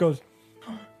dude just goes,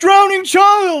 "Drowning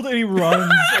child!" And he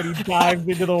runs and he dives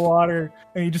into the water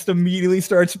and he just immediately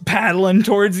starts paddling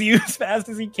towards you as fast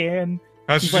as he can.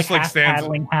 Hush He's just like half stands.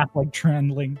 paddling, half like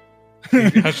trembling.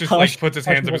 Hush just like puts his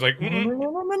hands up. He's like,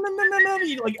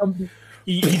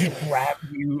 he just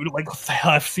grabs you, like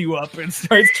huffs you up and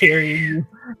starts carrying you.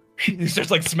 he starts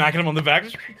like smacking him on the back.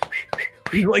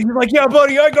 He's like, "Yeah,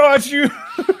 buddy, I got you."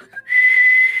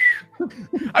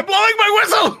 I'm blowing my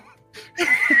whistle.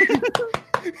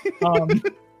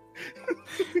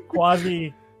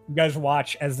 Quasi, you guys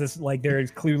watch as this, like, there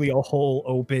is clearly a hole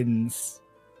opens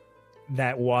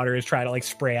that water is trying to like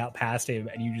spray out past him,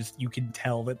 and you can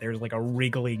tell that there's like a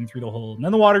wriggling through the hole, and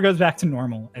then the water goes back to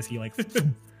normal as he like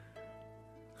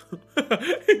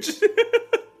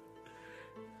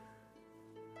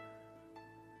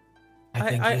I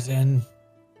think he's in.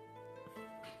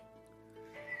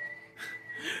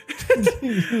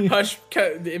 Hush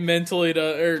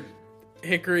mentally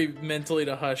Hickory mentally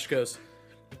to Hush goes,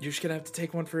 "You're just gonna have to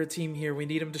take one for a team here. We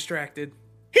need him distracted."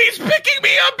 He's picking me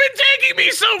up and taking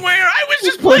me somewhere. I was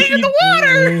just playing in the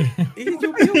water.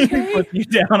 You'll be okay. Put you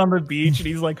down on the beach, and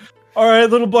he's like, "All right,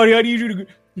 little buddy, I need you to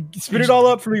spit it all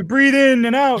up for me. Breathe in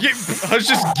and out." Hush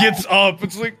just gets up.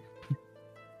 It's like,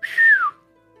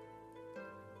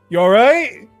 "You all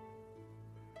right?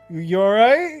 You all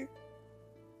right?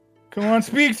 Come on,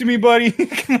 speak to me, buddy."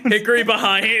 Hickory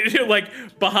behind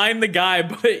the guy,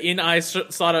 but in eye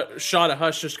shot of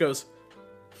Hush just goes,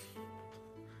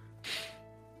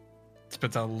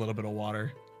 spits out a little bit of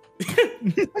water.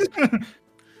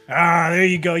 There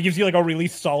you go. He gives you like a really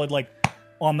solid like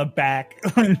on the back.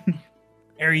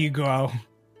 There you go.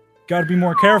 Got to be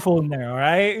more careful in there, all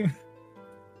right?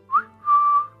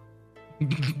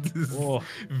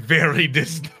 Very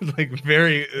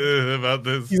very about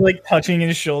this. He's like touching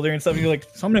his shoulder and stuff. You're like,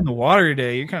 "Something in the water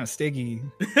today. You're kind of sticky."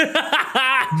 All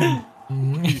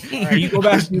right, you go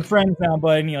back to your friends now,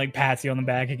 bud. And he like pats you on the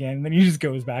back again. And then he just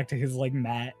goes back to his like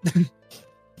mat.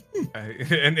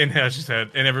 And Hush just had,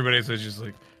 and everybody else was just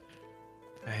like,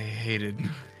 "I hated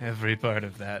every part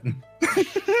of that. I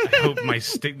hope I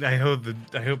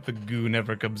hope the goo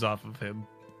never comes off of him."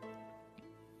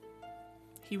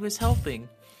 "He was helping."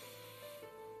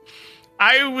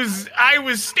 I was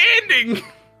standing.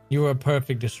 You were a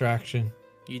perfect distraction.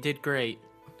 "You did great."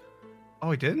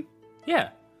 Oh, I did?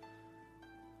 Yeah.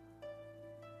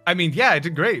 I mean, yeah, I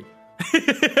did great.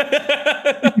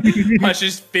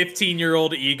 Hush's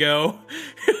 15-year-old ego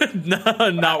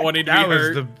not wanting to be hurt. That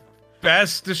was the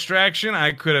best distraction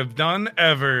I could have done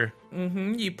ever.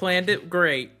 You planned it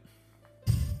great.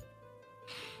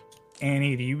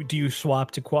 Annie, do you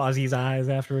swap to Quasi's eyes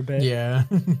after a bit? Yeah.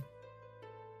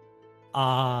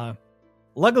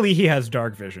 Luckily he has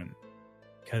dark vision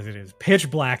because it is pitch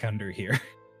black under here.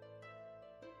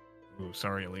 Ooh,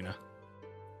 sorry, Alina.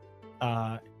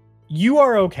 You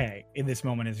are okay in this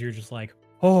moment as you're just like,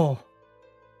 "Oh,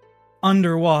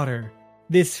 underwater.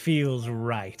 This feels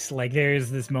right." Like there's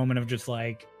this moment of just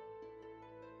like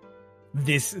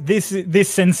this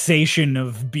sensation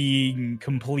of being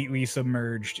completely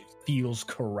submerged feels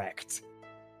correct.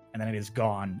 And then it is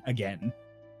gone again.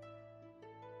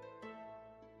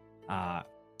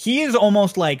 He is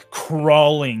almost like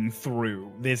crawling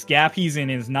through. This gap he's in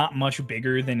is not much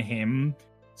bigger than him.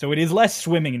 So it is less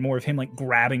swimming and more of him like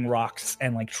grabbing rocks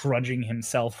and like trudging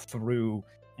himself through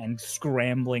and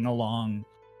scrambling along.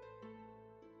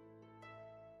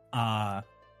 And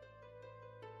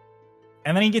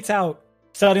then he gets out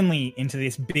suddenly into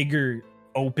this bigger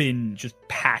open just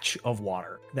patch of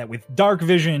water that with dark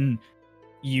vision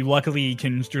You luckily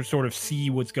can just sort of see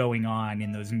what's going on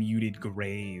in those muted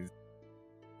grays.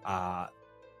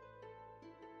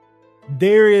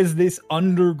 There is this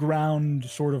underground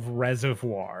sort of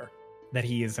reservoir that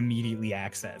he has immediately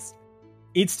accessed.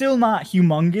 It's still not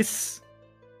humongous,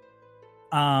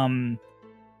 but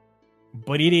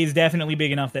it is definitely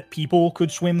big enough that people could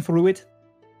swim through it.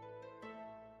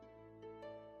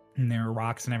 And there are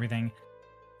rocks and everything.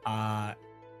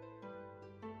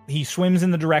 He swims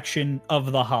in the direction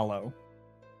of the hollow.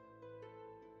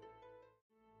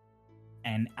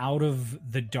 And out of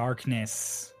the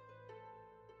darkness,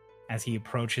 as he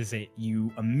approaches it,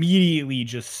 you immediately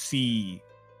just see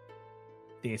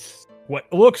this, what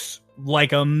looks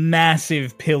like a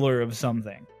massive pillar of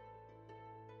something.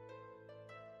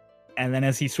 And then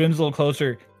as he swims a little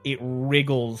closer, it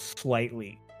wriggles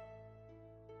slightly.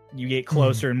 You get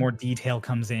closer and more detail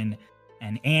comes in.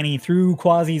 And Annie, through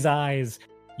Quasi's eyes,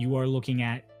 you are looking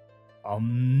at a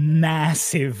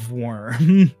massive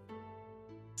worm.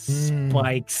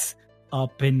 Spikes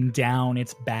up and down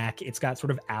its back. It's got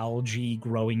sort of algae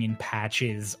growing in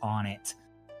patches on it.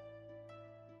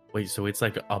 Wait, so it's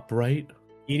like upright?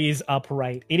 It is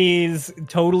upright. It is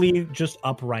totally just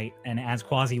upright. And as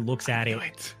Quasi looks at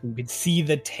it, you can see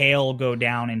the tail go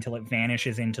down until it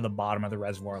vanishes into the bottom of the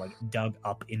reservoir, like dug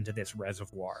up into this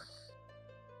reservoir.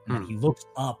 And he looks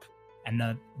up, and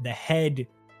the head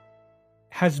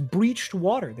has breached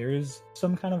water. There is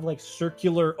some kind of like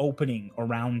circular opening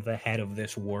around the head of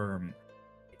this worm.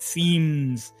 It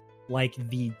seems like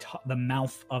the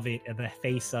mouth of it, the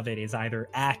face of it, is either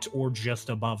at or just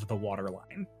above the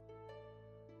waterline.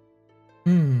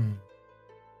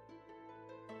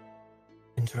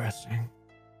 Interesting.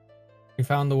 We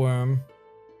found the worm.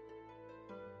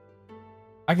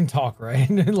 I can talk, right?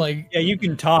 Like, yeah, you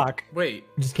can talk. Wait,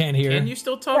 I just can't hear. can you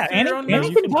still talk through your own mouth?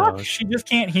 Annie can talk. She just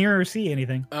can't hear or see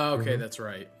anything. Oh, okay, that's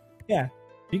right. Yeah,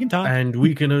 you can talk. And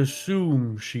we can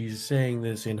assume she's saying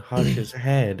this in Hush's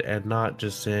head and not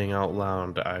just saying out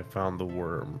loud, I found the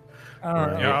worm.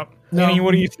 Right? Yep. No. Annie,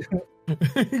 what do you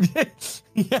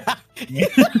Yeah.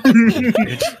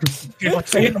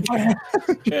 say it in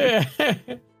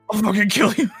the I'll fucking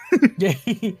kill you.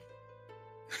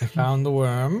 I found the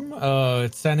worm.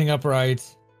 It's standing upright,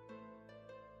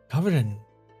 covered in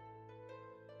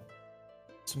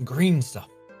some green stuff.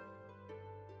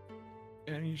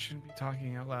 And you shouldn't be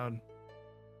talking out loud.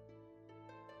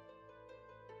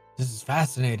 This is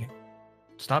fascinating.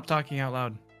 Stop talking out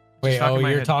loud. Wait, Just talk in my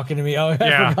you're head. talking to me. Oh, I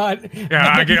Yeah. forgot. Yeah,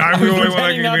 I'm the only one that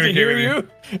pretending not can to hear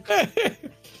communicate you.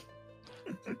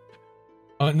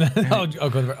 Oh, and then I'll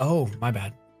go to the. Oh, my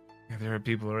bad. Yeah, there are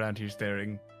people around here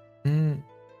staring. Are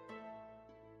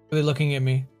they looking at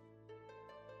me?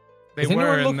 They Is were,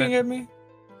 anyone and looking then, at me?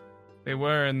 they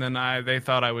were, and then they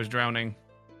thought I was drowning.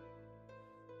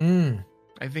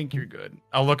 I think you're good.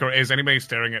 I'll look. Is anybody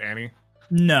staring at Annie?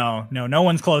 No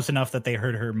one's close enough that they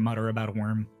heard her mutter about a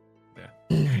worm. Yeah.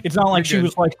 It's not like she good.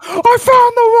 was like, I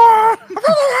found the worm!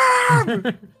 I found the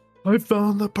worm! I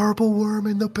found the purple worm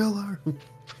in the pillar.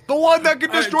 The one that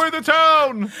can destroy the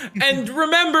town! And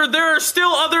remember, there are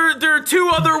two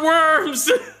other worms.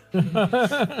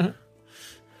 My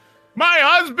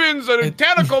husband's a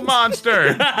tentacle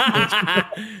monster!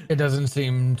 It doesn't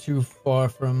seem too far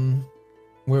from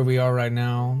where we are right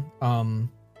now.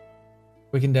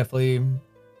 We can definitely.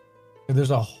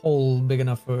 There's a hole big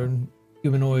enough for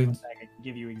humanoids. I can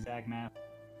give you exact map.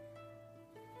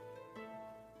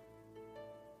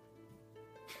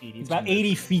 It's about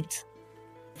 80 feet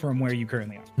from where you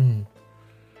currently are.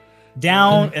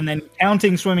 Down, and then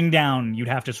counting swimming down, you'd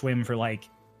have to swim for like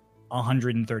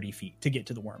 130 feet to get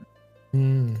to the worm.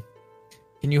 Can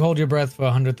you hold your breath for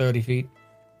 130 feet?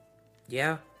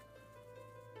 Yeah.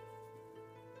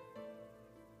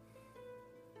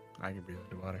 I can breathe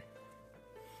underwater.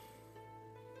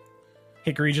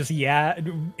 Hickory just,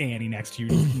 Annie next to you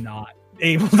is not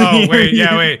able to Oh, hear wait, you.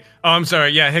 wait. Oh, I'm sorry.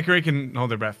 Yeah, Hickory can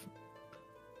hold their breath.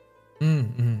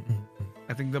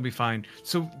 I think they'll be fine.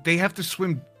 So they have to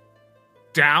swim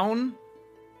down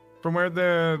from where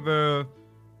the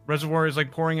reservoir is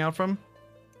like pouring out from?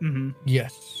 Mm-hmm.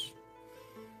 Yes.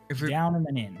 Is it... Down and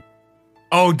then in.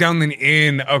 Oh, down then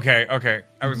in. Okay.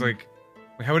 I was like,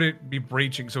 how would it be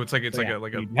breaching? So it's like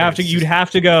You'd have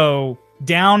to go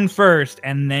down first,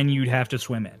 and then you'd have to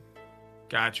swim in.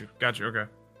 Got you. Okay.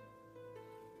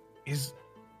 Is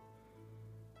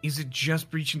it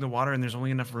just breaching the water and there's only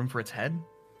enough room for its head?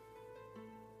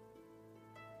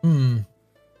 You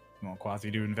want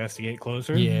Quasi to investigate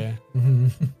closer? Yeah.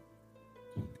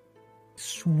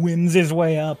 Swims his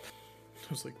way up I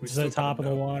was like, to the top of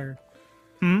the water.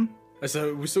 I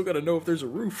said we still gotta know if there's a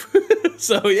roof.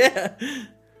 So yeah.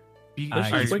 Let's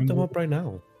just wake them up right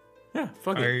now. Yeah,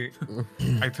 fuck it.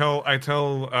 I tell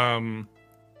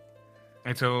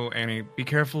Annie, be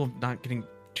careful of not getting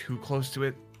too close to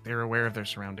it. They're aware of their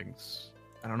surroundings.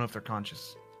 I don't know if they're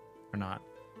conscious or not.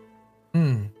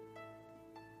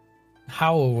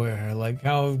 How aware? Like,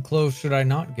 how close should I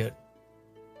not get?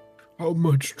 How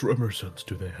much tremor sense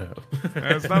do they have?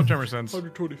 It's not tremor sense.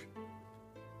 120 feet.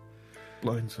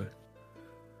 Blind sight.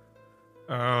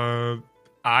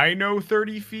 I know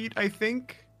 30 feet, I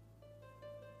think.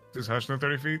 Does Hush know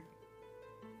 30 feet?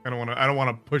 I don't want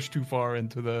to push too far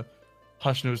into the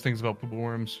Hush knows things about poop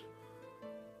worms.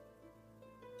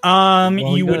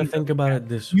 You wouldn't think about it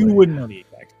this You way. wouldn't know the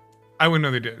exact. I wouldn't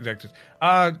know the exact.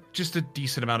 Just a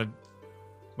decent amount of.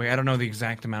 Wait, I don't know the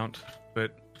exact amount,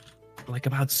 but Like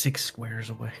about 6 squares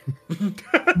away.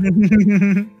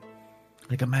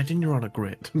 Like imagine you're on a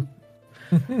grid.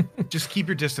 just keep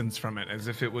your distance from it as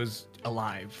if it was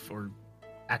alive or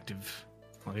active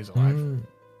while he's alive.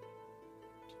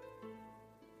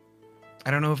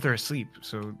 I don't know if they're asleep,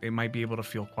 so they might be able to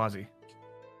feel quasi.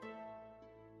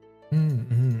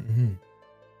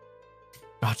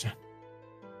 Gotcha.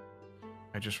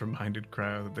 I just reminded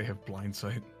Crow that they have blind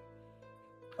sight.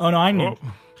 Oh no, I knew.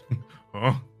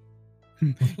 Oh.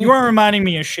 You aren't reminding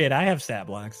me of shit. I have stat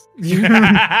blocks. Maybe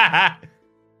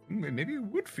it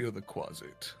would feel the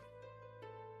quasit.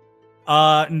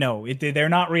 No, they're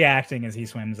not reacting as he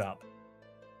swims up.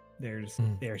 There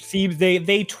seems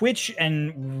they twitch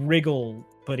and wriggle,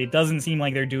 but it doesn't seem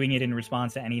like they're doing it in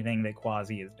response to anything that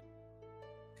Quasi is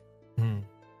doing.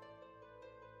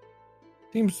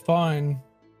 Seems fine.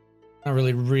 Not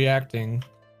really reacting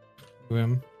to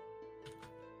him.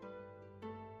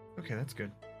 Okay, that's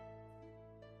good.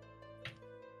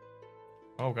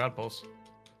 Oh god, Pulse.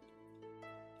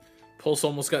 Pulse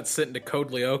almost got sent into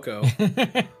Code Lyoko.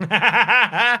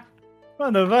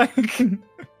 What the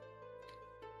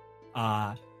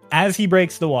fuck? As he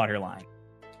breaks the water line,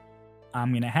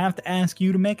 I'm gonna have to ask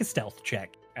you to make a stealth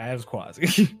check as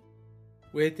Quasi.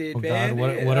 With Oh god,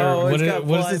 advantage.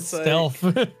 what is it? Stealth.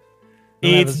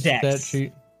 It's Dex.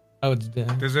 Oh, it's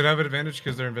Dex. Does it have an advantage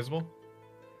because they're invisible?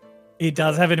 It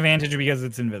does have advantage because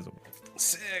it's invisible.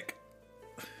 Sick.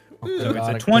 So it's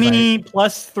a 20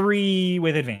 plus 3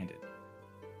 with advantage.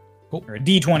 Cool. Or a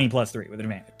D20 plus 3 with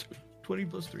advantage. 20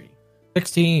 plus 3.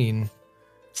 16.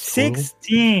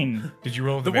 16. Did you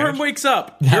roll with The advantage? worm wakes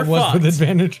up. That You're was fucked. with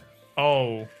advantage.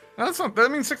 Oh. That's not, that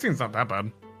means 16's not that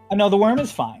bad. No, the worm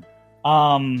is fine.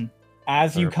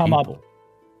 As you There are come up, people.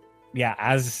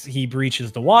 as he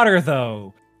breaches the water,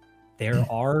 though, there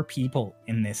are people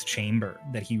in this chamber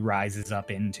that he rises up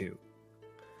into.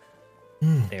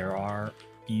 There are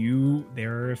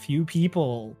a few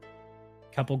people,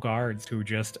 couple guards who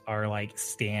just are like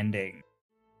standing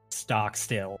stock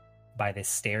still by this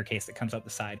staircase that comes up the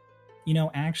side.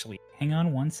 Actually, hang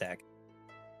on one sec.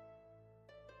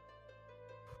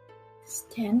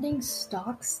 Standing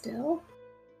stock still?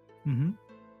 Mm-hmm.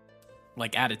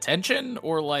 Like at attention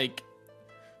or like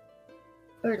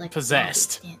Or like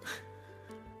possessed?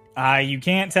 You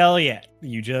can't tell yet.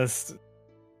 You just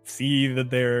see that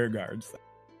there are guards.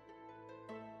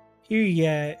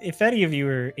 Here, if any of you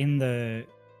are in the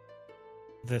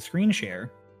screen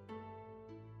share.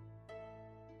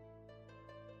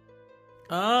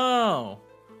 Oh,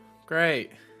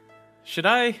 great. Should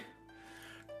I?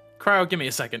 Cryo, give me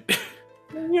a second.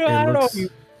 Yeah, I don't know.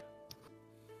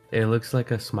 It looks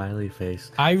like a smiley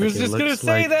face. I was Like, it just gonna looks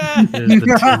say like that. There's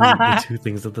the two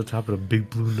things at the top of a big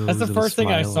blue nose. That's the and a first thing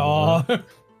I smile saw.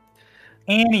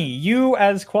 Annie, you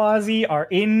as Quasi are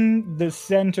in the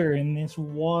center in this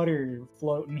water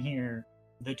floating here.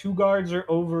 The two guards are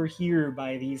over here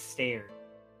by these stairs.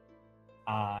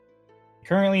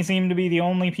 Currently seem to be the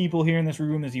only people here in this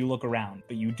room as you look around,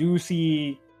 but you do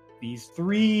see these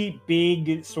 3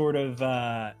 big sort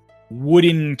of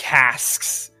wooden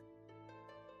casks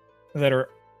that are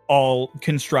all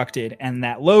constructed, and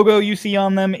that logo you see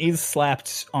on them is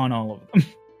slapped on all of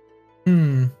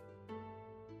them.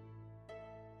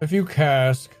 A few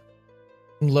cask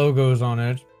logos on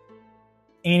it.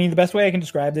 Annie, the best way I can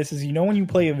describe this is, when you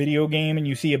play a video game and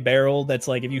you see a barrel that's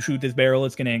like, if you shoot this barrel,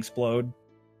 it's going to explode.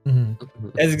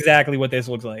 That's exactly what this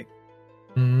looks like.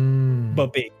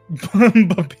 But big.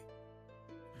 But big.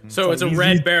 So it's a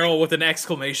red barrel with an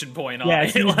exclamation point on Yeah, it.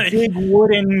 it's these Like, big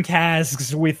wooden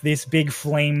casks with this big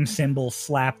flame symbol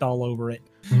slapped all over it.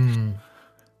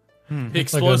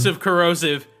 explosive,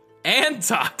 corrosive, and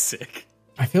toxic.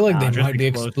 I feel like Nah, they just might be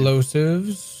explosive.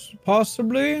 explosives,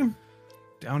 possibly.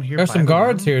 Down here. There's by some the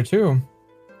guards room. here too.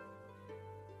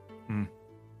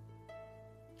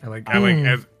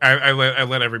 I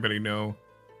let everybody know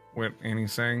what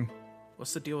Annie's saying.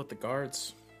 What's the deal with the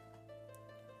guards?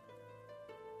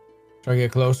 Should I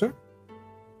get closer?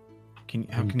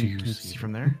 How can you see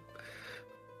from there?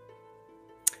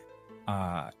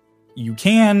 You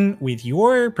can, with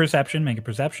your perception, make a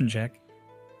perception check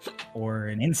or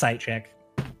an insight check.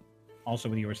 Also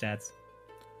with your stats.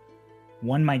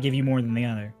 One might give you more than the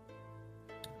other.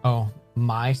 Oh,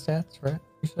 my stats, right?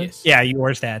 Yes. Yeah, your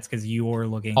stats, because you're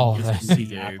looking. Oh, you that's- see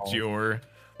Yeah, that it's all. your.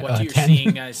 What do your 10.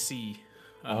 seeing eyes see?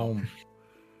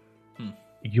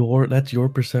 That's your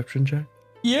perception check.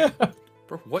 Yeah.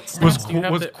 Bro, what Was stats do you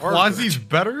have was that are Quasi's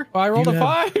better? I rolled a You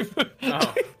 5.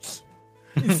 Oh.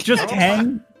 It's just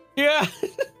 10. Yeah.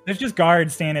 There's just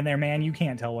guards standing there, man. You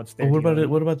can't tell what's there. What about it?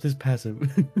 What about this passive?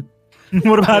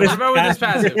 What about What about with this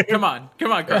passive? Come on,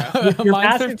 Graf. Your Mine's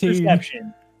passive 15.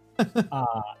 perception.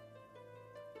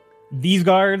 These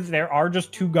guards, there are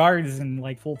just two guards in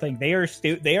like full thing. They are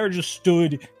just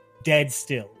stood dead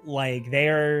still. Like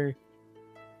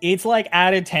it's like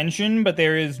at attention, but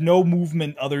there is no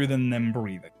movement other than them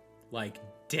breathing. Like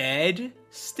dead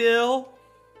still?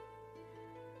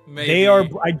 Maybe. They are.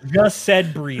 I just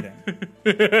said breathing.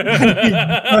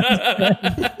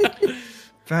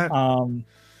 That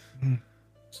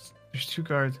there's two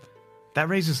guards. That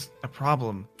raises a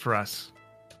problem for us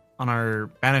on our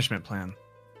banishment plan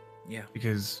Yeah.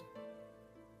 because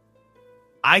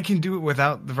I can do it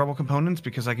without the verbal components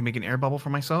because I can make an air bubble for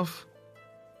myself,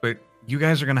 but you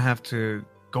guys are gonna have to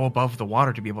go above the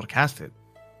water to be able to cast it.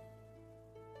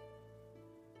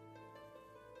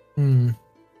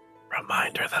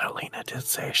 Reminder that Alina did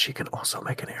say she can also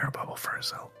make an air bubble for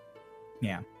herself.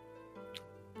 Yeah.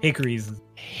 Hickories.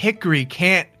 Hickory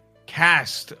can't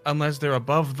cast unless they're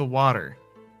above the water,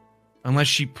 unless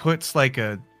she puts like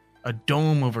a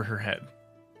dome over her head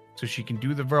so she can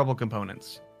do the verbal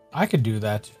components. I could do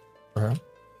that for her.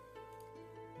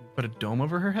 Put a dome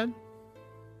over her head?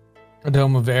 A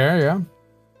dome of air, yeah.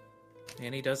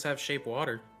 And he does have shape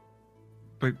water.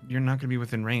 But you're not going to be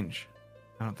within range,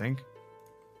 I don't think.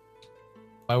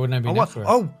 Why wouldn't I be next to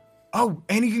her? Oh,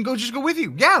 and he can just go with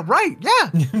you. Yeah, right.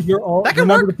 Yeah. You're all. That can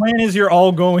Remember, work. the plan is you're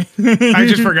all going. I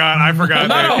just forgot. I forgot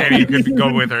No. that Eddie could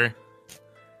go with her.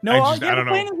 No, I the don't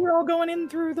plan know. is we're all going in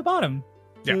through the bottom.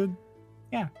 Yeah.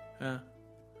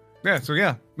 Yeah, so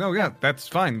yeah. No, yeah, that's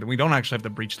fine. We don't actually have to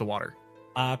breach the water.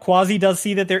 Quasi does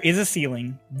see that there is a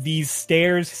ceiling. These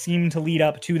stairs seem to lead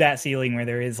up to that ceiling where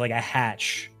there is like a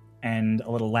hatch and a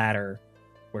little ladder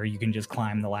where you can just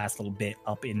climb the last little bit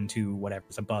up into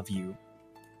whatever's above you.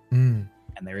 Mm.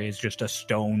 And there is just a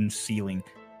stone ceiling.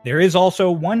 There is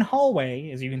also one hallway,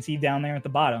 as you can see down there at the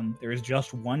bottom. There is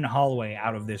just one hallway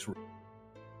out of this room.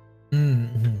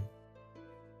 Mm-hmm.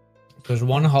 There's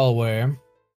one hallway.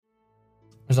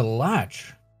 There's a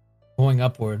latch going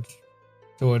upwards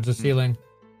towards the ceiling.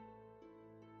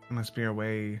 There must be a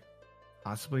way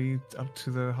possibly up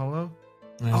to the hollow.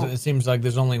 And It seems like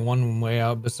there's only one way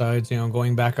out besides,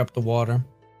 going back up the water.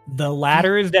 The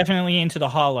ladder is definitely into the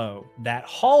hollow. That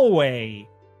hallway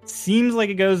seems like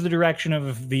it goes the direction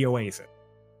of the oasis.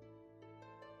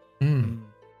 Mm.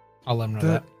 I'll let him know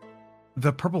that.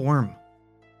 The purple worm,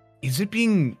 is it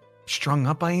being strung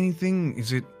up by anything?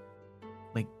 Is it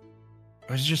like,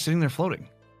 or is it just sitting there floating?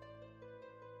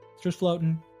 It's just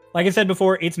floating. Like I said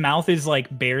before, its mouth is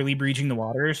like barely breaching the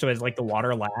water, so as like the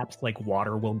water laps, like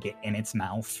water will get in its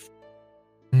mouth.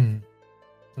 Mm.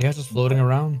 Yeah, it's just floating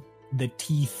around. The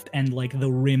teeth and like the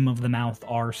rim of the mouth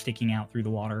are sticking out through the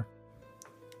water.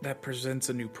 That presents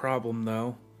a new problem,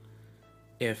 though.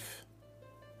 If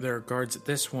there are guards at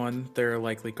this one, there are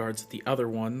likely guards at the other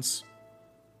ones.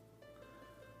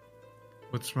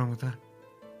 What's wrong with that?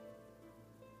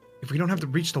 If we don't have to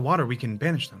breach the water, we can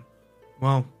banish them.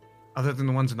 Well, other than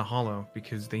the ones in the hollow,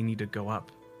 because they need to go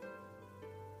up.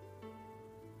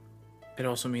 It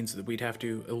also means that we'd have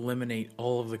to eliminate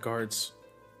all of the guards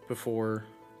before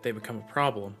they become a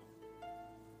problem.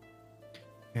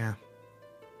 Yeah.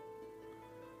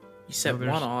 You set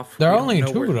there's- one off. There are we don't only know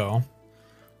two, where- though.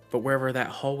 But wherever that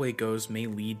hallway goes may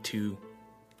lead to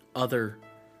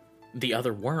the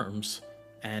other worms.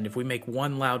 And if we make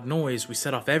one loud noise, we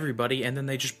set off everybody, and then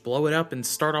they just blow it up and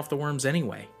start off the worms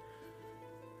anyway.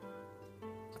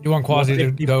 You want Quasi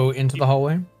Well, to go into the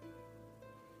hallway?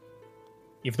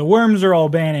 If the worms are all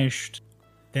banished,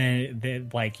 then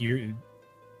like the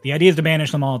idea is to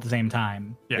banish them all at the same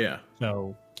time. Yeah.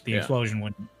 So the Yeah. explosion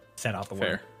wouldn't set off the worm.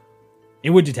 Fair. It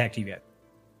would detect you yet.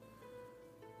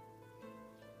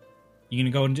 You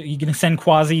gonna send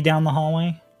Quasi down the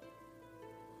hallway?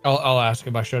 I'll ask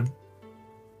if I should.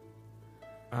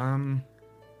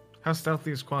 How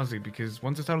stealthy is Quasi? Because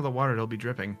once it's out of the water, it'll be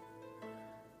dripping.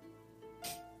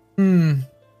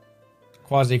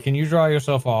 Quasi, can you draw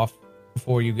yourself off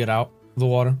before you get out of the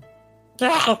water.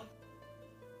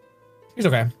 He's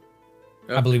okay.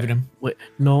 I believe in him. Wait,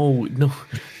 no.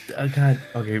 God.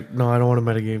 Okay, no, I don't want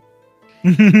to metagame.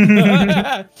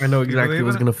 I know exactly believe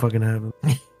what's it? gonna fucking happen.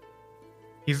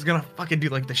 He's gonna fucking do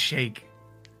like the shake.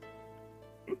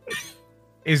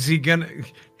 Is he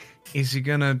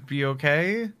gonna be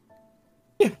okay?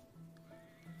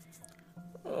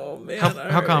 Oh man.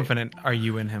 How confident are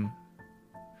you in him?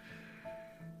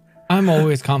 I'm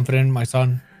always confident in my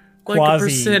son. Like Quasi. a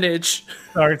percentage.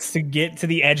 Starts to get to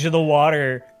the edge of the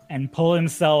water and pull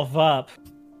himself up,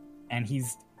 and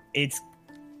it's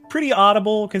pretty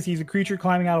audible because he's a creature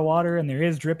climbing out of water and there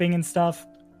is dripping and stuff.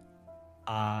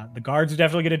 The guards are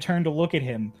definitely going to turn to look at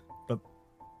him, but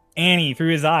Annie,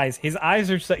 through his eyes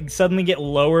are suddenly get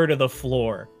lower to the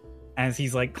floor as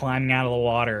he's like climbing out of the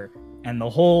water, and the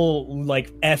whole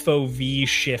like FOV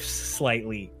shifts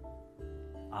slightly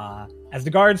as the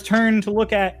guards turn to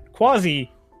look at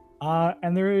Quasi,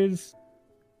 and there is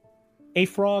a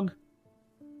frog.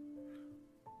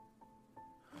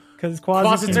 Because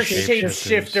Closets are shape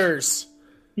shapeshifters.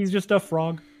 He's just a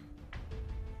frog.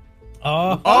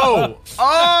 Oh!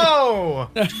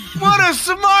 What a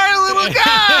smart little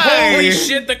guy! Holy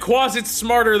shit, the closet's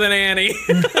smarter than Annie.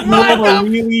 He rolled a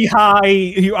really high.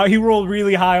 He rolled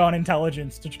really high on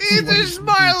intelligence. He's a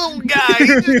smart little guy. He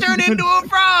just turned into a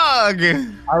frog.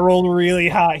 I rolled really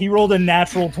high. He rolled a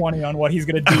natural 20 on what he's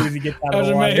gonna do as he gets out of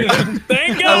the water.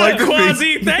 Thank I God, like to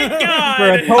Quasi, thank For a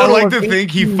God. total I like of to think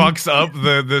he 18. fucks up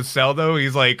the cell though.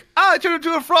 He's like, I turned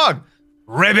into a frog.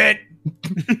 Ribbit.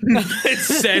 It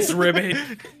says ribbit.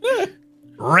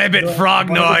 Ribbit frog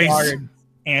One of the noise. guards,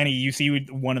 Annie, you see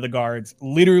one of the guards,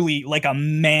 literally like a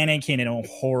mannequin in a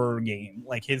horror game.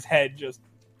 Like his head just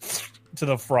to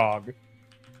the frog,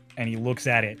 and he looks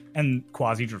at it, and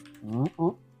Quasi just,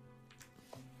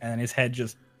 and his head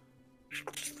just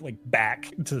like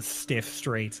back to stiff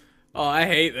straight. Oh, I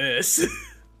hate this.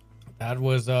 That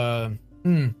was If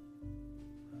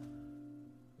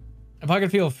I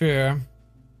could feel fear,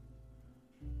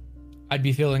 I'd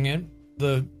be feeling it.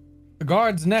 The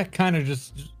guard's neck kind of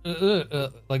just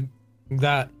like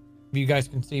that. If you guys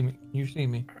can see me, can you see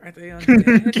me? Are they on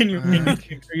Can you? Uh, Are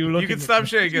you You looking can at stop me?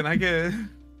 shaking. I get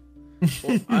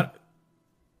it.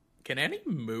 Can Annie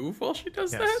move while she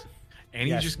does Yes. that? And he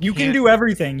Yes, just you can can't do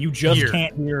everything. You just hear.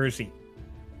 can't hear or see.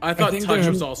 I thought think touch they're-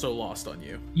 was also lost on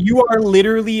you. You are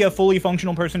literally a fully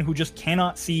functional person who just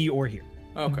cannot see or hear.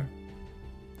 Okay.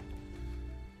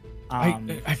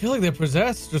 I feel like they're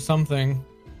possessed or something.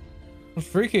 It's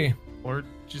freaky. or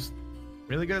just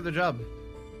really good at their job.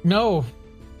 No.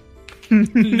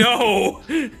 No.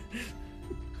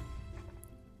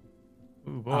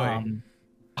 Ooh boy.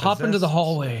 Hop into the Possessed.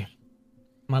 hallway,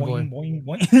 my boy. Boing,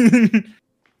 boing, boing.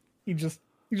 he just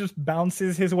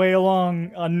bounces his way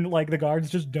along, like the guards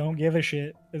just don't give a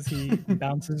shit as he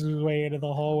bounces his way into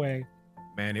the hallway.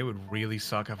 Man, it would really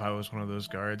suck if I was one of those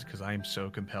guards because I am so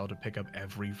compelled to pick up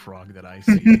every frog that I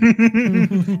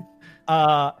see.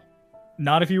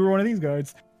 Not if you were one of these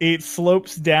guards. It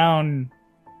slopes down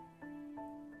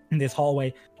in this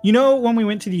hallway. You know when we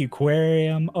went to the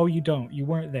aquarium? Oh, you don't. You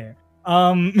weren't there.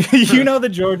 You know the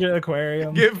Georgia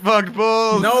Aquarium. Get fucked,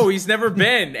 bulls. No, he's never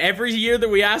been. Every year that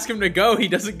we ask him to go, he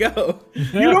doesn't go.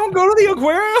 You don't go to the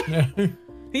aquarium?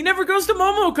 He never goes to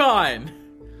MomoCon.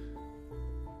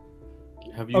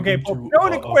 Have you Okay, been but to, you know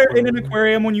in an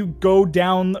aquarium when you go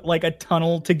down like a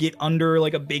tunnel to get under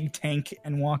like a big tank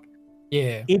and walk.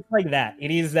 Yeah. It's like that.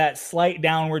 It is that slight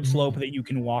downward slope that you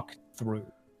can walk through.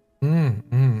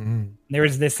 There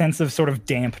is this sense of sort of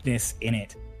dampness in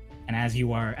it. And as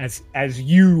you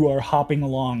are hopping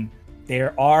along,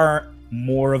 there are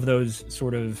more of those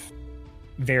sort of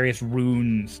various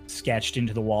runes sketched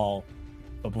into the wall.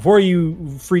 But before you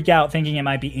freak out thinking it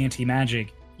might be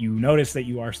anti-magic, you notice that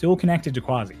you are still connected to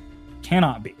Quasi.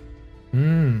 Cannot be.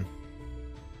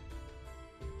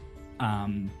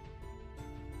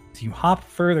 So you hop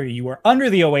further. You are under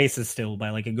the oasis still by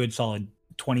like a good solid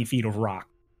 20 feet of rock.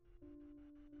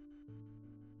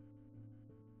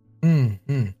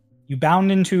 You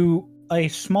bound into a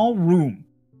small room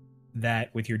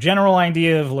that, with your general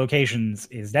idea of locations,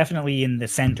 is definitely in the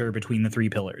center between the three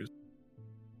pillars.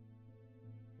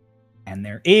 And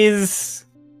there is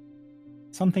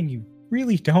something you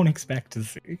really don't expect to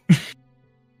see.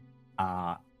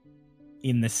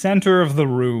 In the center of the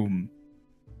room,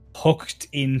 hooked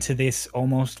into this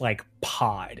almost like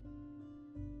pod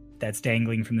that's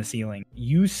dangling from the ceiling,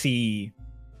 you see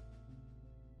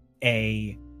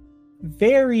a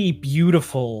very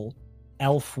beautiful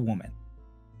elf woman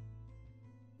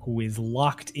who is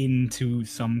locked into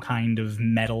some kind of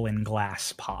metal and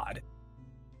glass pod.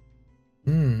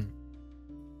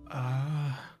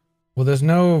 Well, there's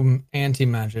no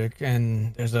anti-magic,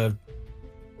 and there's a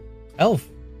elf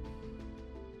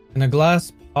in a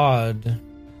glass pod.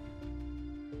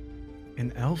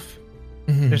 An elf?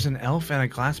 Mhm. There's an elf and a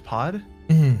glass pod?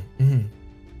 Mhm, mhm.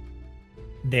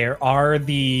 There are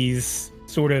these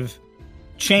sort of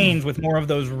chains with more of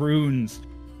those runes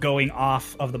going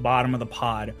off of the bottom of the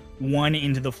pod, one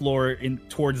into the floor in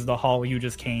towards the hall you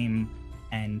just came,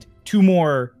 and two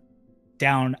more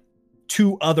down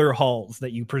two other halls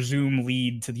that you presume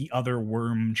lead to the other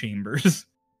worm chambers.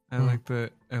 I'm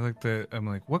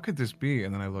like, what could this be?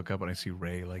 And then I look up and I see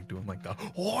Ray like doing like the,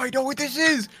 oh, I know what this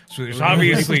is. So there's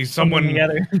obviously someone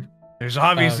together. There's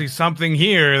obviously something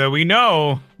here that we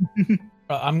know.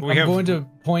 I'm going to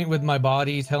point with my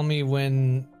body. Tell me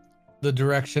when the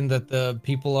direction that the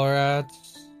people are at.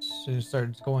 So it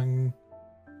starts going.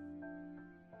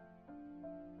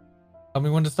 Tell me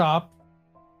when to stop.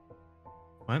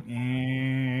 What?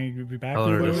 And you'll be back. Tell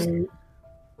her to-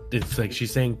 It's like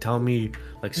she's saying, "Tell me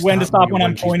like When to stop me when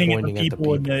I'm she's pointing at the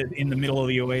people in the middle of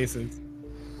the oasis.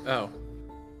 Oh,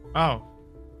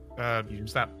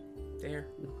 Stop. there.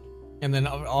 And then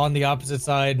on the opposite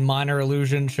side, minor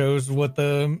illusion shows what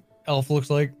the elf looks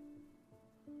like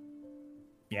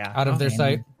Yeah. out of their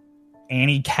sight.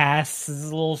 Annie casts his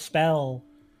little spell.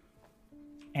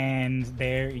 And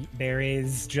there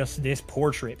is just this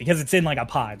portrait, because it's in like a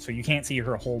pod, so you can't see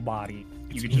her whole body.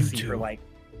 You can just see her like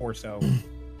torso.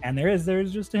 And there's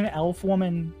just an elf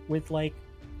woman with like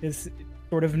this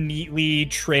sort of neatly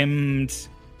trimmed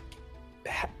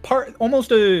part,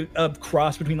 almost a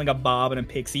cross between like a bob and a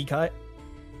pixie cut.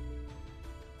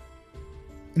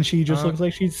 And she just looks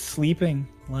like she's sleeping,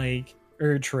 like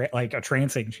like a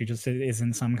trancing. She just is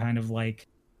in some kind of like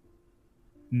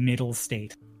middle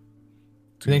state.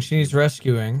 Do you think she needs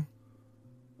rescuing?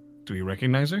 Do we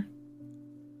recognize her?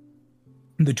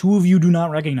 The two of you do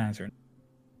not recognize her.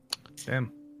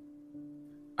 Damn.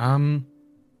 I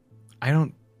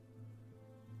don't.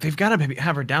 They've got to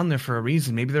have her down there for a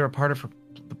reason. Maybe they're a part of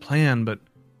the plan, but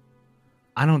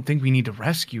I don't think we need to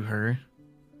rescue her.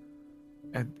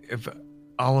 If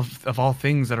of all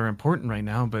things that are important right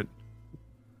now, but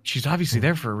she's obviously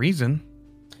there for a reason.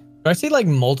 Do I see like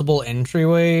multiple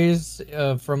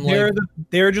entryways from like?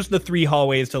 They're just the three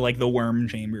hallways to like the worm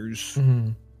chambers.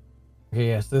 Mhm. Okay,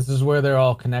 yes, this is where they're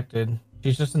all connected.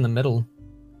 She's just in the middle.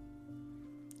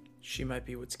 She might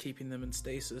be what's keeping them in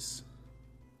stasis.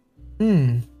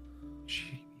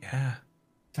 Yeah,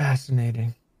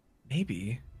 Fascinating.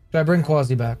 maybe. Should I bring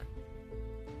Quasi back?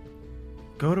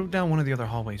 Go down one of the other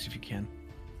hallways if you can.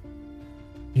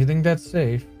 You think that's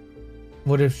safe?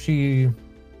 What if she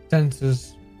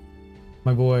senses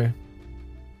my boy?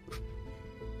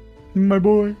 My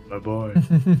boy. My boy.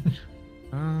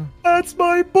 That's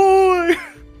my boy.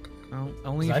 Well,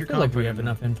 only if I you're feel like we have confident.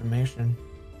 enough information.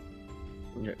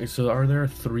 Yeah, so are there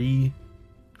 3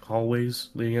 hallways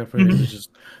leading up from it? Is it just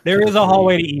There is a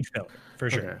hallway to each pillar, for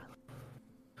sure. Okay.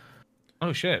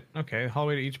 Oh shit. Okay,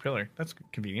 hallway to each pillar. That's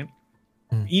convenient.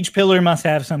 Each pillar must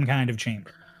have some kind of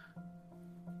chamber.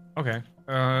 Okay.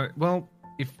 Well,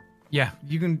 if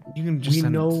you can just We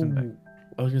send know. send back.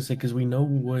 I was gonna say because we know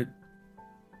what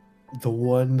the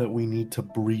one that we need to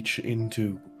breach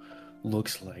into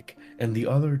looks like, and the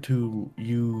other 2,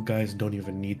 you guys don't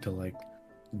even need to like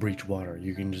breach water.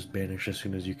 You can just banish as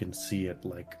soon as you can see it,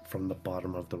 like from the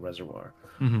bottom of the reservoir.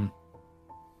 Mm-hmm.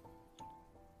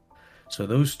 So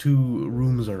those 2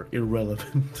 rooms are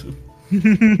irrelevant.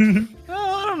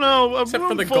 I don't know. Except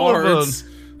for the guards.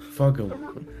 Fuck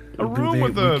them. A room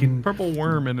with a purple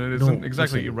worm in it isn't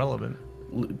exactly irrelevant.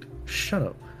 Shut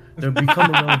up. They'll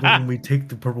become irrelevant when we take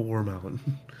the purple worm out.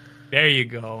 There you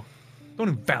go. Don't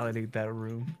invalidate that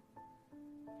room.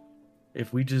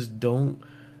 If we just don't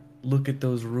look at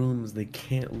those rooms, they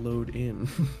can't load in.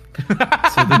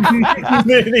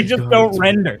 They just don't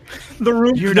render. The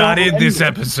room. You're not in this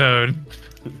episode.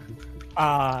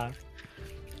 All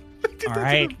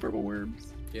right. Purple worms.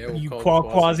 Yeah, we'll You call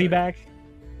Quasi back.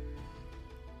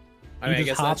 I mean, I He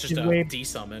guess just that's hops just his a way-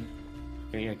 desummon.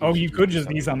 Oh, you could just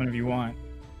desummon if you want.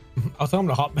 I'll tell him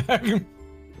to hop back.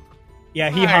 Yeah,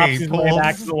 he Hey, hops his way Pulse.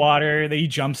 back to the water. Then he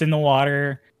jumps in the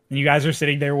water, and you guys are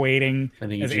sitting there waiting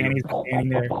And then as you Annie's standing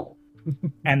there.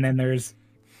 And then there's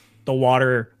the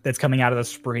water that's coming out of the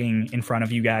spring in front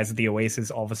of you guys at the oasis.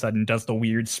 All of a sudden, does the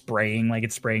weird spraying, like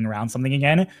it's spraying around something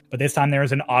again. But this time, there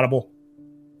is an audible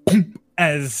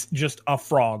as just a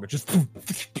frog just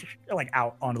like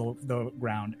out onto the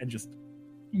ground and just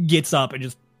gets up and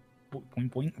just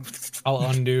point point. I'll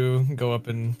undo, go up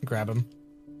and grab him.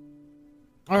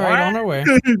 All right, on our way.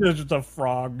 There's just a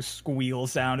frog squeal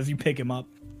sound as you pick him up.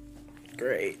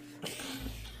 Great.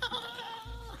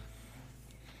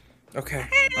 Okay.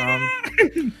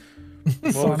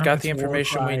 Well, we've got the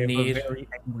information we need. Very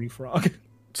angry frog.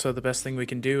 So the best thing we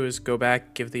can do is go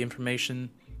back, give the information.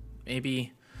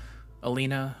 Maybe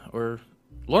Alina or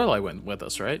Lorelai went with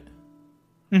us, right?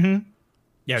 Mm-hmm.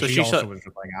 Yeah, So she she also said- was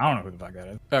just like, I don't know who the fuck that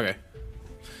is. Okay.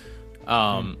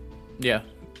 Yeah.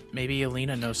 Maybe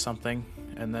Alina knows something,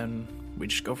 and then we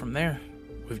just go from there.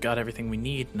 We've got everything we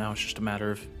need. Now it's just a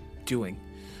matter of doing.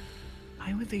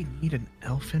 Why would they need an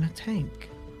elf in a tank?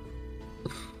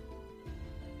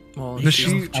 Well, Does she's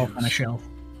she- Elf on a shelf.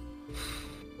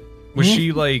 Was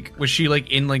she like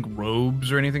in like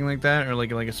robes or anything like that, or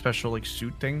like a special like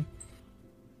suit thing?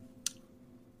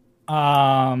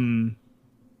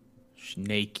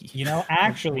 snaky. You know,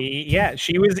 actually, yeah,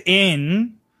 she was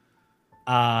in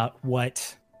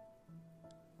what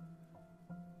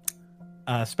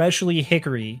especially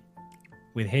Hickory,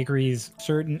 with Hickory's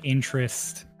certain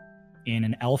interest in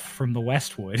an elf from the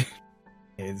Westwood,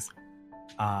 is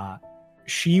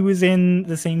she was in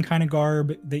the same kind of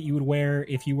garb that you would wear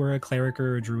if you were a cleric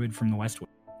or a druid from the Westwood.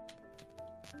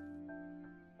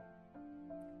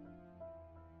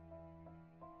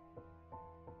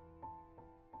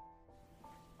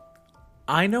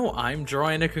 I know I'm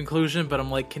drawing a conclusion, but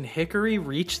I'm like, can Hickory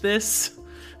reach this?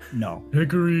 No.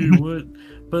 Hickory, what?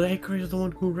 But Hickory is the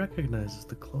one who recognizes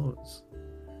the clothes.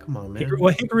 Come on, man.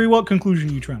 Hickory, what conclusion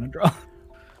are you trying to draw?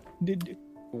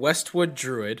 Westwood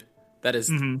Druid. That is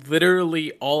Mhm.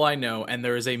 literally all I know, and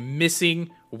there is a missing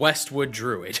Westwood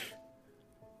Druid.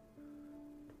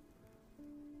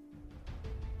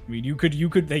 I mean, you could I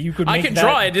make can that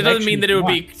draw it. It doesn't connection mean if that it you would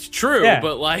be want. true, Yeah.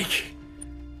 but like,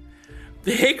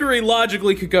 the Hickory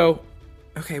logically could go,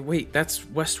 okay, wait, that's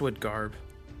Westwood garb.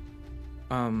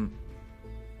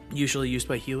 Usually used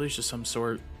by healers of some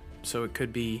sort, so it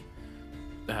could be,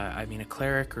 a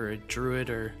cleric or a druid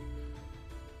or.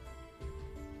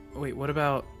 Wait, what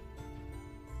about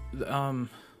the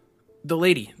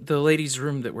lady's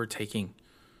room that we're taking?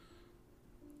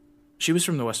 She was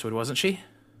from the Westwood, wasn't she?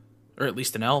 Or at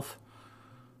least an elf.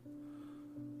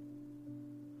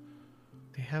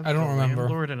 They have I don't the remember.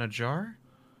 landlord in a jar.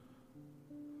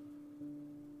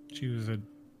 She was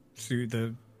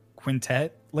the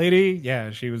quintet lady.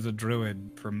 Yeah, she was a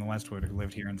druid from the Westwood who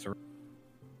lived here in Sur.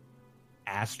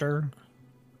 Aster.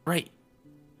 Right.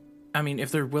 I mean, if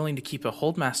they're willing to keep a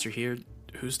holdmaster here,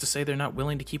 who's to say they're not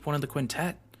willing to keep one of the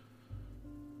quintet?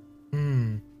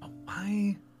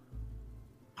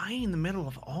 Why in the middle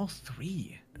of all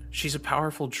three? She's a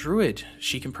powerful druid.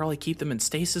 She can probably keep them in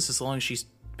stasis as long as she's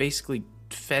basically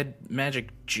fed magic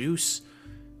juice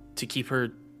to keep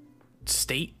her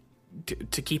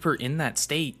to keep her in that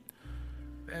state.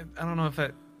 I don't know if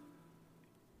that.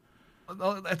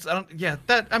 That's I don't. Yeah,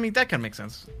 that kind of makes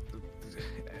sense.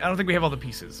 I don't think we have all the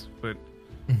pieces, but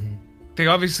they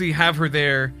obviously have her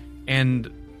there, and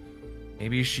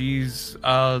maybe she's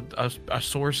a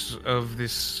source of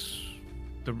this.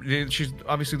 She's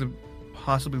obviously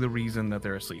possibly the reason that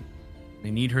they're asleep.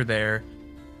 They need her there.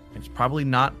 It's probably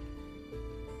not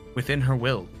within her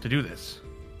will to do this.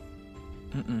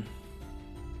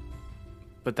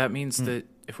 But that means that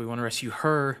if we want to rescue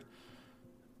her,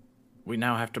 we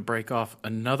now have to break off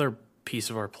another piece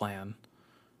of our plan.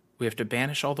 We have to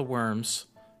banish all the worms,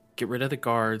 get rid of the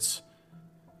guards,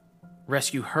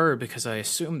 rescue her, because I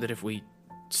assume that if we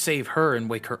save her and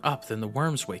wake her up, then the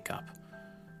worms wake up.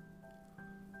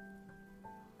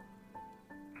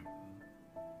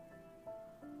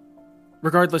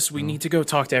 Regardless, we need to go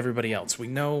talk to everybody else. We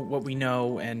know what we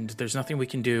know, and there's nothing we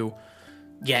can do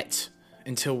yet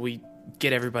until we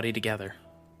get everybody together.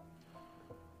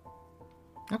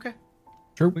 Okay.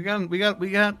 Sure. We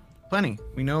got plenty.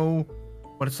 We know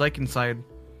what it's like inside.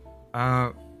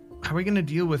 How are we gonna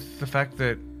deal with the fact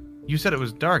that you said it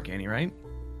was dark, Annie, right?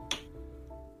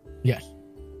 Yes.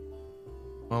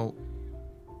 Well,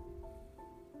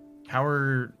 how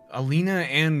are Alina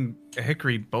and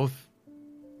Hickory both?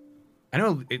 I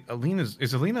know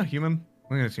is Alina human?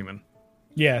 Alina's human.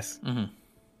 Yes.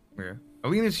 Yeah.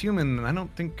 Alina's human, and I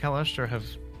don't think Kalashtar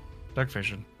has dark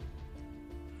vision.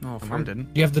 Oh, My mom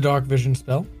didn't. Do you have the dark vision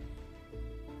spell?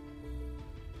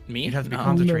 me? You'd have to be No.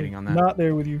 concentrating on that. Not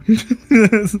there with you.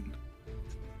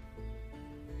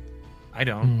 I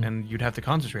don't, and you'd have to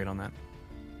concentrate on that.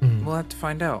 We'll have to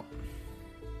find out.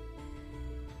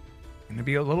 And it'd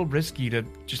be a little risky to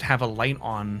just have a light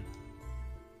on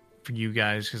for you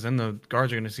guys, because then the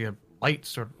guards are going to see a light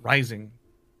start rising.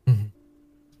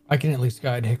 I can at least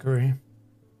guide Hickory.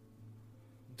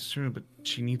 It's true, but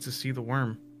she needs to see the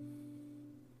worm.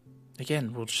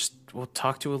 Again, we'll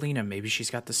talk to Alina. Maybe she's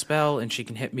got the spell and she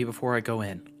can hit me before I go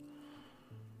in.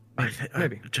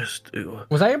 Maybe. Just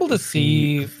Was I able to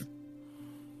see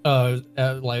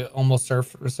Like almost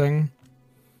surfacing.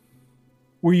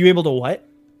 Were you able to what?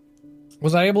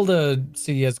 Was I able to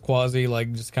see as Quasi,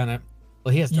 like, just kind of...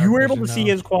 Well, he has dark You were able to vision see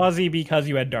now. as Quasi because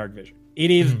you had dark vision. It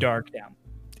is dark down.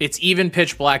 It's even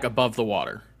pitch black above the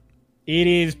water. It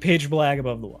is pitch black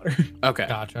above the water. Okay.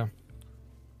 Gotcha.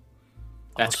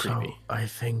 That's Also, creepy. I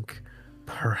think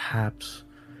perhaps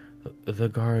the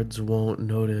guards won't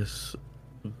notice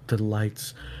the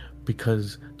lights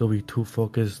because they'll be too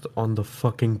focused on the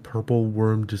fucking purple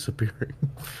worm disappearing.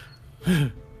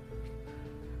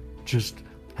 Just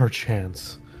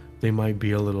perchance, they might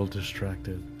be a little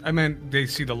distracted. I meant they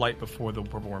see the light before the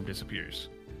purple worm disappears.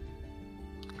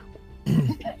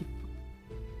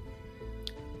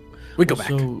 We go back.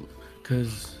 So,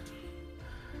 because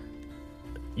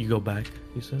you go back,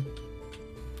 you said?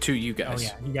 To you Oh guys.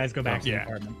 yeah, you guys go back to the Yeah.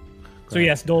 apartment. So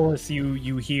yes, Dolus,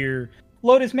 you hear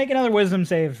Lotus, make another wisdom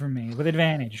save for me with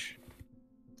advantage.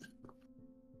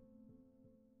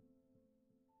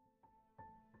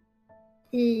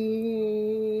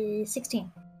 Uh,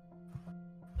 16.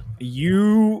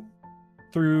 You,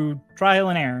 through trial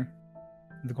and error,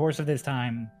 in the course of this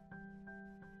time,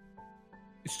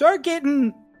 start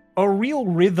getting a real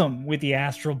rhythm with the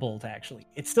astral bolt. Actually,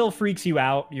 it still freaks you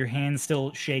out. Your hands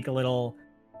still shake a little,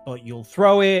 but you'll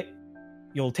throw it.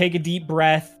 You'll take a deep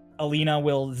breath. Alina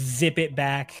will zip it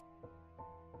back,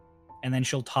 and then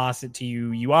she'll toss it to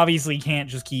you. You obviously can't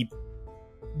just keep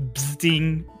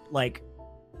bzzting like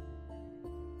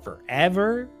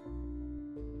forever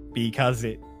because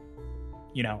it,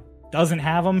 doesn't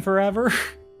have them forever.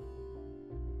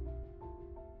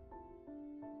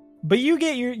 But you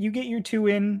get your two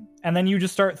in, and then you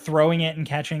just start throwing it and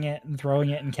catching it and throwing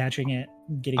it and catching it,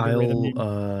 getting the rhythm in.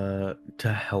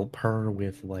 To help her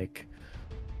with like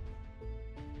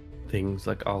things,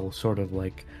 like I'll sort of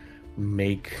like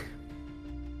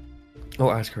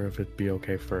I'll ask her if it'd be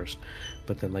okay first,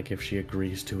 but then like if she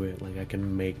agrees to it, like I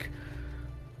can make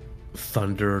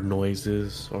thunder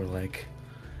noises or like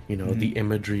the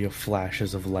imagery of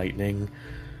flashes of lightning,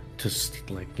 just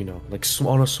like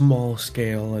on a small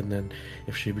scale, and then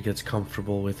if she gets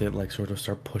comfortable with it, like sort of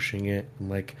start pushing it, and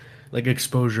like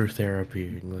exposure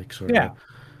therapy, like sort of.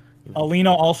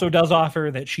 Alina also does offer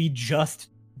that she just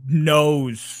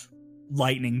knows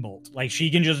lightning bolt. Like she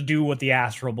can just do what the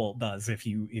astral bolt does if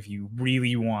you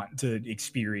really want to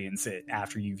experience it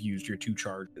after you've used your 2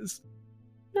 charges.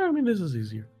 Yeah, I mean this is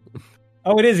easier.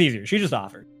 Oh, it is easier. She just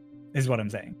offered, is what I'm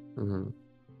saying. Mm-hmm.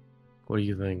 What do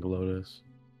you think, Lotus?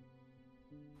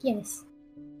 Yes.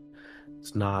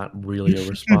 It's not really a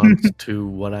response to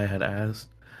what I had asked,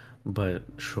 but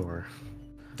sure.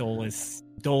 Dolus,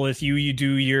 you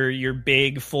do your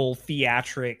big full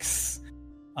theatrics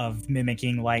of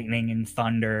mimicking lightning and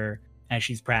thunder as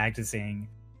she's practicing,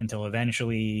 until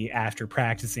eventually, after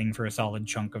practicing for a solid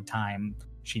chunk of time,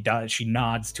 she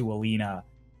nods to Alina,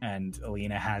 and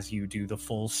Alina has you do the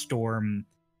full storm.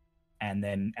 And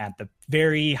then at the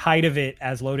very height of it,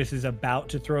 as Lotus is about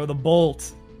to throw the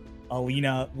bolt,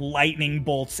 Alina lightning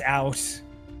bolts out.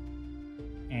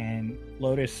 And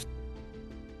Lotus,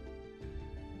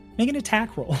 make an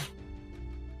attack roll.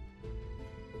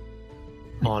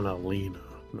 On Alina.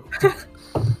 No.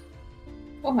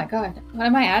 Oh my god. What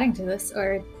am I adding to this?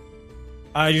 Or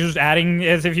You're just adding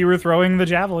as if you were throwing the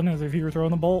javelin, as if you were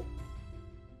throwing the bolt.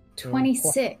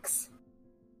 26.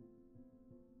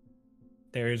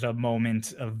 There's a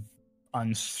moment of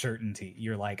uncertainty.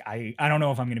 You're like, I don't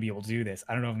know if I'm going to be able to do this.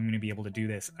 I don't know if I'm going to be able to do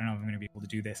this. I don't know if I'm going to be able to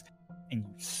do this. And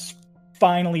you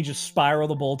finally just spiral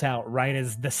the bolt out right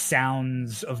as the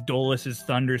sounds of Dolus's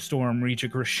thunderstorm reach a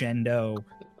crescendo.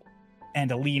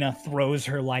 And Alina throws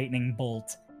her lightning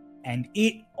bolt, and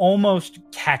it almost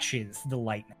catches the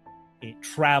lightning. It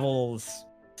travels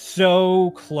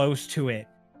so close to it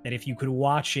that if you could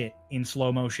watch it in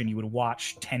slow motion, you would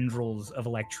watch tendrils of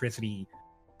electricity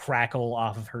crackle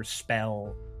off of her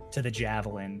spell to the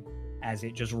javelin as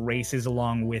it just races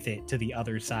along with it to the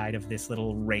other side of this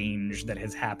little range that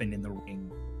has happened in the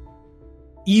ring.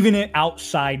 Even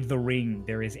outside the ring,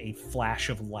 there is a flash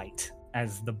of light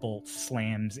as the bolt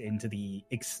slams into the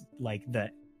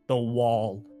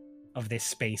wall of this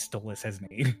space Dolus has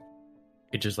made.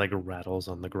 It just like rattles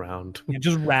on the ground. It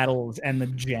just rattles, and the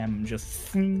gem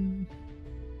just.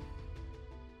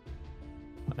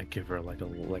 I give her like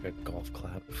a golf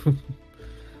clap.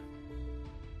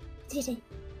 Did it?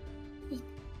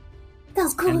 That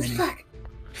was cool And as then- fuck.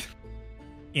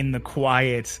 In the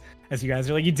quiet, as you guys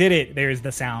are like, you did it, there's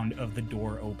the sound of the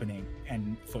door opening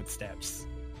and footsteps.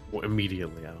 Well,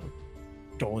 immediately out.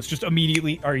 Dolus just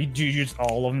immediately, do you just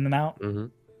all of them out? Mm-hmm.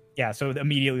 yeah, so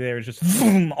immediately there's just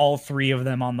boom, all three of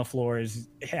them on the floor as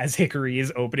Hickory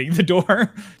is opening the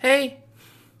door. Hey,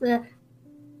 Uh,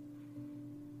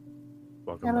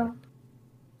 Welcome hello. back.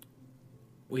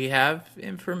 we have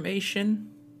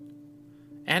information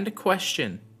and a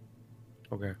question.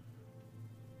 Okay.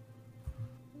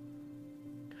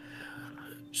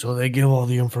 So they give all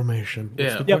the information. What's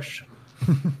Yeah. the Yep. question?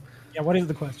 Yeah, what is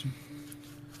the question?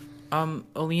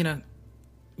 Alina,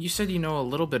 you said you know a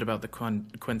little bit about the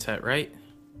quintet, right?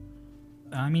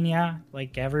 I mean, yeah,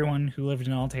 like everyone who lived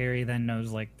in Altari then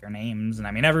knows like their names, and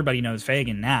I mean everybody knows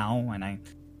Fagin now, and I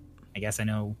guess I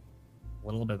know a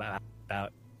little bit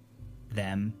about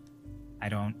them. I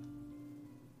don't.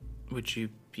 Would you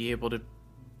be able to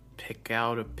pick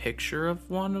out a picture of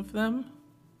one of them?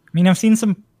 I mean, I've seen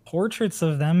some portraits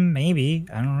of them. Maybe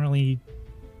I don't really.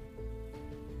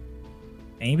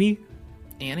 Maybe.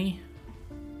 Annie,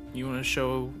 you want to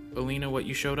show Alina what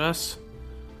you showed us?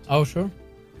 Oh, sure.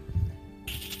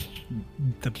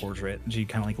 The portrait. She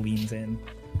kind of like leans in.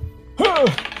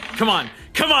 Come on,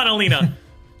 Alina!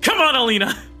 Come on,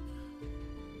 Alina!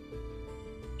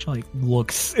 She like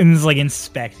looks and is like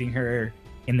inspecting her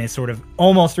in this sort of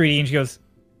almost 3D, and she goes,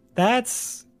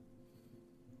 "That's."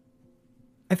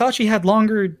 I thought she had long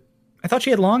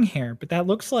hair, but that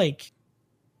looks like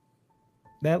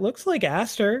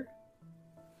Aster.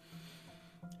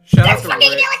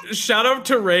 Shout out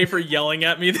to Ray for yelling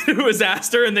at me that it was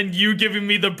Aster, and then you giving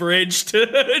me the bridge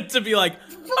to be like,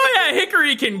 oh yeah,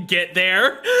 Hickory can get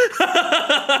there.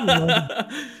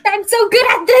 I'm so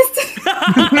good at this.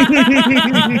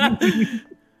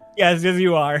 Yes,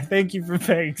 you are. Thank you for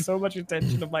paying so much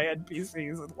attention to my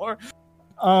NPCs and lore.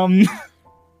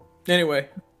 Anyway,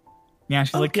 Yeah,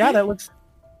 she's like, yeah, that looks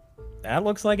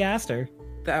like Aster.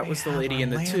 that was the lady in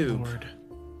the tube.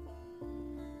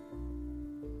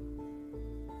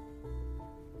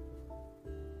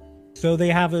 So they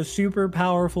have a super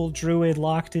powerful druid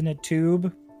locked in a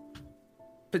tube.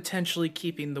 Potentially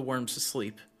keeping the worms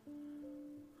asleep.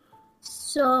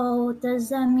 So, does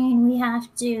that mean we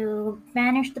have to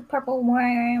banish the purple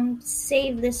worm,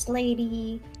 save this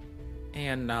lady,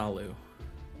 And Nalu.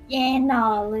 and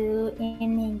Nalu,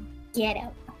 and then get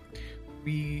out?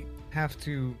 We have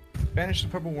to banish the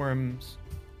purple worms,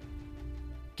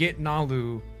 get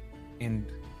Nalu, and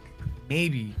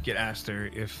maybe get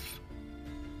Aster if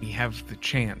we have the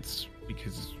chance,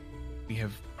 because we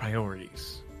have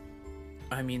priorities.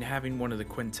 I mean, having one of the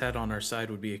quintet on our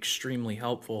side would be extremely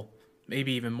helpful.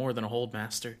 Maybe even more than a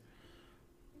holdmaster.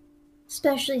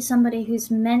 Especially somebody who's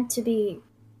meant to be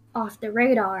off the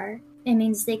radar. It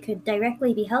means they could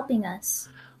directly be helping us.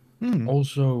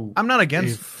 Also, I'm not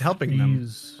against if helping them.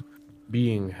 he's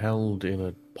being held in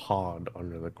a pod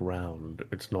under the ground,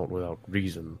 it's not without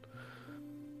reason.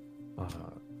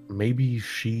 Maybe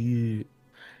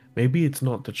it's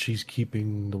not that she's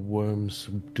keeping the worms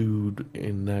subdued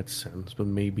in that sense, but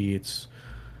maybe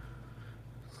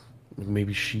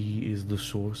she is the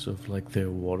source of like their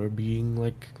water being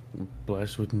like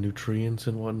blessed with nutrients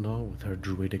and whatnot with her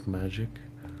druidic magic.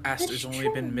 Aster's That's only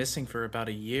true. been missing for about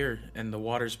a year, and the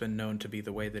water's been known to be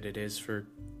the way that it is for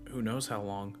who knows how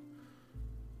long.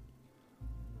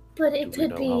 But it Do we could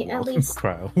know be how at long? least.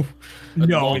 Cryo.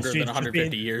 Longer it's than just 150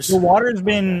 been- years. The water's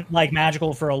been like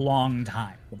magical for a long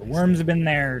time. The worms have been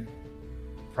there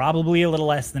probably a little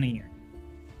less than a year.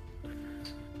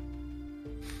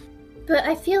 But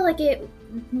I feel like it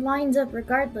lines up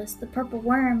regardless. The purple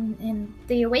worm and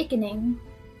the awakening.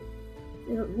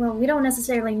 Well, we don't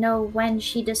necessarily know when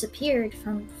she disappeared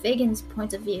from Fagin's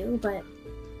point of view, but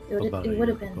About a it would year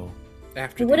have been. ago.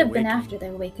 After It the would have been awakening. after the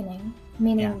awakening,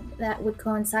 meaning that would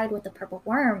coincide with the purple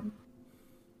worm.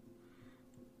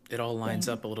 It all lines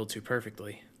up a little too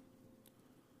perfectly.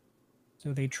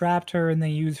 So they trapped her and they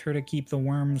used her to keep the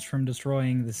worms from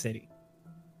destroying the city.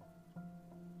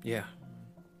 Yeah.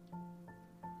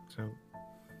 So,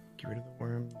 get rid of the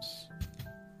worms,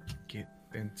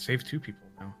 and save 2 people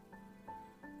now.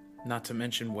 Not to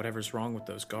mention whatever's wrong with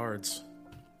those guards.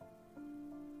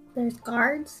 There's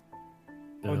guards?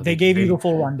 They gave you the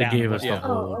full They rundown. gave us Yeah. the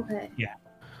Oh, whole. okay.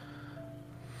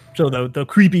 So the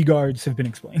creepy guards have been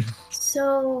explained.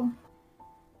 So,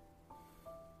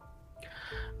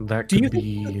 That Do you could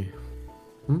be.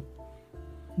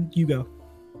 You go.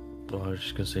 Well, I was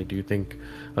just gonna say, do you think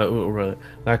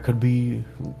that could be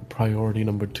priority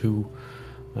number 2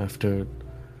 after?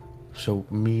 So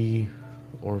me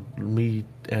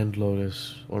and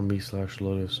Lotus, or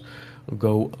me/Lotus,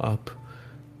 go up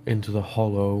into the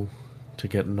hollow to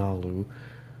get Nalu.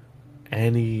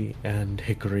 Annie and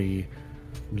Hickory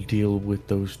deal with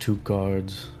those 2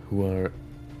 guards who are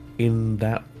in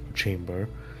that chamber,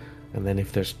 And then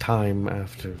if there's time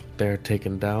after they're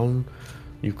taken down,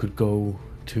 you could go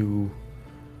to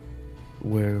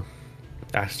where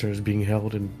Aster is being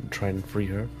held and try and free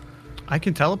her. I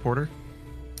can teleport her.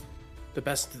 The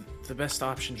best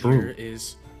option True. here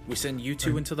is we send you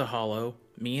two into the hollow.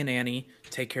 Me and Annie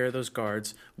take care of those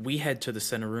guards. We head to the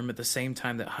center room at the same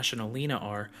time that Hush and Alina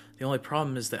are. The only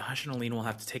problem is that Hush and Alina will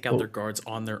have to take out their guards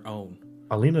on their own.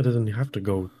 Alina doesn't have to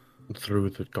go through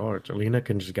the guards. Alina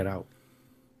can just get out.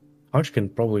 Hush can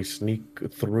probably sneak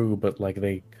through, but like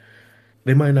they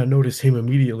might not notice him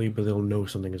immediately, but they'll know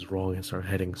something is wrong and start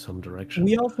heading some direction.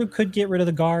 We also could get rid of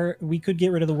the guard. We could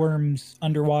get rid of the worms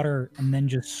underwater and then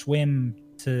just swim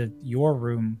to your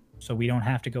room, so we don't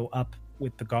have to go up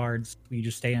with the guards. We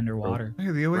just stay underwater. Hey,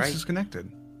 the oasis Right. is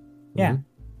connected. Yeah.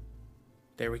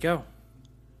 There we go.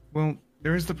 Well,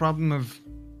 there is the problem of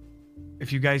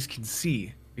if you guys can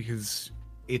see, because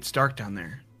it's dark down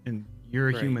there, and you're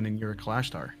a Right. human and you're a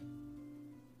Kalashtar.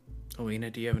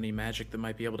 Alina, do you have any magic that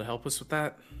might be able to help us with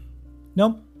that?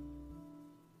 Nope.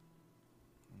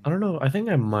 I don't know. I think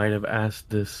I might have asked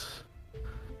this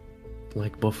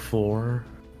like before,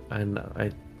 and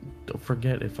I don't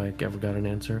forget if I ever got an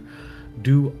answer.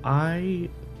 Do I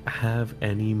have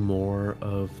any more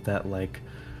of that like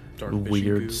Dark fishy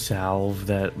weird goo. salve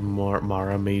that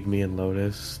Mara made me and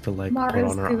Lotus to like put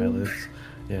Mara's on our goo. eyelids?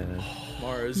 Yeah,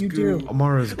 Mara's You goo. do.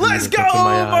 Mara's goo Let's that's go, in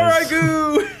my eyes.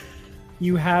 Maragoo!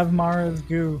 You have Mara's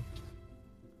goo.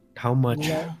 How much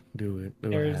Yeah. do I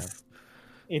have? There's,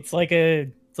 it's like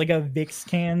a Vicks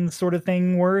can sort of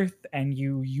thing worth, and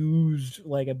you used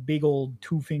like a big old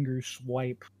 2-finger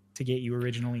swipe to get you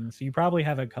originally. So you probably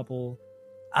have a couple.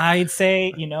 I'd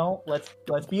say,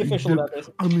 let's be official about this.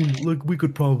 I mean, like we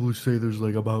could probably say there's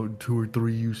like about 2 or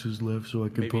 3 uses left, so I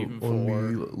could Maybe put even on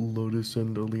me 4. Lotus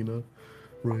and Alina,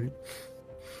 right?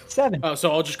 7. Oh,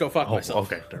 so I'll just go fuck Oh,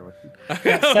 myself. okay. Never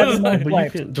mind. 7 more But you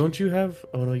left. can, don't you have?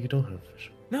 Oh no, you don't have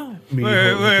fish. No. Me,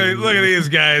 Look at these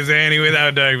guys, Annie,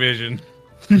 without dark vision.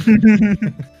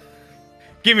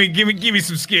 give me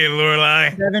some skin,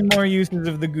 Lorelai. 7 more uses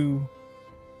of the goo.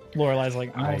 Lorelai's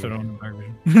like, I I- also don't have dark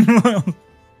vision.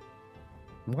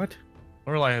 What?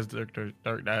 Lorelai has dark,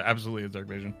 absolutely has dark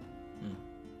vision.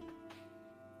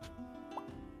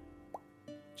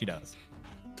 She does.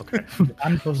 Okay.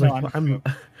 I'm, I was no, like, I'm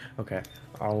okay.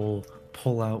 I'll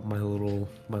pull out my little.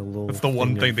 That's the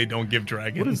one thing of- they don't give What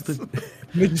dragons. is the?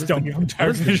 They just don't give them What dark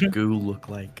does the vision. goo look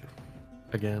like?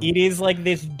 Again. It is like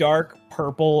this dark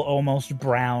purple, almost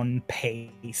brown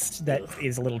paste that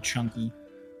is a little chunky.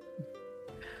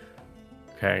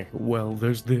 Okay. Well,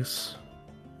 there's this.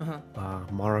 Uh-huh.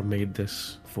 Mara made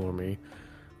this for me.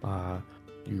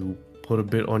 You put a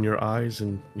bit on your eyes,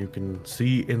 and you can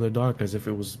see in the dark as if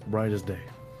it was bright as day.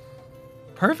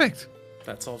 Perfect.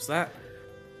 That solves that.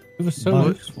 It was so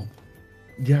But- useful.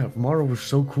 Yeah, Mara was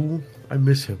so cool. I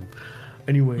miss him.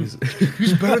 Anyways,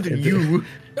 He's better than you.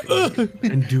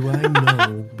 and do I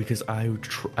know because I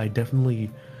definitely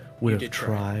would You have did try.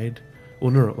 tried. Well,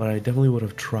 no, but I definitely would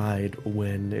have tried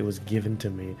when it was given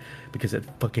to me because it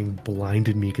fucking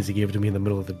blinded me because he gave it to me in the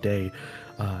middle of the day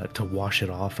to wash it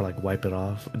off or like wipe it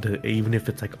off. Even if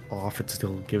it's like off, it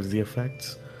still gives the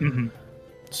effects. Mm-hmm.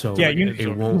 So Yeah, it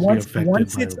won't be once affected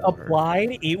once by it's water.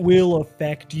 applied, it will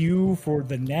affect you for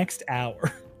the next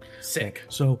hour. Sick.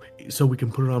 So we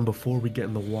can put it on before we get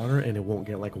in the water and it won't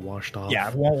get like washed off. Yeah,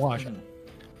 it won't wash it.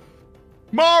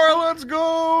 Mara, let's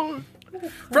go.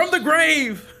 From the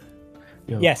grave!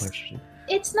 You have a Yes. question?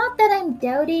 It's not that I'm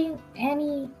doubting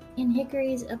Annie and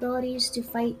Hickory's abilities to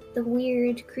fight the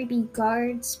weird, creepy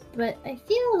guards, but I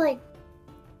feel like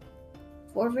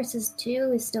 4 versus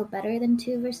 2 is still better than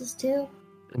 2 versus 2.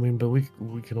 I mean, but we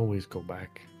can always go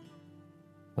back.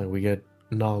 Like we get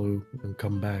Nalu and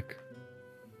come back.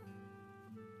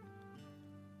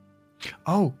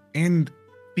 Oh, and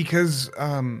because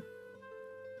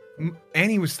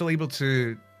Annie was still able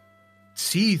to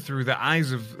see through the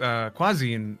eyes of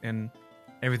Quasi and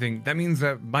everything, that means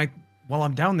that while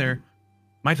I'm down there,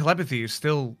 my telepathy is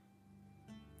still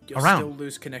You'll Around. still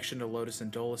lose connection to Lotus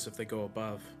and Dolus if they go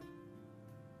above.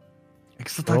 I can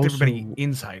still But talk to everybody also-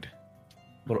 inside.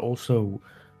 But also,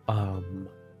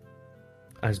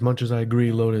 as much as I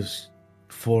agree, Lotus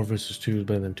 4 versus 2 is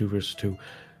better than 2 versus 2.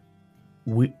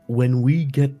 When we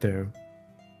get there,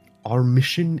 our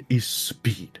mission is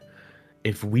speed.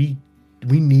 If we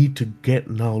need to get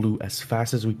Nalu as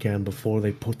fast as we can before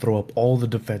they throw up all the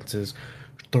defenses,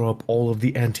 throw up all of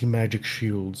the anti-magic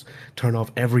shields, turn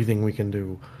off everything we can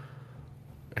do,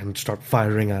 and start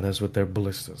firing at us with their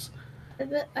ballistas.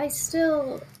 But I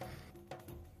still.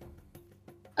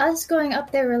 Us going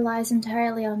up there relies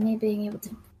entirely on me being able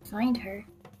to find her.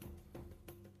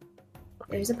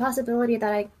 there's a possibility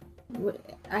that I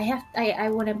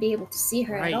wouldn't be able to see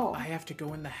her Right, at all. I have to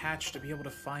go in the hatch to be able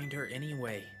to find her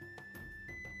anyway.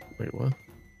 Wait, what?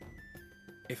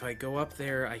 If I go up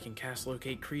there, I can cast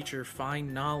Locate Creature,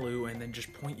 find Nalu, and then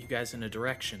just point you guys in a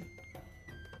direction.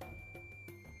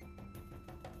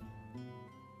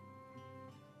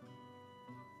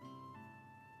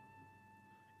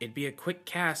 It'd be a quick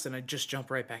cast and I'd just jump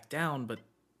right back down, but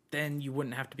then you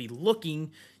wouldn't have to be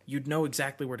looking, you'd know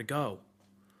exactly where to go.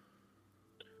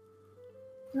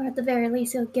 Or at the very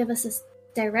least, it'll give us a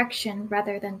direction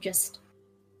rather than just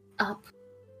up.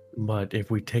 But if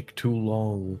we take too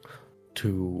long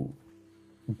to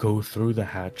go through the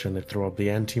hatch and they throw up the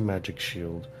anti-magic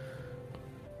shield,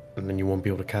 and then you won't be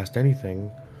able to cast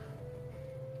anything,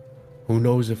 who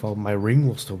knows if my ring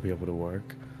will still be able to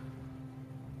work.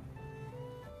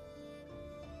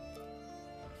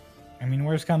 I mean,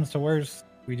 worst comes to worst,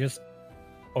 we just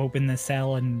open the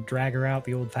cell and drag her out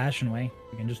the old-fashioned way.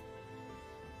 We can just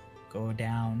go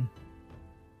down.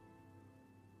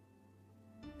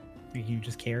 You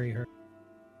just carry her.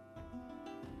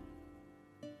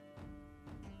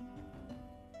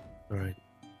 Alright.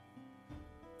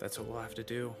 That's what we'll have to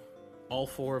do. All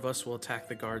 4 of us will attack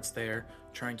the guards there,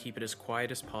 try and keep it as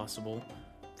quiet as possible.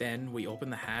 Then we open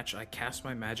the hatch, I cast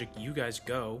my magic, you guys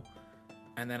go,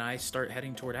 and then I start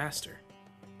heading toward Aster.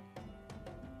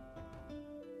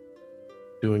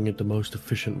 Doing it the most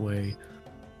efficient way.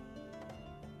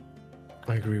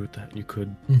 I agree with that. You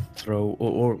could throw,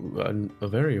 or a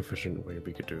very efficient way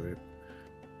we could do it.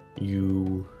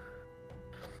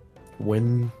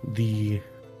 When the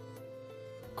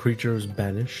creature is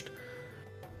banished,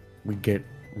 we get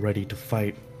ready to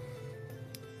fight.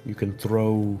 We can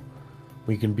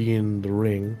be in the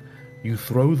ring. You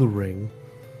throw the ring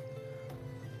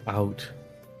out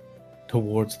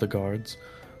towards the guards.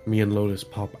 Me and Lotus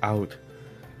pop out.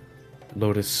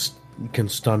 Lotus can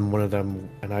stun one of them,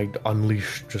 and I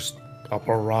unleash just a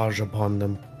barrage upon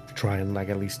them to try and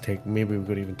at least maybe we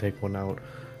could even take one out.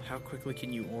 How quickly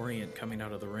can you orient coming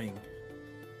out of the ring?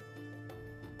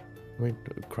 I mean,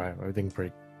 I think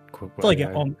pretty quick.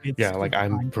 I'm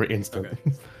pretty instant. Okay.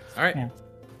 All right. Yeah.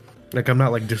 I'm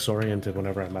not disoriented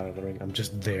whenever I'm out of the ring. I'm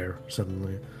just there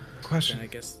suddenly. Question. Then I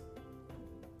guess.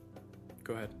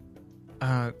 Go ahead.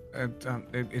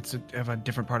 It's of a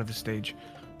different part of the stage.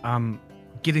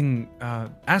 Getting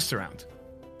asked around.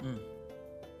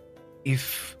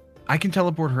 If I can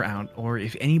teleport her out, or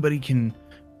if anybody can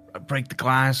break the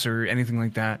glass or anything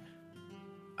like that,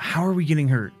 how are we getting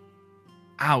her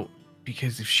out?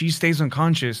 Because if she stays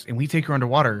unconscious and we take her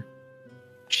underwater,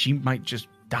 she might just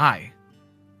die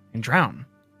and drown.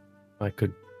 I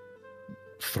could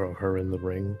throw her in the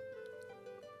ring.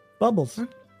 Bubbles.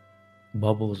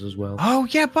 Bubbles as well. Oh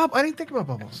yeah, Bob. I didn't think about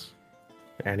Bubbles.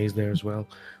 Annie's there as well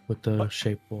with the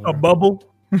shape water. A bubble?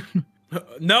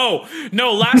 No,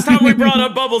 last time we brought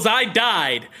up Bubbles, I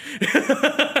died.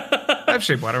 I have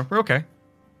shape water. We're okay.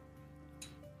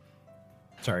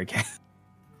 Sorry, Ken.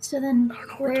 So then,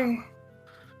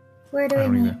 where do we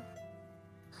meet?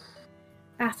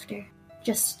 After?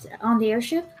 Just on the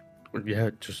airship? Yeah,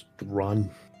 just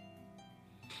run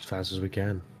as fast as we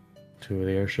can to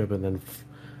the airship and then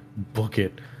book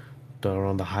it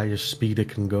on the highest speed it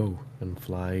can go and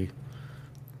fly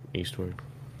eastward.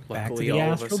 Luckily,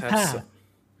 all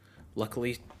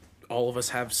of us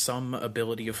have some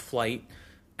ability of flight,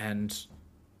 and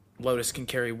Lotus can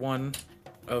carry one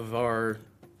of our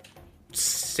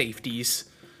safeties,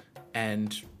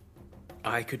 and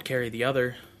I could carry the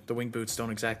other. The wing boots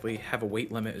don't exactly have a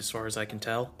weight limit as far as I can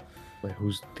tell. Wait,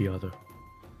 who's the other?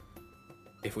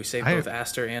 If we save both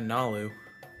Aster and Nalu.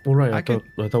 Well, right, I thought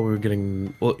we were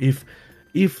getting... Well, if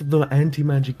the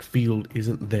anti-magic field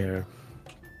isn't there,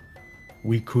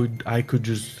 I could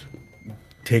just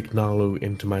take Nalu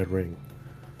into my ring.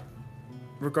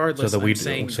 Regardless, I'm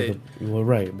saying that... Well,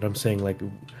 right, but I'm saying,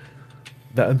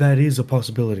 that is a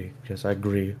possibility. Yes, I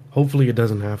agree. Hopefully it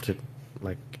doesn't have to,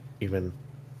 even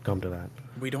come to that.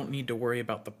 We don't need to worry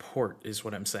about the port, is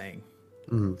what I'm saying.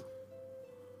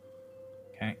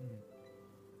 Okay.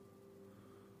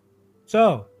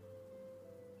 So,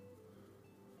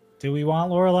 do we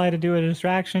want Lorelei to do a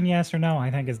distraction? Yes or no?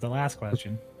 I think is the last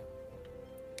question.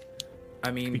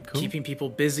 I mean, keeping people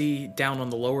busy down on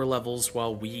the lower levels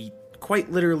while we quite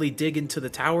literally dig into the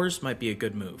towers might be a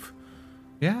good move.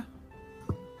 Yeah.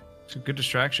 It's a good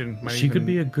distraction. She could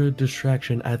be a good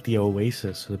distraction at the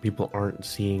oasis so that people aren't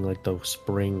seeing the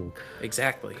spring.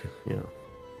 Exactly. Yeah.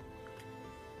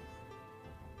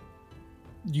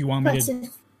 Do you want me to...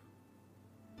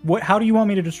 How do you want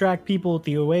me to distract people at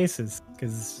the oasis?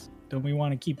 Because don't we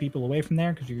want to keep people away from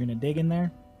there because you're going to dig in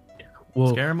there? Well,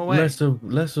 Scare him away.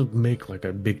 less of make like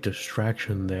a big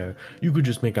distraction there. You could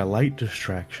just make a light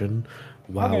distraction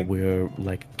while Okay. we're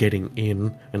like getting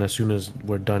in, and as soon as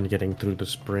we're done getting through the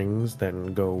springs,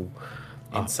 then go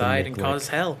up Inside and make, cause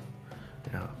hell.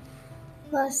 Yeah.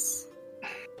 Plus,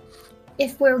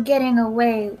 if we're getting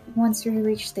away once we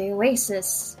reach the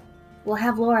oasis, we'll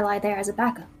have Lorelei there as a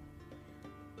backup.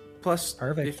 Plus,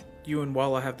 Perfect. if you and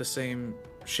Walla have the same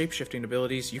shape-shifting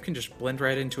abilities, you can just blend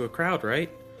right into a crowd, right?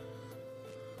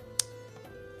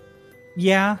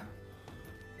 Yeah.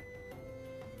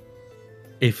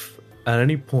 If at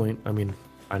any point, I mean,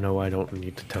 I know I don't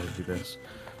need to tell you this,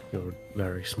 you're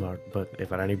very smart, but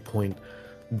if at any point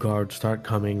guards start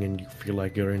coming and you feel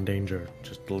like you're in danger,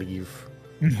 just leave.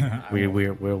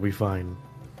 We'll be fine.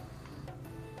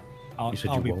 I'll, You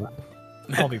said I'll you be won't?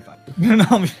 fine. I'll be fine.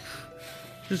 I'll be-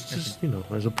 Just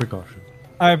as a precaution.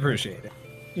 I appreciate it.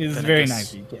 It's Then I very guess-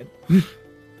 nice of you, kid.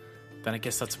 Then I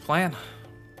guess that's a plan.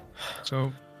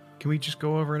 So, can we just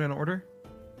go over it in order?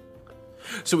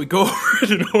 So we go over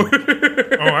it in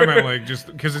order. Oh, I meant like just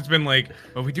because it's been like,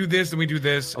 well, we do this and we do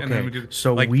this and then we do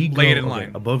so like we lay it go in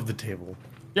line. above the table.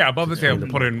 Yeah, above the table. the-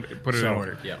 Put it in So-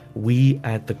 order. Yeah. We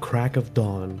at the crack of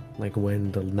dawn, like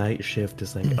when the night shift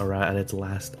is like around at its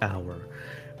last hour,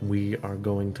 we are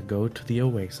going to go to the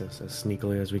oasis as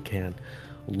sneakily as we can.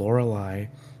 Lorelei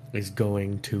is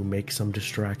going to make some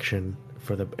distraction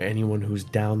for anyone who's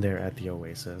down there at the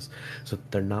oasis, so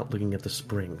that they're not looking at the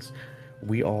springs.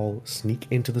 We all sneak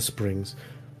into the springs.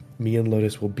 Me and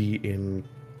Lotus will be in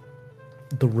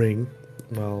the ring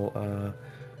while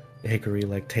Hickory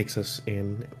takes us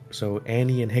in. So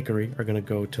Annie and Hickory are gonna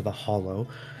go to the hollow.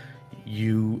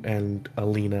 You and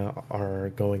Alina are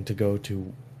going to go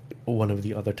to one of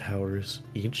the other towers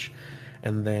each,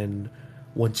 and then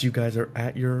once you guys are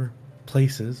at your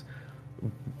places,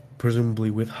 presumably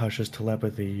with Hush's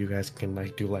telepathy, you guys can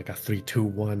do a 3, 2,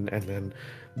 1, and then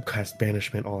cast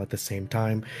banishment all at the same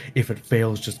time. If it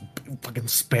fails, just fucking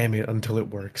spam it until it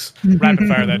works. Rapid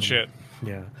fire that shit.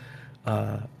 Yeah.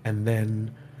 And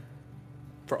then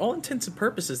For all intents and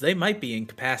purposes, they might be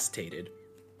incapacitated.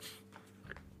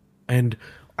 and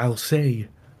I'll say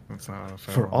That's not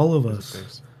for all of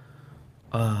us,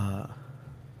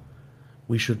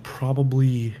 we should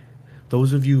probably,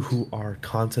 those of you who are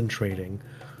concentrating,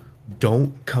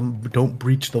 don't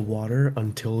breach the water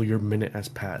until your minute has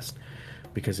passed,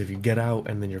 because if you get out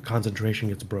and then your concentration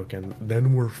gets broken,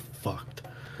 then we're fucked.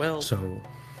 Well, So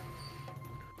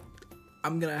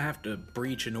I'm gonna have to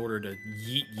breach in order to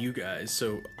yeet you guys.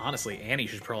 So honestly, Annie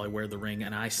should probably wear the ring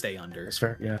and I stay under. that's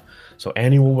fair, yeah. So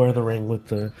Annie will wear the ring with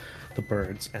the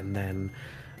birds, and then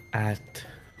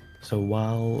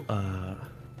while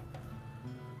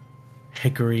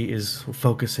Hickory is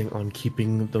focusing on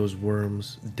keeping those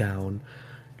worms down,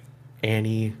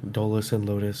 Annie, Dolus, and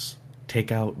Lotus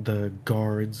take out the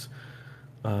guards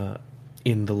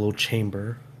in the little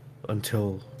chamber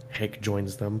until Hick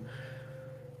joins them.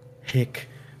 Hick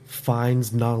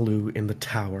finds Nalu in the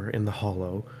tower in the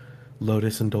hollow.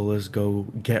 Lotus and Dolus go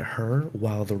get her,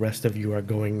 while the rest of you are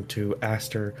going to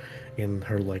Aster in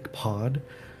her pod.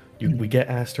 We get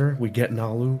Aster, we get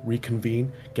Nalu,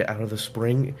 reconvene, get out of the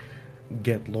spring,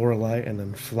 get Lorelei, and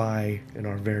then fly in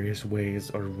our various ways,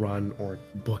 or run or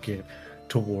book it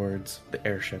towards the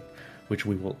airship, which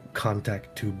we will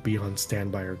contact to be on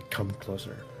standby or come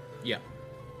closer. Yeah,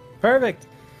 Perfect.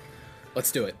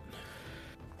 let's do it.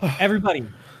 Everybody,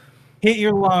 hit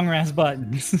your long rest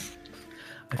buttons.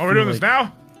 Oh, we're doing this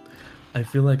now? I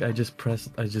feel like I just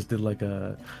did like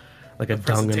a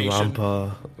presentation.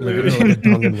 Danganronpa, like a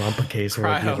Danganronpa case where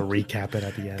you have to Cryo. recap it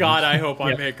at the end. God, I hope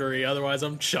I'm Hickory. Otherwise,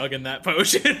 I'm chugging that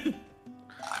potion.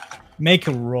 Make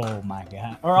a roll, my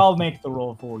guy. Or I'll make the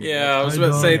roll for you. Yeah, I was about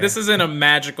to say, this isn't a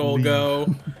magical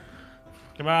go.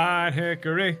 Come on,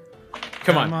 Hickory.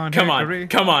 Come on, come on, Hickory.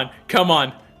 come on, come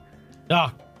on. Duh.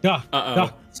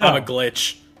 Uh-oh, So, I'm a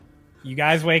glitch. you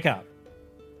guys wake up.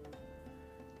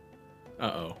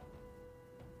 Uh-oh.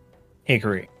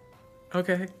 Hickory,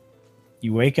 Okay.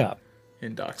 you wake up.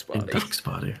 In Doc's In body. Duck's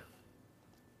body.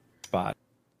 Spot.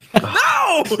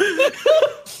 No!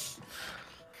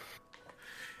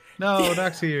 No,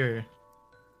 Doc's here.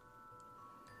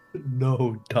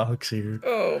 No, Doc's here.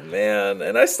 Oh, man.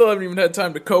 And I still haven't even had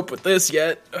time to cope with this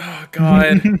yet. Oh,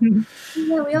 God.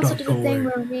 Yeah, we also did a Don't thing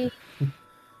worry. where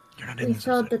You're not we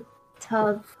filled the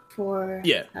tub for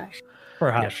Yeah. Hush.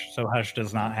 For Hush. So Hush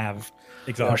does not have Hush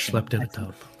exhaustion. slept in a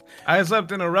tub. I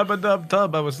slept in a rubber dub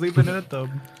tub. I was sleeping in a tub.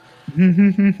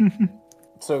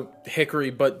 So Hickory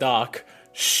but Doc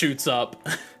shoots up.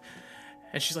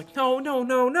 And she's like, no, no,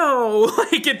 no, no.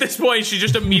 Like, at this point, she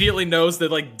just immediately knows the,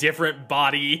 different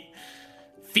body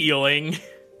feeling.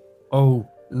 Oh,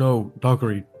 no,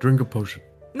 Dockery, drink a potion.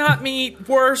 Not me.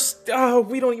 Worse. Oh,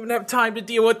 we don't even have time to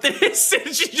deal with this.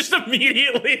 And she just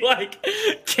immediately, like,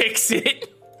 kicks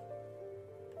it.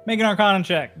 Make an Arcana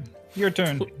check. Your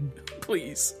turn.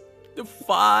 Please.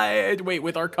 5. Wait,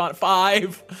 with Arcana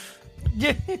 5.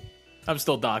 Yeah. I'm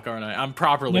still Doc, aren't I? I'm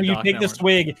properly No, you Doc take now, the aren't I?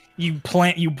 swig,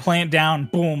 you plant down,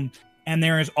 boom, and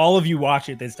there is all of you watch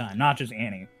it this time, not just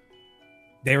Annie.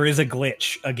 There is a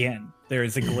glitch again. There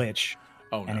is a glitch.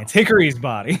 Oh, no. And it's Hickory's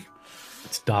body.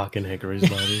 It's Doc and Hickory's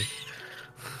body.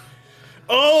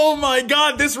 Oh my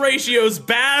god, this ratio's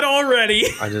bad already.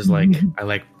 I just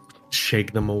I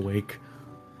shake them awake.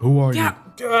 Who are you?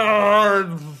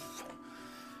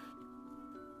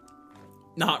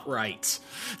 Not right.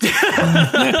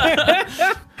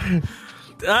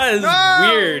 That is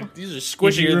weird. These are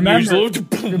squishy remember-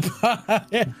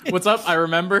 What's up? I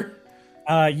remember.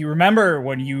 You remember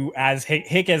when you, as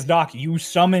Hick as Doc, you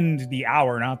summoned the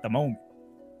hour, not the moment.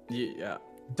 Yeah.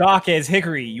 Doc as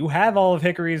Hickory, you have all of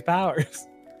Hickory's powers.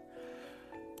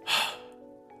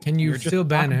 Can you You're just still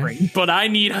banish? operating. But I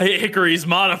need Hickory's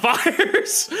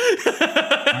modifiers. All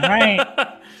right.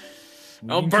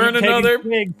 I'll You burn keep taking another.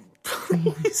 swigs.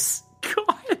 Please,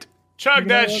 God. Chug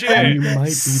that We shit. might be doing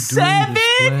 7?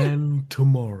 this plan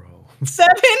tomorrow.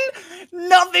 7?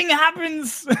 Nothing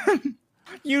happens.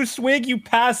 You swig, you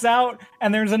pass out,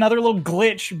 and there's another little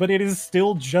glitch, but it is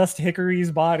still just Hickory's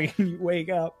body. You wake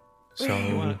up. So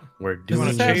we're You want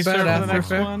doing to have chase bad her for the after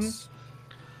next effects?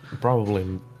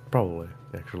 one? Probably,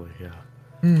 actually,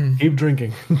 yeah. Keep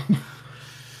drinking.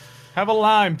 Have a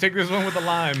lime. Take this one with a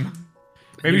lime.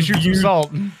 Maybe shoot some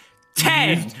salt.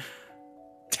 10.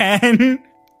 10.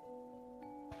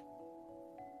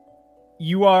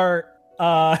 You are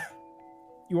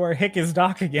Hick as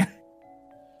Doc again.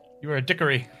 You are a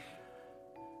dickery.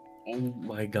 Oh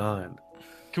my god.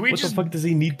 Can we What just the fuck does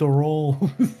he need to roll?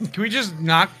 can we just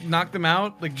knock them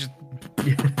out? Like just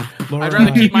I'd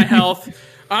rather keep my health.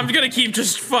 I'm gonna keep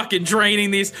just fucking draining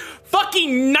these.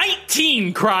 Fucking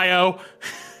 19 cryo.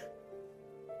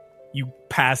 You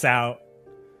pass out,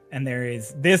 and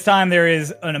this time there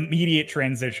is an immediate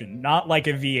transition, not like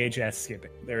a VHS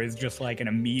skipping. There is just like an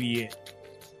immediate.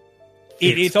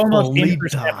 It's almost fully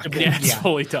imperceptible. Yeah, it's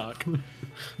fully talk.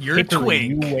 you're a Hickory,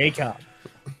 twink. you wake up.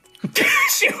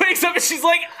 She wakes up and she's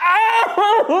like,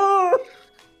 "Oh,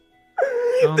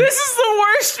 this is the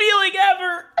worst feeling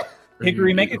ever."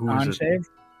 Hickory, make a Who con is it? save.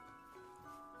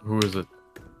 Who is it?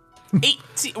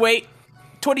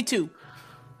 22.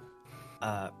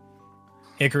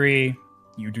 Hickory,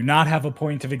 you do not have a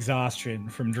point of exhaustion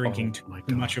from drinking Oh my too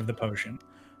God. much of the potion.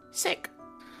 Sick.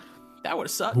 That would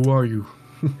have sucked. Who are you?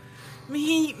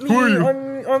 Me, are you?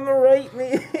 on the right,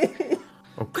 me.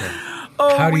 Okay.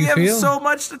 Oh, How do we you have feel? so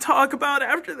much to talk about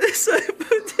after this.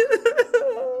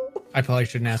 I probably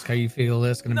shouldn't ask how you feel.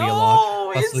 That's going to be a No,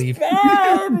 lot. Let's it's leave.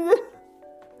 bad.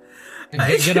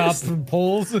 Get off from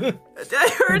poles. I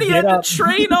already Get had up. to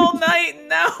train all night, and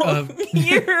now Uh, I'm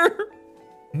here.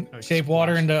 Shape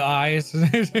water into eyes.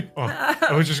 Oh,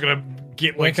 I was just gonna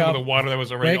get like Wake some up. of the water that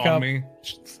was already Wake on up. me.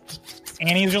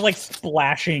 Annie's just like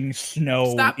splashing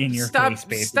snow in your face,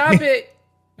 basically. Stop it.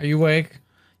 Are you awake?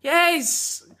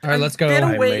 Yes. All right, let's go. Been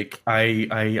I awake.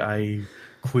 I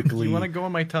quickly. You want to go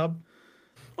in my tub?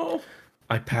 Oh.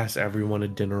 I pass everyone a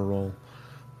dinner roll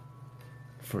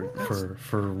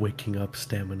for waking up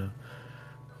stamina.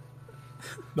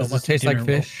 Does it taste like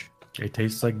fish? It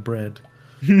tastes like bread.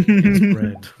 It's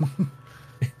bread.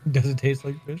 Does it taste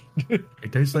like fish?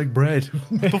 It tastes like bread.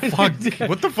 Fuck.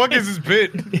 What the fuck is this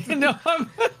bit? No, I'm...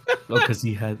 Oh, because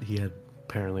he had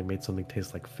apparently made something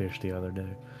taste like fish the other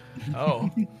day. Oh.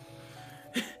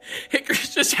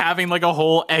 Hickory's just having like a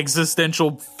whole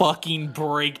existential fucking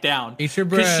breakdown. Eat your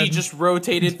Because she bread. just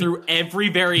rotated through every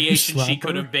variation she Slap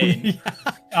could her. have been.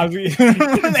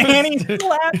 Annie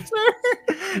slaps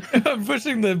her. I'm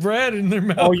pushing the bread in their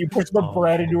mouth. Oh, you push the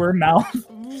bread into her mouth.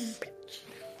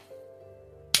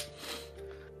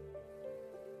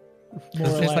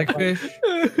 Does it taste like fish?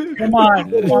 Come on,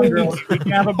 girls. We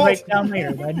can have a breakdown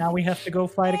later. Right now, we have to go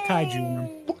fight a kaiju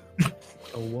worm.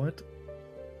 A what?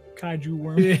 Kaiju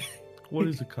worm. What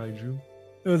is a kaiju?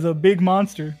 It was a big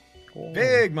monster.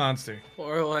 Big monster.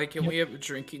 Or like, can we have a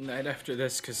drinking night after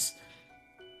this? Because.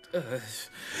 We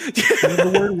have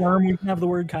the word worm. We can have the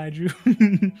word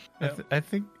kaiju.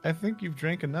 I think you've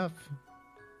drank enough.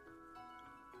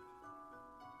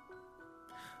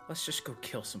 Let's just go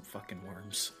kill some fucking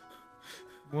worms.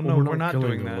 Well, no, we're not killing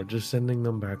doing them. We're that. just sending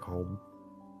them back home.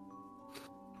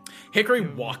 Hickory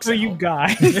walks So out. you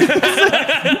guys,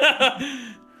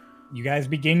 you guys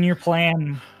begin your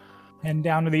plan. Heading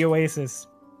down to the oasis.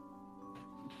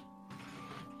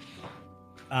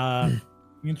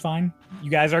 It's fine. You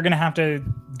guys are gonna have to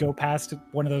go past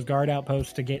one of those guard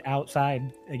outposts to get outside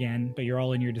again, but you're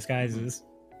all in your disguises.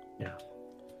 Yeah.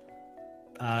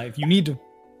 If you need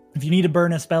to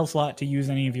burn a spell slot to use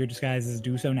any of your disguises,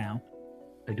 do so now.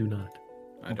 I do not.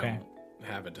 I Okay. don't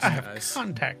have a I have disguise.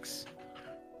 contacts.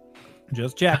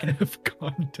 Just checking. Have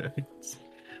contacts.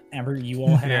 Ever you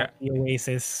all have Yeah. the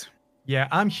Oasis. Yeah,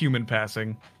 I'm human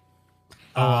passing.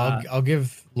 I'll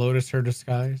give Lotus her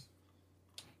disguise.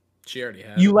 She already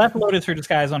had You it. left Lotus her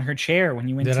disguise on her chair when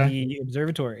you went Did to I? the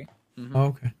observatory. Oh,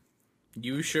 okay.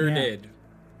 You sure Yeah. did.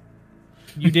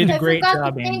 You did a I great forgot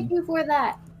job, to Annie. thank you for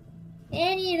that.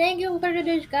 Annie, thank you for the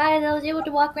disguise. I was able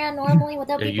to walk around normally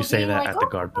without Yeah, people you say being that like, at the "Oh."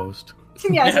 guard post.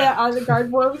 Yeah, I said that on the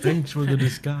guard post. Thanks for the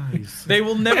disguise. They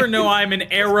will never know I'm an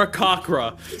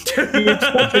Aarakocra. It's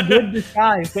such a good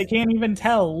disguise. They can't even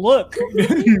tell. Look.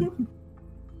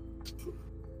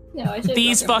 No, I said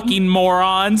These nothing. fucking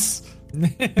morons. You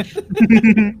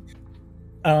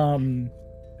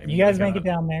guys make it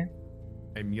down there.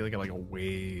 I immediately got like a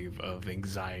wave of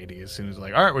anxiety as soon as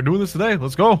like, all right, we're doing this today.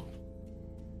 Let's go.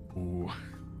 Ooh.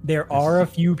 There are a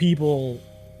few people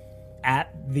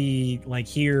at the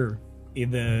here in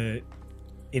the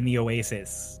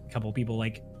Oasis. A couple people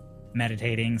like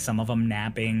meditating, some of them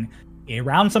napping.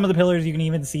 Around some of the pillars, you can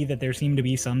even see that there seem to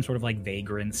be some sort of like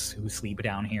vagrants who sleep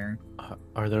down here.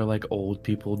 Are there like old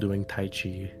people doing Tai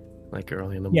Chi like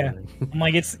early in the Yeah. morning? I'm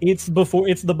like it's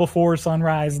the before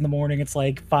sunrise in the morning. It's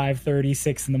like 5:30,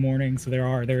 6 in the morning. So there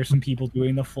are some people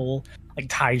doing the full like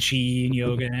Tai Chi and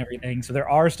yoga and everything. So there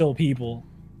are still people.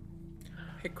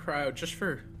 Hey, Cryo, just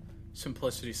for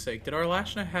simplicity's sake, did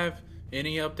Arlashna have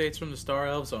any updates from the Star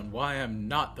Elves on why I'm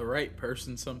not the right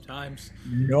person sometimes?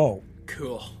 No.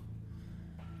 Cool.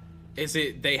 Is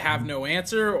it they have no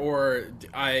answer, or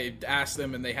I asked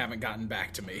them and they haven't gotten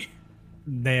back to me?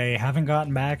 They haven't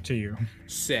gotten back to you.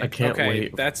 Sick. I can't okay,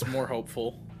 wait. that's more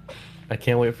hopeful. I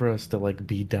can't wait for us to like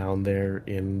be down there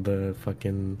in the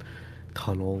fucking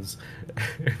tunnels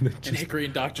and then And Hickory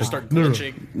and Doc just start no,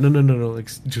 glitching. no, like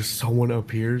just someone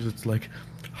appears. It's like,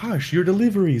 Hush, your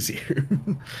delivery's here.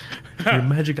 Your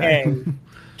magic item.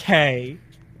 Okay.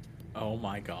 Oh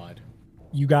my god.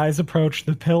 You guys approach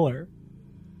the pillar.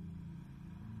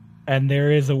 And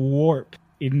there is a warp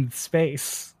in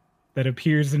space that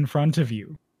appears in front of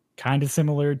you. Kind of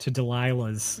similar to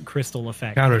Delilah's crystal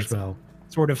effect. Counterspell.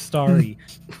 It's sort of starry.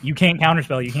 You can't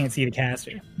counterspell, you can't see the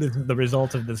caster. This is the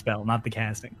result of the spell, not the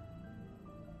casting.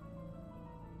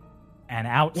 And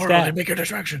out steps... make a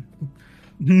distraction.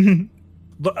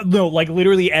 No, like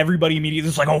literally everybody immediately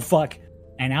is like, oh fuck.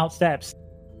 And out steps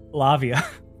Lavia,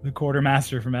 the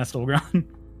quartermaster from Estelgron.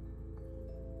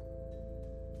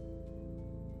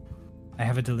 I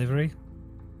have a delivery.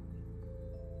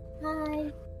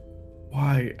 Hi.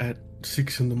 Why at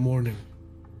 6 in the morning?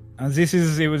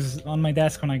 It was on my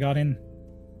desk when I got in.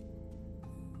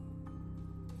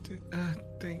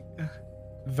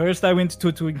 First I went to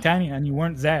Twigtania and you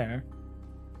weren't there.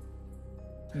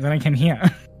 Then I came here.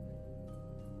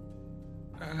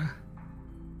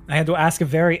 I had to ask a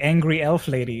very angry elf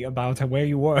lady about where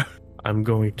you were. I'm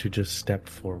going to just step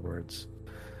forwards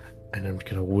and I'm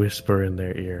going to whisper in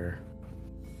their ear.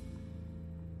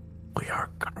 We are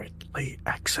currently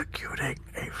executing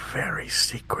a very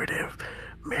secretive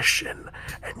mission,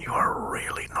 and you are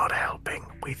really not helping.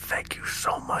 We thank you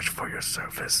so much for your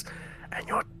service and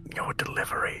your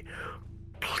delivery.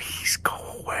 Please go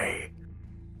away.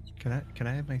 Can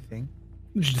I have my thing?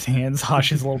 Just hands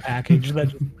Hush's little package. That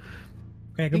just,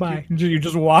 okay, goodbye. You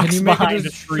just Can walks you make a behind a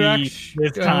tree distraction?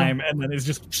 this time, and then it's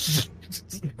just...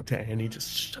 Danny,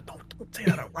 just don't say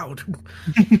that out loud.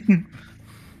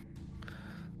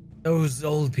 Those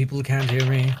old people can't hear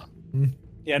me.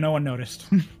 Yeah, no one noticed.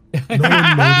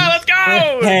 Let's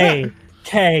go!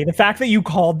 Hey, the fact that you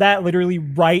called that literally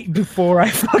right before I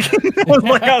fucking was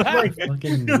like,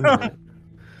 Fucking knew it.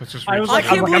 Let's just I was I like,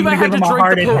 can't I'm believe gonna I had to give him a drink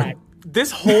heart the attack. potion.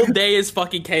 This whole day is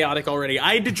fucking chaotic already.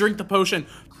 I had to drink the potion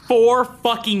 4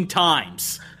 fucking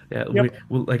times. Yeah, Yep.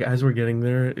 well, like as we're getting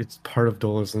there, it's part of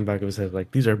Dolus in the back of his head.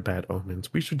 Like, these are bad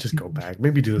omens. We should just go back.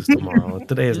 Maybe do this tomorrow.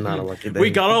 Today is not a lucky day. We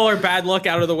got all our bad luck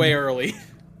out of the way early.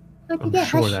 What'd you I'm get,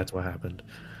 sure Hush? that's what happened.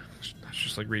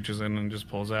 Just like reaches in and just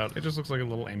pulls out. It just looks like a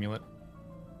little amulet.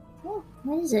 Oh,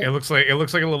 what is it? It looks like a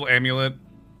little amulet.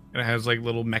 And it has like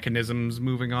little mechanisms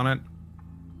moving on it.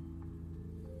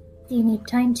 Do you need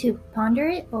time to ponder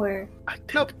it, or? I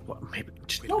think maybe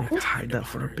just Oh, let's hide that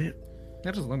for a bit.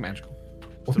 That doesn't look magical.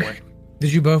 Put it away.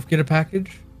 Did you both get a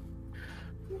package?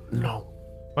 No,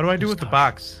 What do I do with the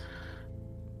box?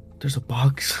 there's a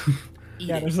box.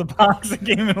 Yeah, there's a box that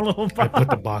came in a little I box. put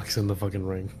the box in the fucking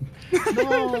ring.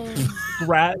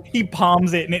 He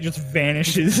palms it and it just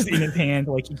vanishes in his hand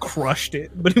like he crushed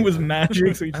it. But it was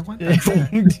magic, so he I just want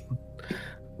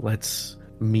that.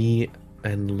 Me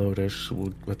and Lotus,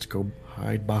 let's go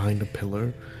hide behind a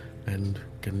pillar and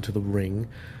get into the ring.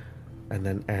 And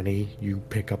then Annie, you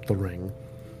pick up the ring.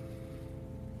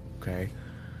 Okay.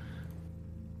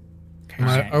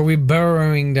 Are we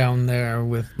burrowing down there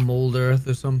with mold earth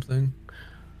or something?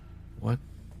 What?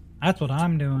 That's what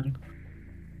I'm doing.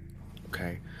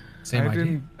 Okay. Same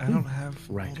idea. I don't have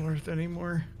Right. Old Earth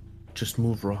anymore. Just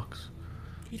move rocks.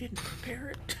 You didn't prepare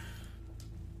it.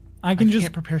 I can just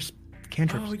can't prepare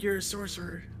cantrips. Oh, you're a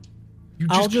sorcerer. You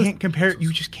I'll just just- can't compare.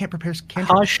 You just can't prepare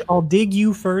cantrips. Hush. I'll dig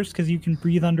you first because you can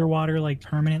breathe underwater like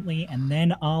permanently, and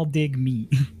then I'll dig me.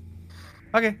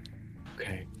 Okay.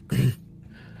 Okay.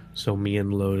 So me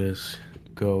and Lotus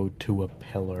go to a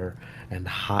pillar and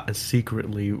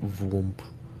secretly voomp.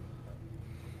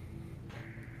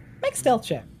 Make stealth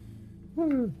check.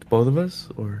 Both of us?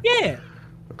 Or Yeah.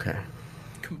 Okay.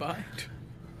 Combined.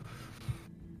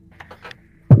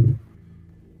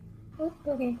 Oh,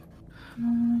 okay.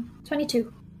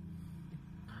 22.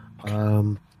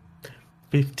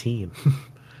 15.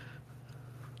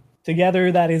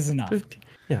 Together, that is enough. 15.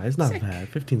 Yeah, it's not bad.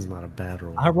 15's not a bad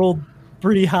roll. I rolled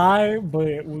pretty high,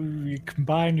 but when you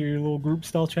combine your little group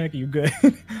stealth check, you good.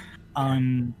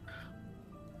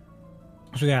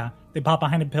 So yeah, they pop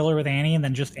behind a pillar with Annie, and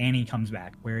then just Annie comes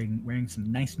back wearing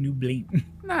some nice new bling.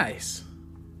 Nice.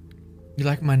 You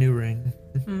like my new ring?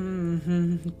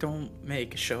 Don't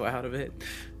make a show out of it.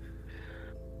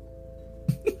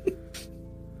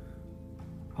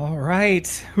 All right,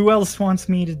 who else wants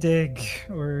me to dig,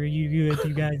 or are you good?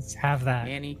 You guys have that.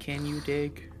 Annie, can you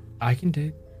dig? I can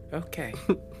dig. Okay.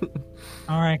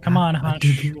 All right, come on, Hutch.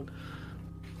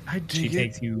 I dig She it.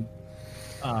 takes you.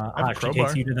 have a Hutch, she crowbar.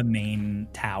 takes you to the main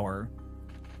tower.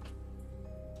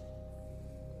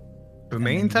 The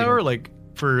main tower, like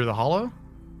for the hollow.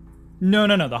 No.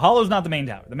 The hollow's not the main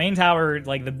tower. The main tower,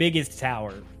 like the biggest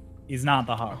tower, is not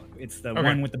the hollow. It's the Okay.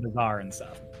 one with the bazaar and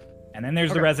stuff. And then there's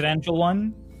the Okay. residential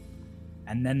one,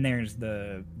 and then there's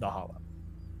the hollow.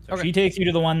 So Okay. she takes you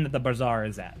to the one that the bazaar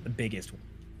is at, the biggest one.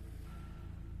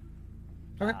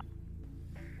 Okay.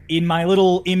 In my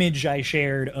little image I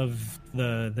shared of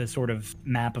the sort of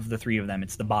map of the three of them,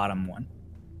 it's the bottom one.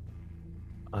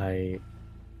 I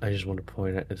just want to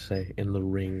point out and say in the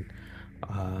ring,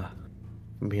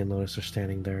 me and Lotus are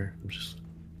standing there.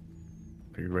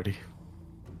 Are you ready?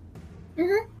 Are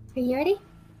you ready?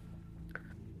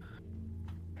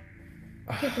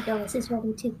 Paper Dolls is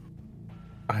ready too.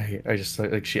 I just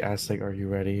like she asks like, "Are you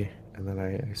ready?" And then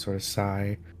I sort of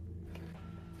sigh.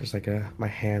 There's like my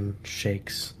hand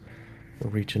shakes. I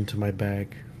reach into my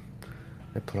bag.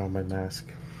 I put on my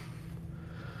mask.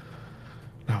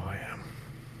 Now I am.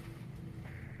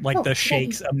 Like Oh, the yeah.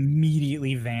 shakes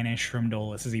immediately vanish from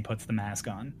Dolus as he puts the mask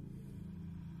on.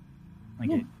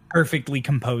 Like it perfectly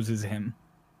composes him.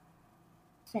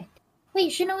 Perfect.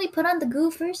 Wait, shouldn't we put on the goo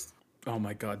first? Oh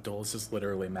my god, Dolus is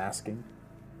literally masking.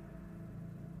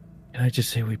 Can I just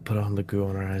say we put on the goo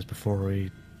on our eyes before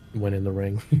we went in the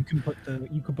ring? You can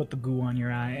put the goo on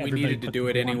your eye. We Everybody needed to put do the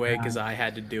it goo on anyway their because eye. I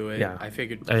had to do it. Yeah. I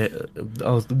figured.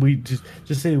 We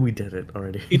just say we did it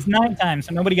already. It's nighttime,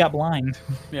 so nobody got blind.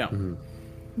 Yeah,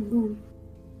 Goo.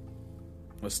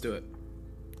 let's do it.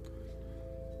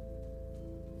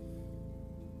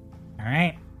 All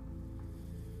right.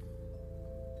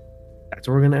 That's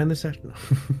where we're gonna end the session.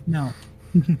 No.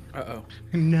 Uh-oh.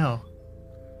 No.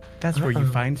 That's where you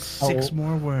find six Oh.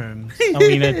 more worms.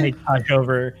 Alina takes Hush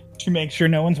over to make sure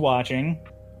no one's watching.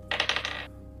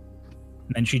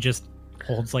 And then she just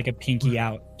holds like a pinky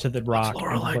out to the rock. What's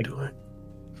Lorelai like, doing?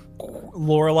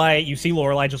 Lorelai, you see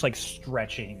Lorelai just like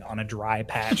stretching on a dry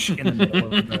patch in the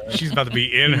middle of the. She's about to be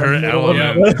in in her the middle of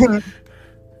element. the-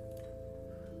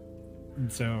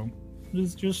 And so,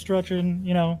 just stretching,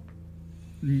 you know.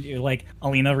 Like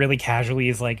Alina really casually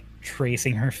is like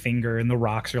tracing her finger, and the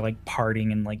rocks are like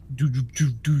parting and like do do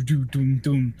do do do doom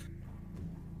doom.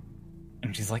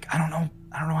 And she's like, I don't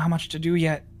know how much to do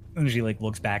yet. And she like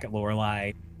looks back at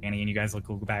Lorelai, Annie, and you guys look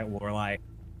back at Lorelai.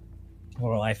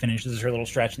 Lorelai finishes her little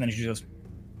stretch, and then she goes,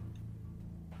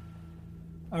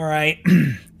 "All right,"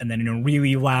 and then in a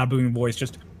really loud booming voice,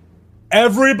 just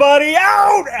everybody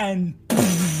out, and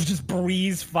just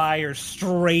breeze fire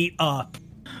straight up.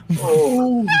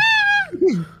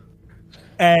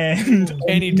 And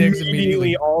Annie digs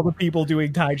immediately. all the people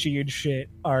doing Tai Chi and shit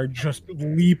are just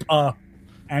leap up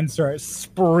and start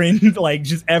sprint, like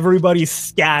just everybody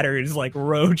scatters like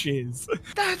roaches.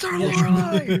 That's our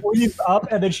Lorelei. Sweeps up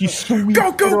and then she sweeps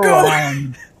Go!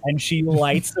 around and she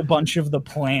lights a bunch of the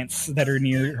plants that are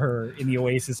near her in the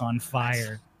oasis on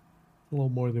fire. A little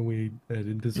more than we had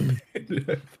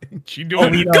anticipated. She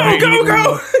doing it.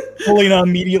 Go! Helena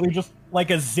immediately just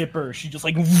like a zipper. She just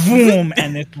like boom,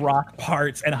 and this rock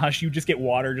parts, and Hush, you just get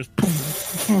water just.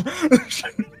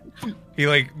 He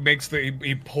like makes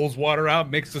he pulls water out,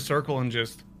 makes the circle, and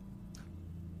just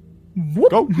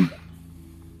go.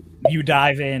 You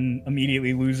dive in,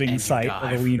 immediately losing sight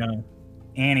of Alina.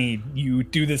 Annie, you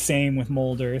do the same with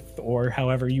Mold Earth, or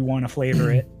however you want to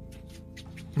flavor it.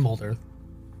 Mold Earth.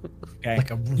 Okay.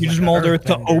 Like you just Mold Earth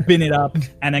to open it up,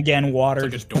 and again, water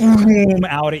just boom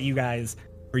out at you guys.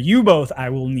 For you both, I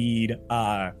will need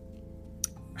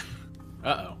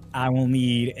I will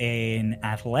need an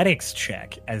athletics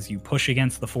check as you push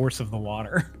against the force of the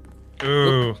water.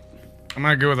 Ooh. I'm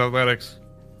not good with athletics.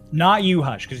 Not you,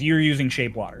 Hush, because you're using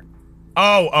shape water.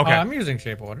 Oh, okay. I'm using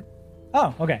shape water.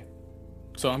 Oh, okay.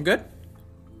 So I'm good?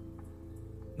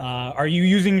 Are you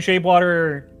using shape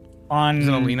water on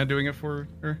Isn't Alina doing it for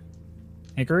her?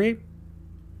 Hickory?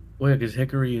 Well, because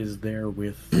Hickory is there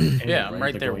with. Yeah, I'm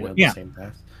right there with. The same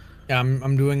path. Yeah,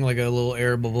 I'm doing like a little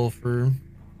air bubble for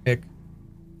Hick.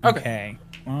 Okay.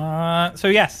 So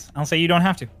yes, I'll say you don't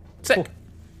have to. Sick.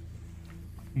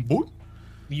 Cool.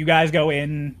 You guys go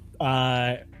in.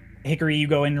 Hickory, you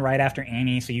go in right after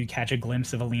Annie, so you catch a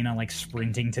glimpse of Alina like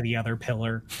sprinting to the other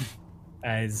pillar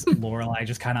as Lorelei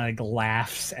just kind of like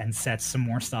laughs and sets some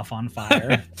more stuff on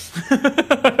fire.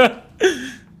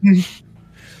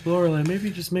 Lorelei,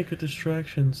 maybe just make a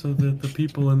distraction so that the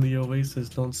people in the oasis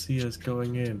don't see us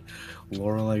going in.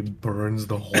 Lorelei burns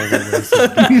the whole oasis.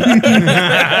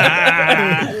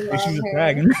 She's a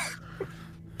dragon.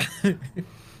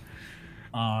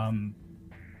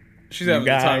 She's having the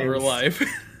time of her life.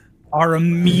 Are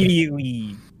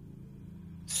immediately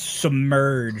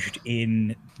submerged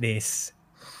in this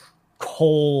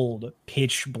cold,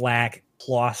 pitch black,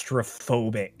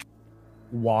 claustrophobic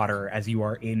water as you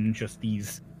are in just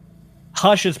these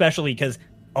Hush, especially because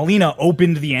Alina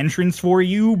opened the entrance for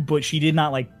you, but she did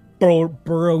not like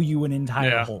burrow you an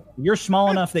entire hole. You're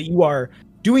small enough that you are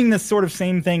doing this sort of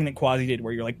same thing that Quasi did,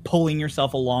 where you're like pulling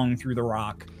yourself along through the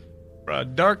rock.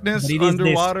 Darkness,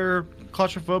 underwater,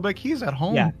 claustrophobic. He's at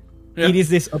home. Yeah. It is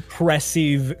this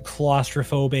oppressive,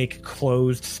 claustrophobic,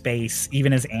 closed space,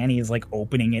 even as Annie is like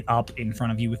opening it up in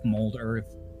front of you with Mold Earth.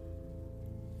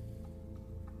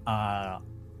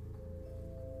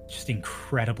 Just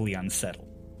incredibly unsettled.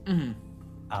 Mm-hmm.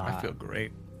 I feel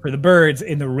great. For the birds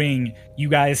in the ring, you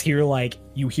guys hear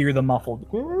the muffled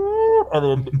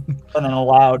and then a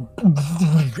loud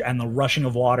and the rushing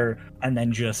of water, and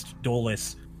then just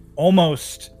Dolus,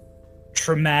 almost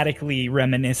traumatically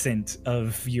reminiscent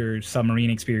of your submarine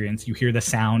experience. You hear the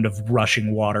sound of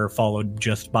rushing water followed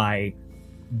just by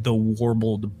the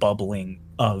warbled bubbling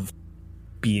of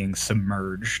being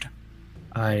submerged.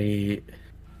 I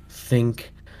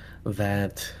think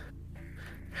that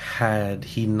had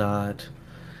he not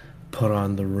put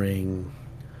on the ring,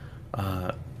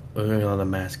 on the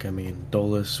mask,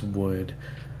 Dolus would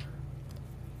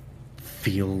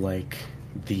feel like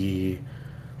the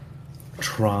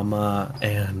trauma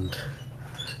and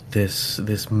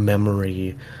this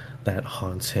memory that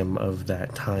haunts him of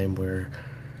that time where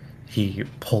he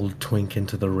pulled Twink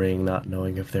into the ring, not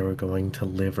knowing if they were going to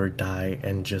live or die,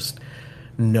 and just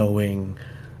knowing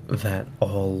that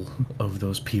all of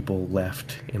those people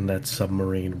left in that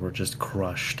submarine were just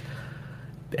crushed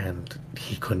and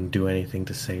he couldn't do anything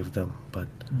to save them. But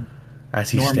as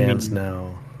he stands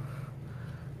now,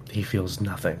 he feels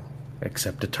nothing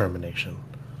except determination.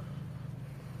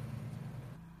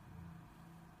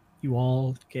 You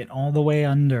all get all the way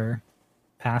under,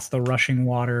 past the rushing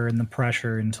water and the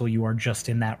pressure, until you are just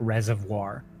in that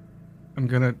reservoir. I'm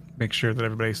gonna make sure that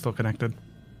everybody's still connected.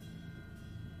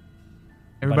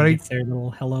 Everybody gets their little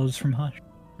hellos from Hush.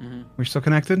 Mm-hmm. We're still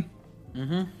connected?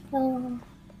 Mm-hmm. Oh.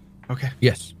 Okay.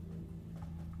 Yes.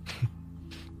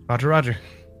 Roger.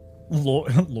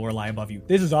 Lorelei above you.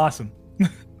 This is awesome.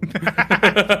 I'm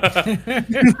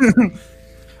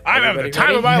having the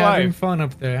time of my Having life. fun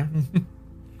up there.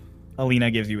 Alina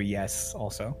gives you a yes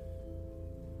also.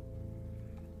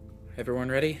 Everyone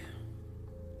ready?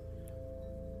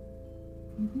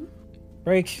 Mm-hmm.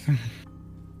 Break.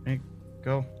 Hey,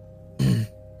 go.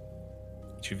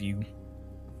 Each of you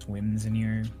swims in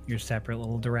your separate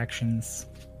little directions.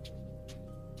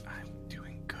 I'm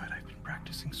doing good. I've been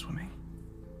practicing swimming.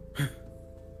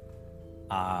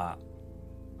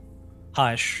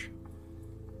 Hush.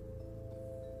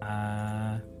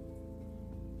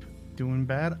 doing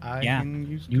bad, I Yeah. can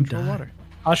use You control die. water.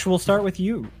 Hush, we'll start with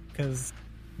you because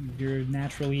your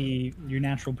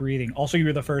natural breathing. Also, you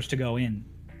were the first to go in.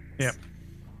 Yep.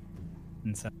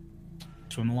 And so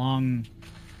swim along,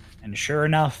 and sure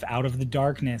enough, out of the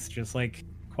darkness, just like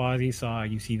Quasi saw,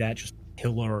 you see that just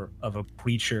pillar of a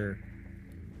creature.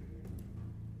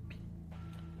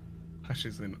 Hush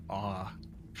is in awe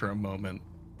for a moment.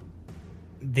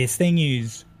 This thing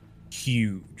is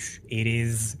huge. It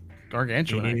is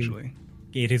Gargantuan, It is- actually.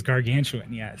 It is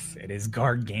gargantuan. Yes, it is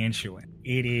gargantuan.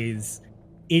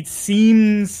 It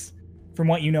seems, from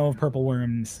what you know of purple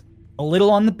worms, a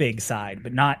little on the big side,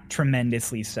 but not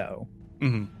tremendously so.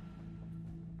 Hmm.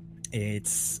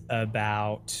 It's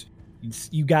about,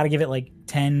 you got to give it like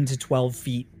 10 to 12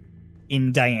 feet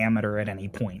in diameter at any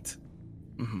point.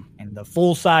 Hmm. And the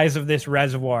full size of this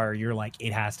reservoir, you're like,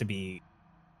 it has to be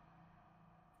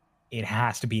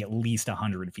at least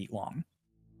 100 feet long,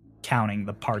 counting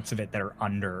the parts of it that are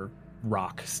under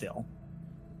rock still.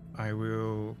 I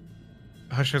will.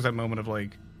 Hush has that moment of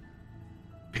like,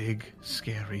 big,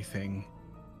 scary thing.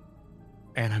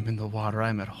 And I'm in the water.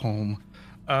 I'm at home.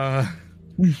 A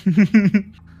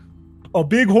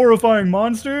big horrifying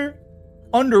monster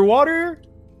underwater?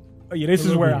 Oh, yeah, this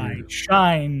is where I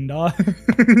shine, dog.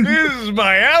 This is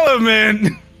my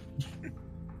element.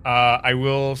 I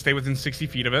will stay within 60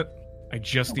 feet of it. I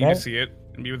just need Okay. to see it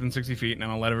and be within 60 feet, and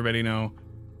I'll let everybody know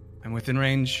I'm within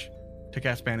range to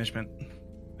cast banishment.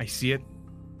 I see it.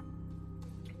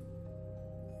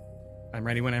 I'm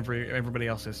ready whenever everybody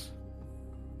else is.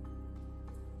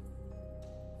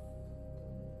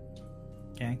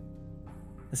 Okay.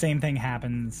 The same thing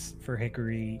happens for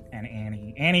Hickory and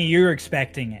Annie. Annie, you're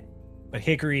expecting it. But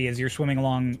Hickory, as you're swimming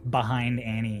along behind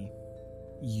Annie,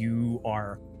 you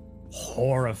are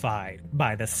horrified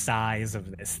by the size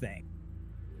of this thing.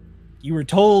 You were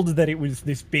told that it was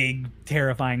this big,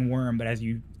 terrifying worm, but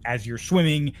as you're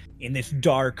swimming in this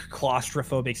dark,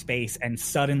 claustrophobic space, and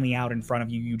suddenly out in front of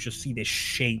you, you just see this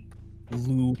shape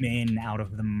loom in out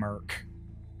of the murk.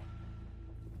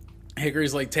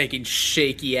 Hickory's like taking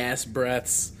shaky ass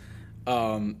breaths,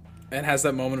 and has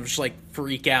that moment of just like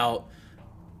freak out.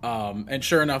 And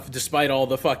sure enough, despite all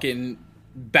the fucking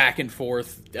back and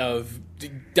forth of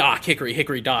Doc,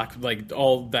 Hickory, Doc, like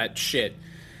all that shit,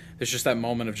 there's just that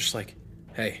moment of just like,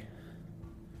 hey,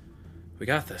 we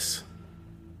got this.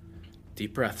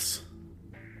 Deep breaths.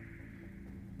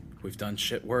 We've done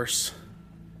shit worse,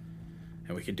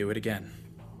 and we can do it again.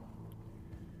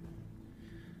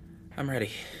 I'm ready.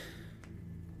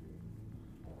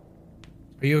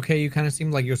 Are you okay? You kind of seem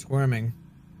like you're squirming.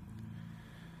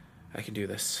 I can do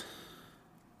this.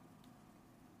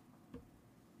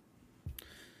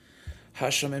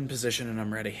 Hush, I'm in position and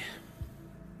I'm ready.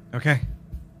 Okay.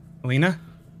 Alina?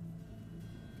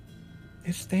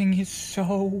 This thing is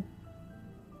so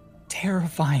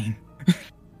terrifying.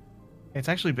 It's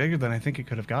actually bigger than I think it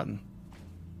could have gotten.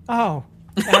 Oh,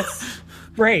 that's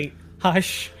great.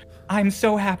 Hush. I'm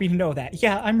so happy to know that.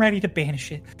 Yeah, I'm ready to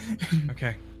banish it.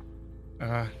 Okay.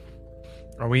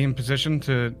 Are we in position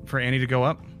for Annie to go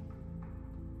up?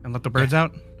 And let the birds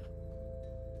out?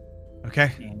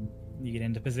 Okay. And you get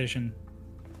into position.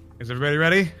 Is everybody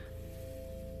ready?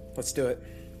 Let's do it.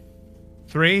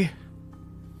 3,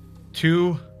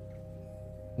 2,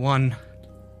 1.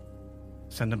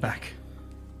 Send them back.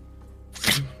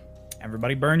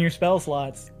 Everybody burn your spell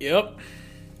slots. Yep.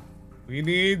 We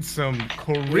need some We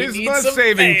charisma need some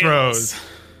saving fails. throws.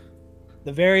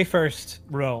 The very first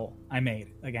roll I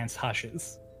made against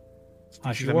Hush's.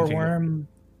 Hush, your 17. worm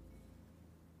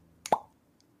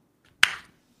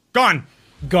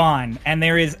Gone. and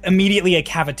there is immediately a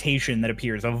cavitation that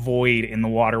appears, a void in the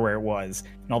water where it was,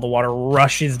 and all the water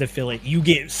rushes to fill it. You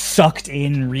get sucked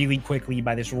in really quickly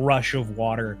by this rush of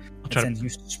water that try to- sends you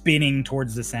spinning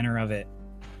towards the center of it.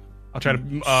 I'll try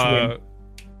to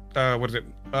what is it?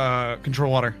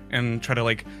 Control water and try to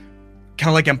kind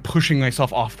of like I'm pushing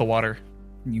myself off the water.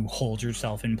 You hold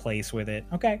yourself in place with it.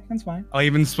 Okay, that's fine. I'll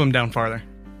even swim down farther.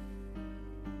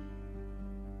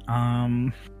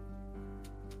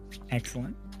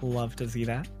 Excellent. Love to see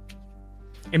that.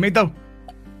 It made the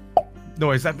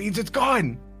noise. That means it's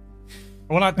gone.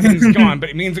 Well, not that it's gone, but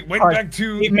it means it went back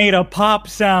to. It made a pop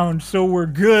sound, so we're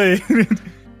good.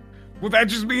 Well, that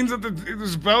just means that the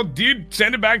spell did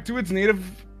send it back to its native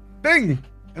thing,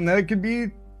 and that it could be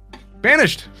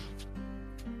banished.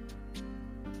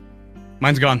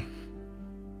 Mine's gone.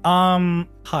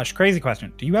 Hush, crazy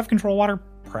question. Do you have control water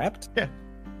prepped? Yeah.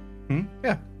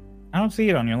 Yeah. I don't see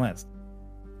it on your list.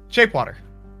 Shape water.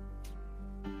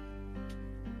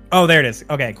 Oh, there it is.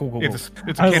 Okay, cool. It's a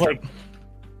I was cantrip. like,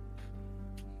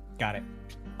 got it.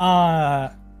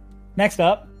 Next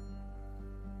up,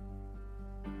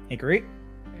 Hickory,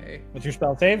 Hey, what's your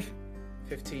spell save?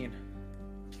 15.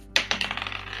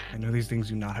 I know these things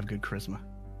do not have good charisma.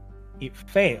 It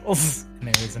fails. And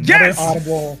there is another Yes!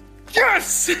 audible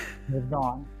Yes! moved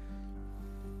on.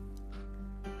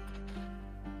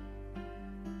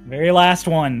 Very last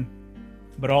one,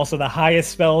 but also the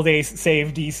highest spell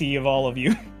save DC of all of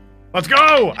you. Let's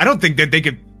go! I don't think that they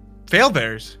could fail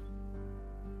theirs.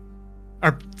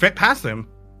 Or pass them.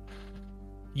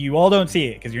 You all don't see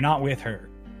it because you're not with her.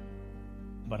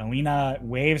 But Alina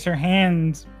waves her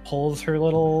hand, pulls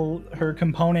her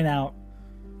component out,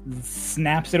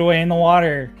 snaps it away in the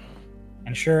water,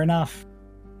 and sure enough,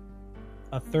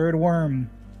 a third worm.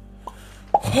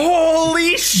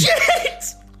 Holy shit!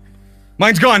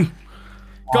 Mine's gone.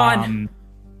 Gone.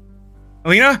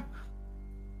 Alina,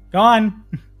 Gone.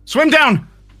 swim down.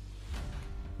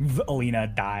 Alina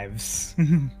dives.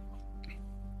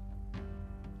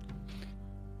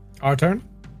 Our turn.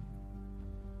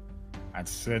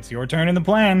 That's your turn in the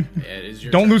plan. Yeah, it is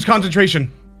your Don't turn. lose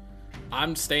concentration.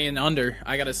 I'm staying under.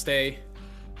 I gotta stay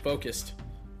focused.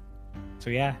 So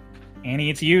yeah,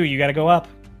 Annie, it's you. You got to go up.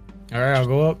 All right, I'll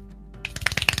go up.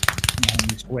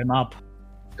 And you swim up.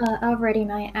 I'll ready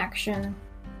my action.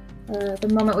 The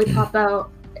moment we pop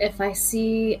out, if I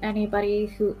see anybody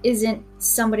who isn't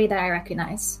somebody that I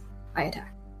recognize, I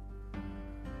attack.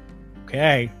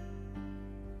 Okay.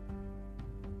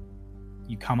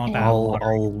 You come up out of the water.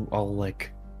 I'll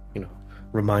like,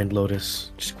 remind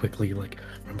Lotus just quickly, like,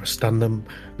 remember, stun them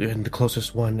in the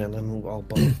closest one, and then I'll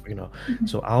both,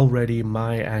 So I'll ready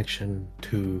my action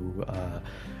to,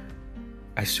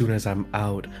 as soon as I'm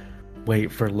out,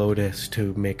 wait for Lotus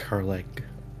to make her, like,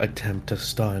 attempt to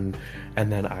stun, and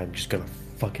then I'm just gonna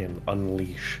fucking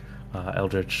unleash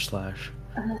Eldritch Slash.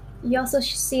 You also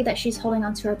see that she's holding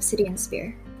onto her obsidian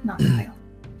spear, not Kyle.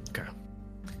 Okay.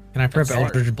 Can I prep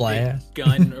Smart. Eldritch Blast? Big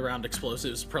gun around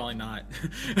explosives, probably not.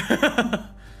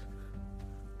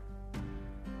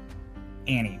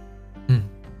 Annie.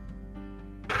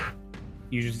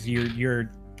 You're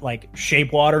like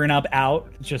shape watering up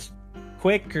out just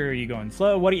quick, or are you going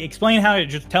slow? What do you explain how?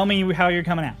 Just tell me how you're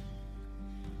coming out.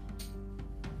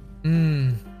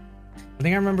 I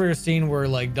think I remember a scene where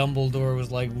like Dumbledore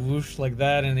was like whoosh like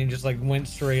that, and he just like went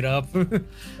straight up.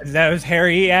 That was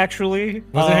Harry, actually.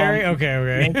 Was it Harry?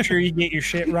 Okay. Make sure you get your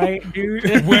shit right, dude.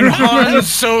 When Han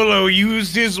Solo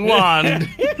used his wand.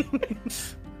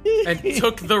 And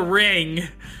took the ring.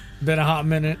 Been a hot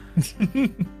minute.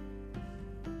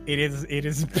 It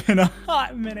has been a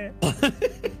hot minute.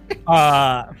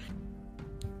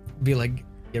 Be like,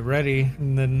 get ready,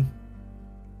 and then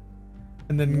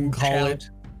call it.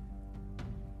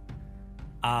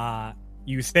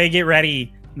 You say get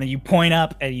ready, and then you point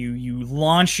up and you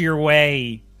launch your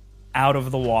way out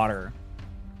of the water.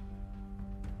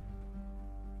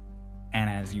 And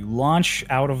as you launch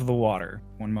out of the water,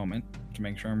 one moment to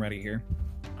make sure I'm ready here.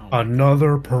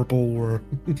 Another purple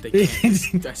worm. They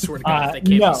can't, I swear to God, they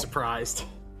can't no. be surprised.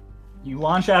 You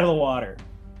launch out of the water.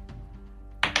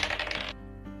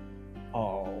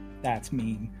 Oh, that's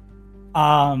mean.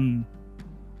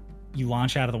 You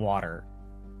launch out of the water,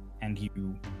 and you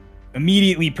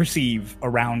immediately perceive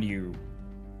around you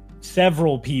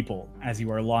several people as you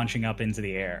are launching up into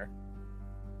the air.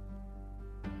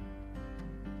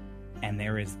 And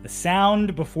there is the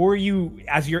sound before you,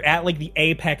 as you're at like the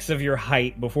apex of your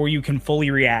height, before you can fully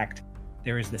react,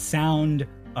 there is the sound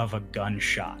of a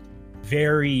gunshot.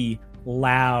 Very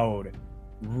loud,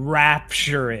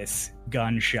 rapturous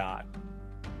gunshot.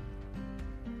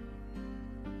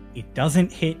 It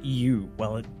doesn't hit you.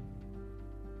 Well,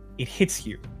 it hits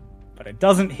you, but it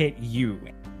doesn't hit you.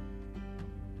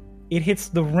 It hits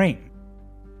the ring.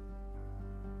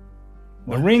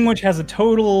 The ring, which has a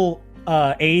total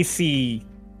AC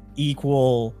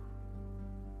equal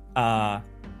to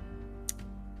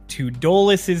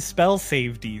Dolus's spell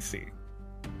save DC.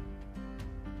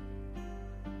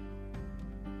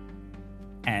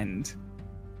 And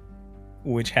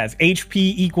which has HP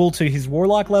equal to his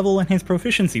warlock level and his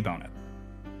proficiency bonus.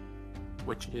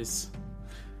 Which is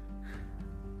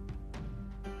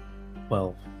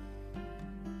 12.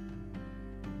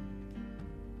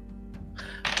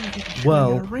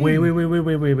 Well,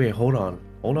 wait. Hold on,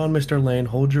 Mr. Lane.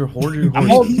 Hold your horses.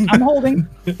 I'm holding.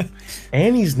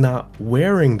 Annie's not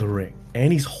wearing the ring.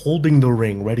 Annie's holding the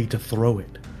ring, ready to throw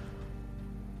it.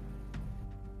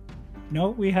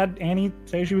 No, we had Annie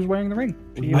say she was wearing the ring.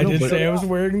 I did say I was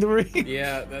wearing the ring.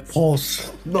 yeah, that's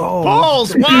Pulse. No.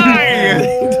 Balls,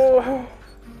 why?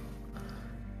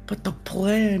 But the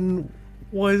plan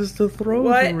was to throw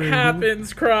what the ring.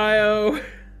 happens, Cryo.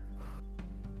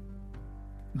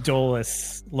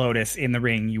 Dolus, Lotus in the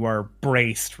ring. You are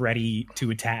braced, ready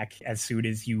to attack as soon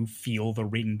as you feel the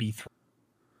ring be thrown.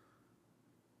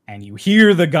 And you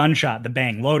hear the gunshot, the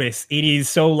bang. Lotus, it is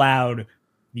so loud,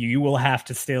 you will have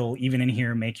to still, even in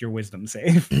here, make your wisdom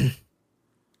save.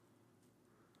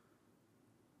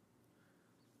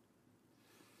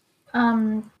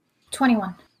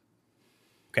 21.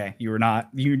 Okay,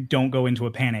 you don't go into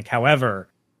a panic. However,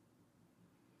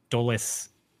 Dolus,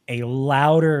 a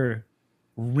louder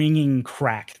ringing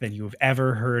crack than you have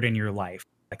ever heard in your life.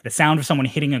 Like the sound of someone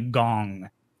hitting a gong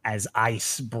as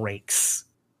ice breaks.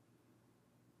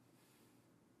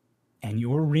 And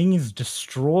your ring is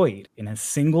destroyed in a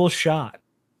single shot.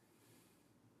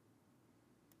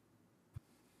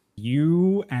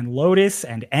 You and Lotus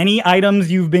and any items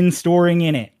you've been storing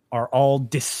in it are all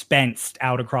dispensed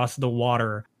out across the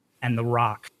water and the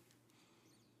rock.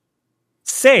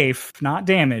 Safe, not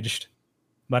damaged,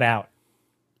 but out.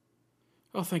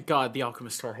 Oh, thank God, the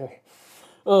alchemists are here.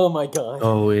 Oh my God.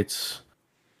 Oh, it's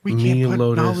We me, can't put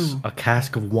Lotus, Nalu. a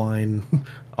cask of wine,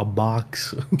 a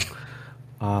box.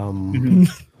 I mean,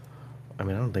 I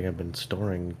don't think I've been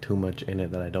storing too much in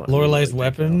it that I don't. Lorelei's need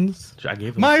to take weapons. out. I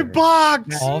gave him My her.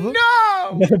 box! All of them?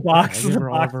 No! The I box, gave the her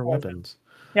all of box her was- weapons.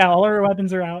 Yeah, all of her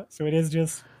weapons are out, so it is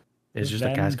just. It's just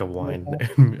them. a cask of wine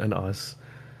and us.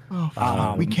 Oh,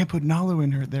 fuck. We Um, can't put Nalu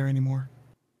in her there anymore.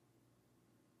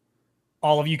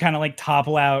 All of you kind of like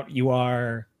topple out. You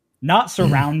are not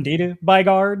surrounded by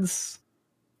guards.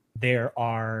 There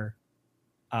are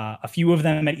a few of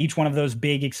them at each one of those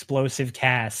big explosive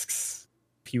casks.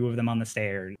 A few of them on the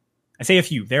stairs. I say a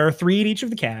few. There are 3 at each of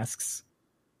the casks,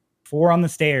 4 on the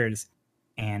stairs,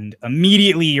 and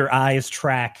immediately your eyes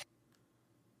track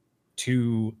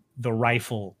to the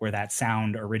rifle where that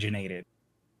sound originated.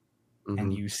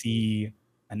 And you see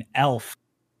an elf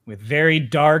with very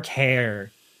dark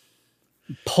hair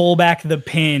pull back the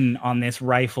pin on this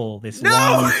rifle, this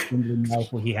long spindling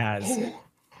rifle he has.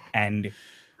 And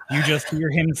you just hear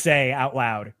him say out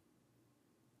loud,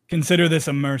 "Consider this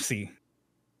a mercy."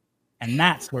 And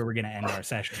that's where we're going to end our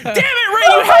session. Damn it,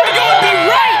 Ray! You had to go and be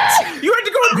right! You had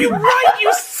to go and be right,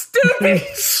 you stupid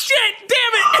shit!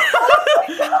 Damn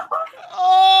it!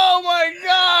 Oh my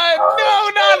God! No,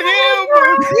 not him!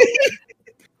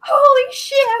 Holy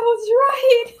shit, I was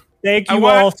right. Thank I you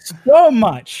want- all so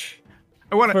much.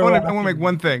 I want For to watching. make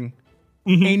one thing.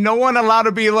 Mhm. Ain't no one allowed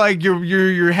to be like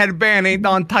your headband ain't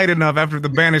on tight enough after the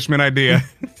banishment idea.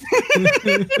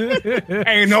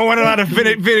 Ain't no one allowed to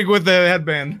fit with the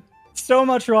headband. So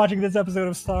much for watching this episode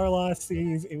of Star Lost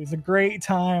Seas. It was a great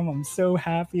time. I'm so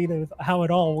happy with how it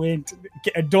all went.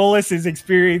 Dolus is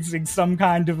experiencing some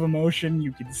kind of emotion.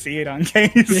 You can see it on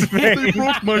Kay's They face.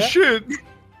 broke my shit.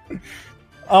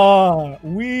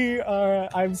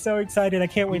 I'm so excited. I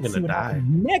can't wait to I'm see gonna what die.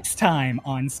 happens next time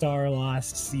on Star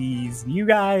Lost Seas. You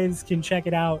guys can check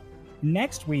it out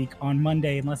next week on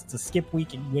Monday, unless it's a skip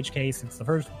week, in which case it's the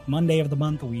first Monday of the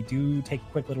month. We do take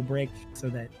a quick little break so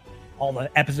that all the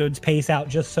episodes pace out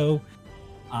just so.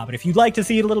 But if you'd like to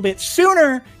see it a little bit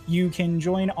sooner, you can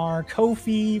join our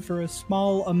Ko-fi for a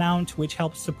small amount, which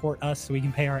helps support us so we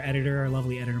can pay our editor, our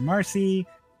lovely editor Marcy,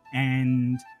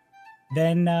 and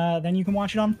then you can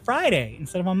watch it on Friday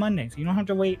instead of on Monday. So you don't have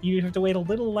to wait. You have to wait a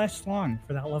little less long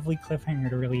for that lovely cliffhanger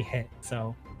to really hit.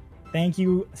 So thank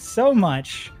you so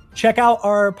much. Check out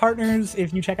our partners.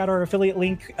 If you check out our affiliate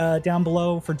link down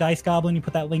below for Dice Goblin, you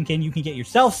put that link in, you can get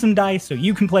yourself some dice so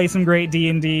you can play some great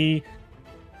D&D.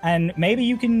 And maybe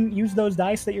you can use those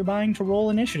dice that you're buying to roll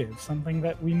initiative, something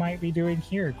that we might be doing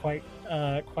here quite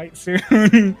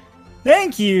soon.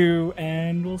 Thank you,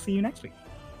 and we'll see you next week.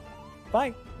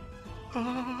 Bye.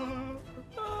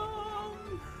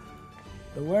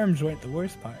 The worms weren't the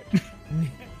worst part.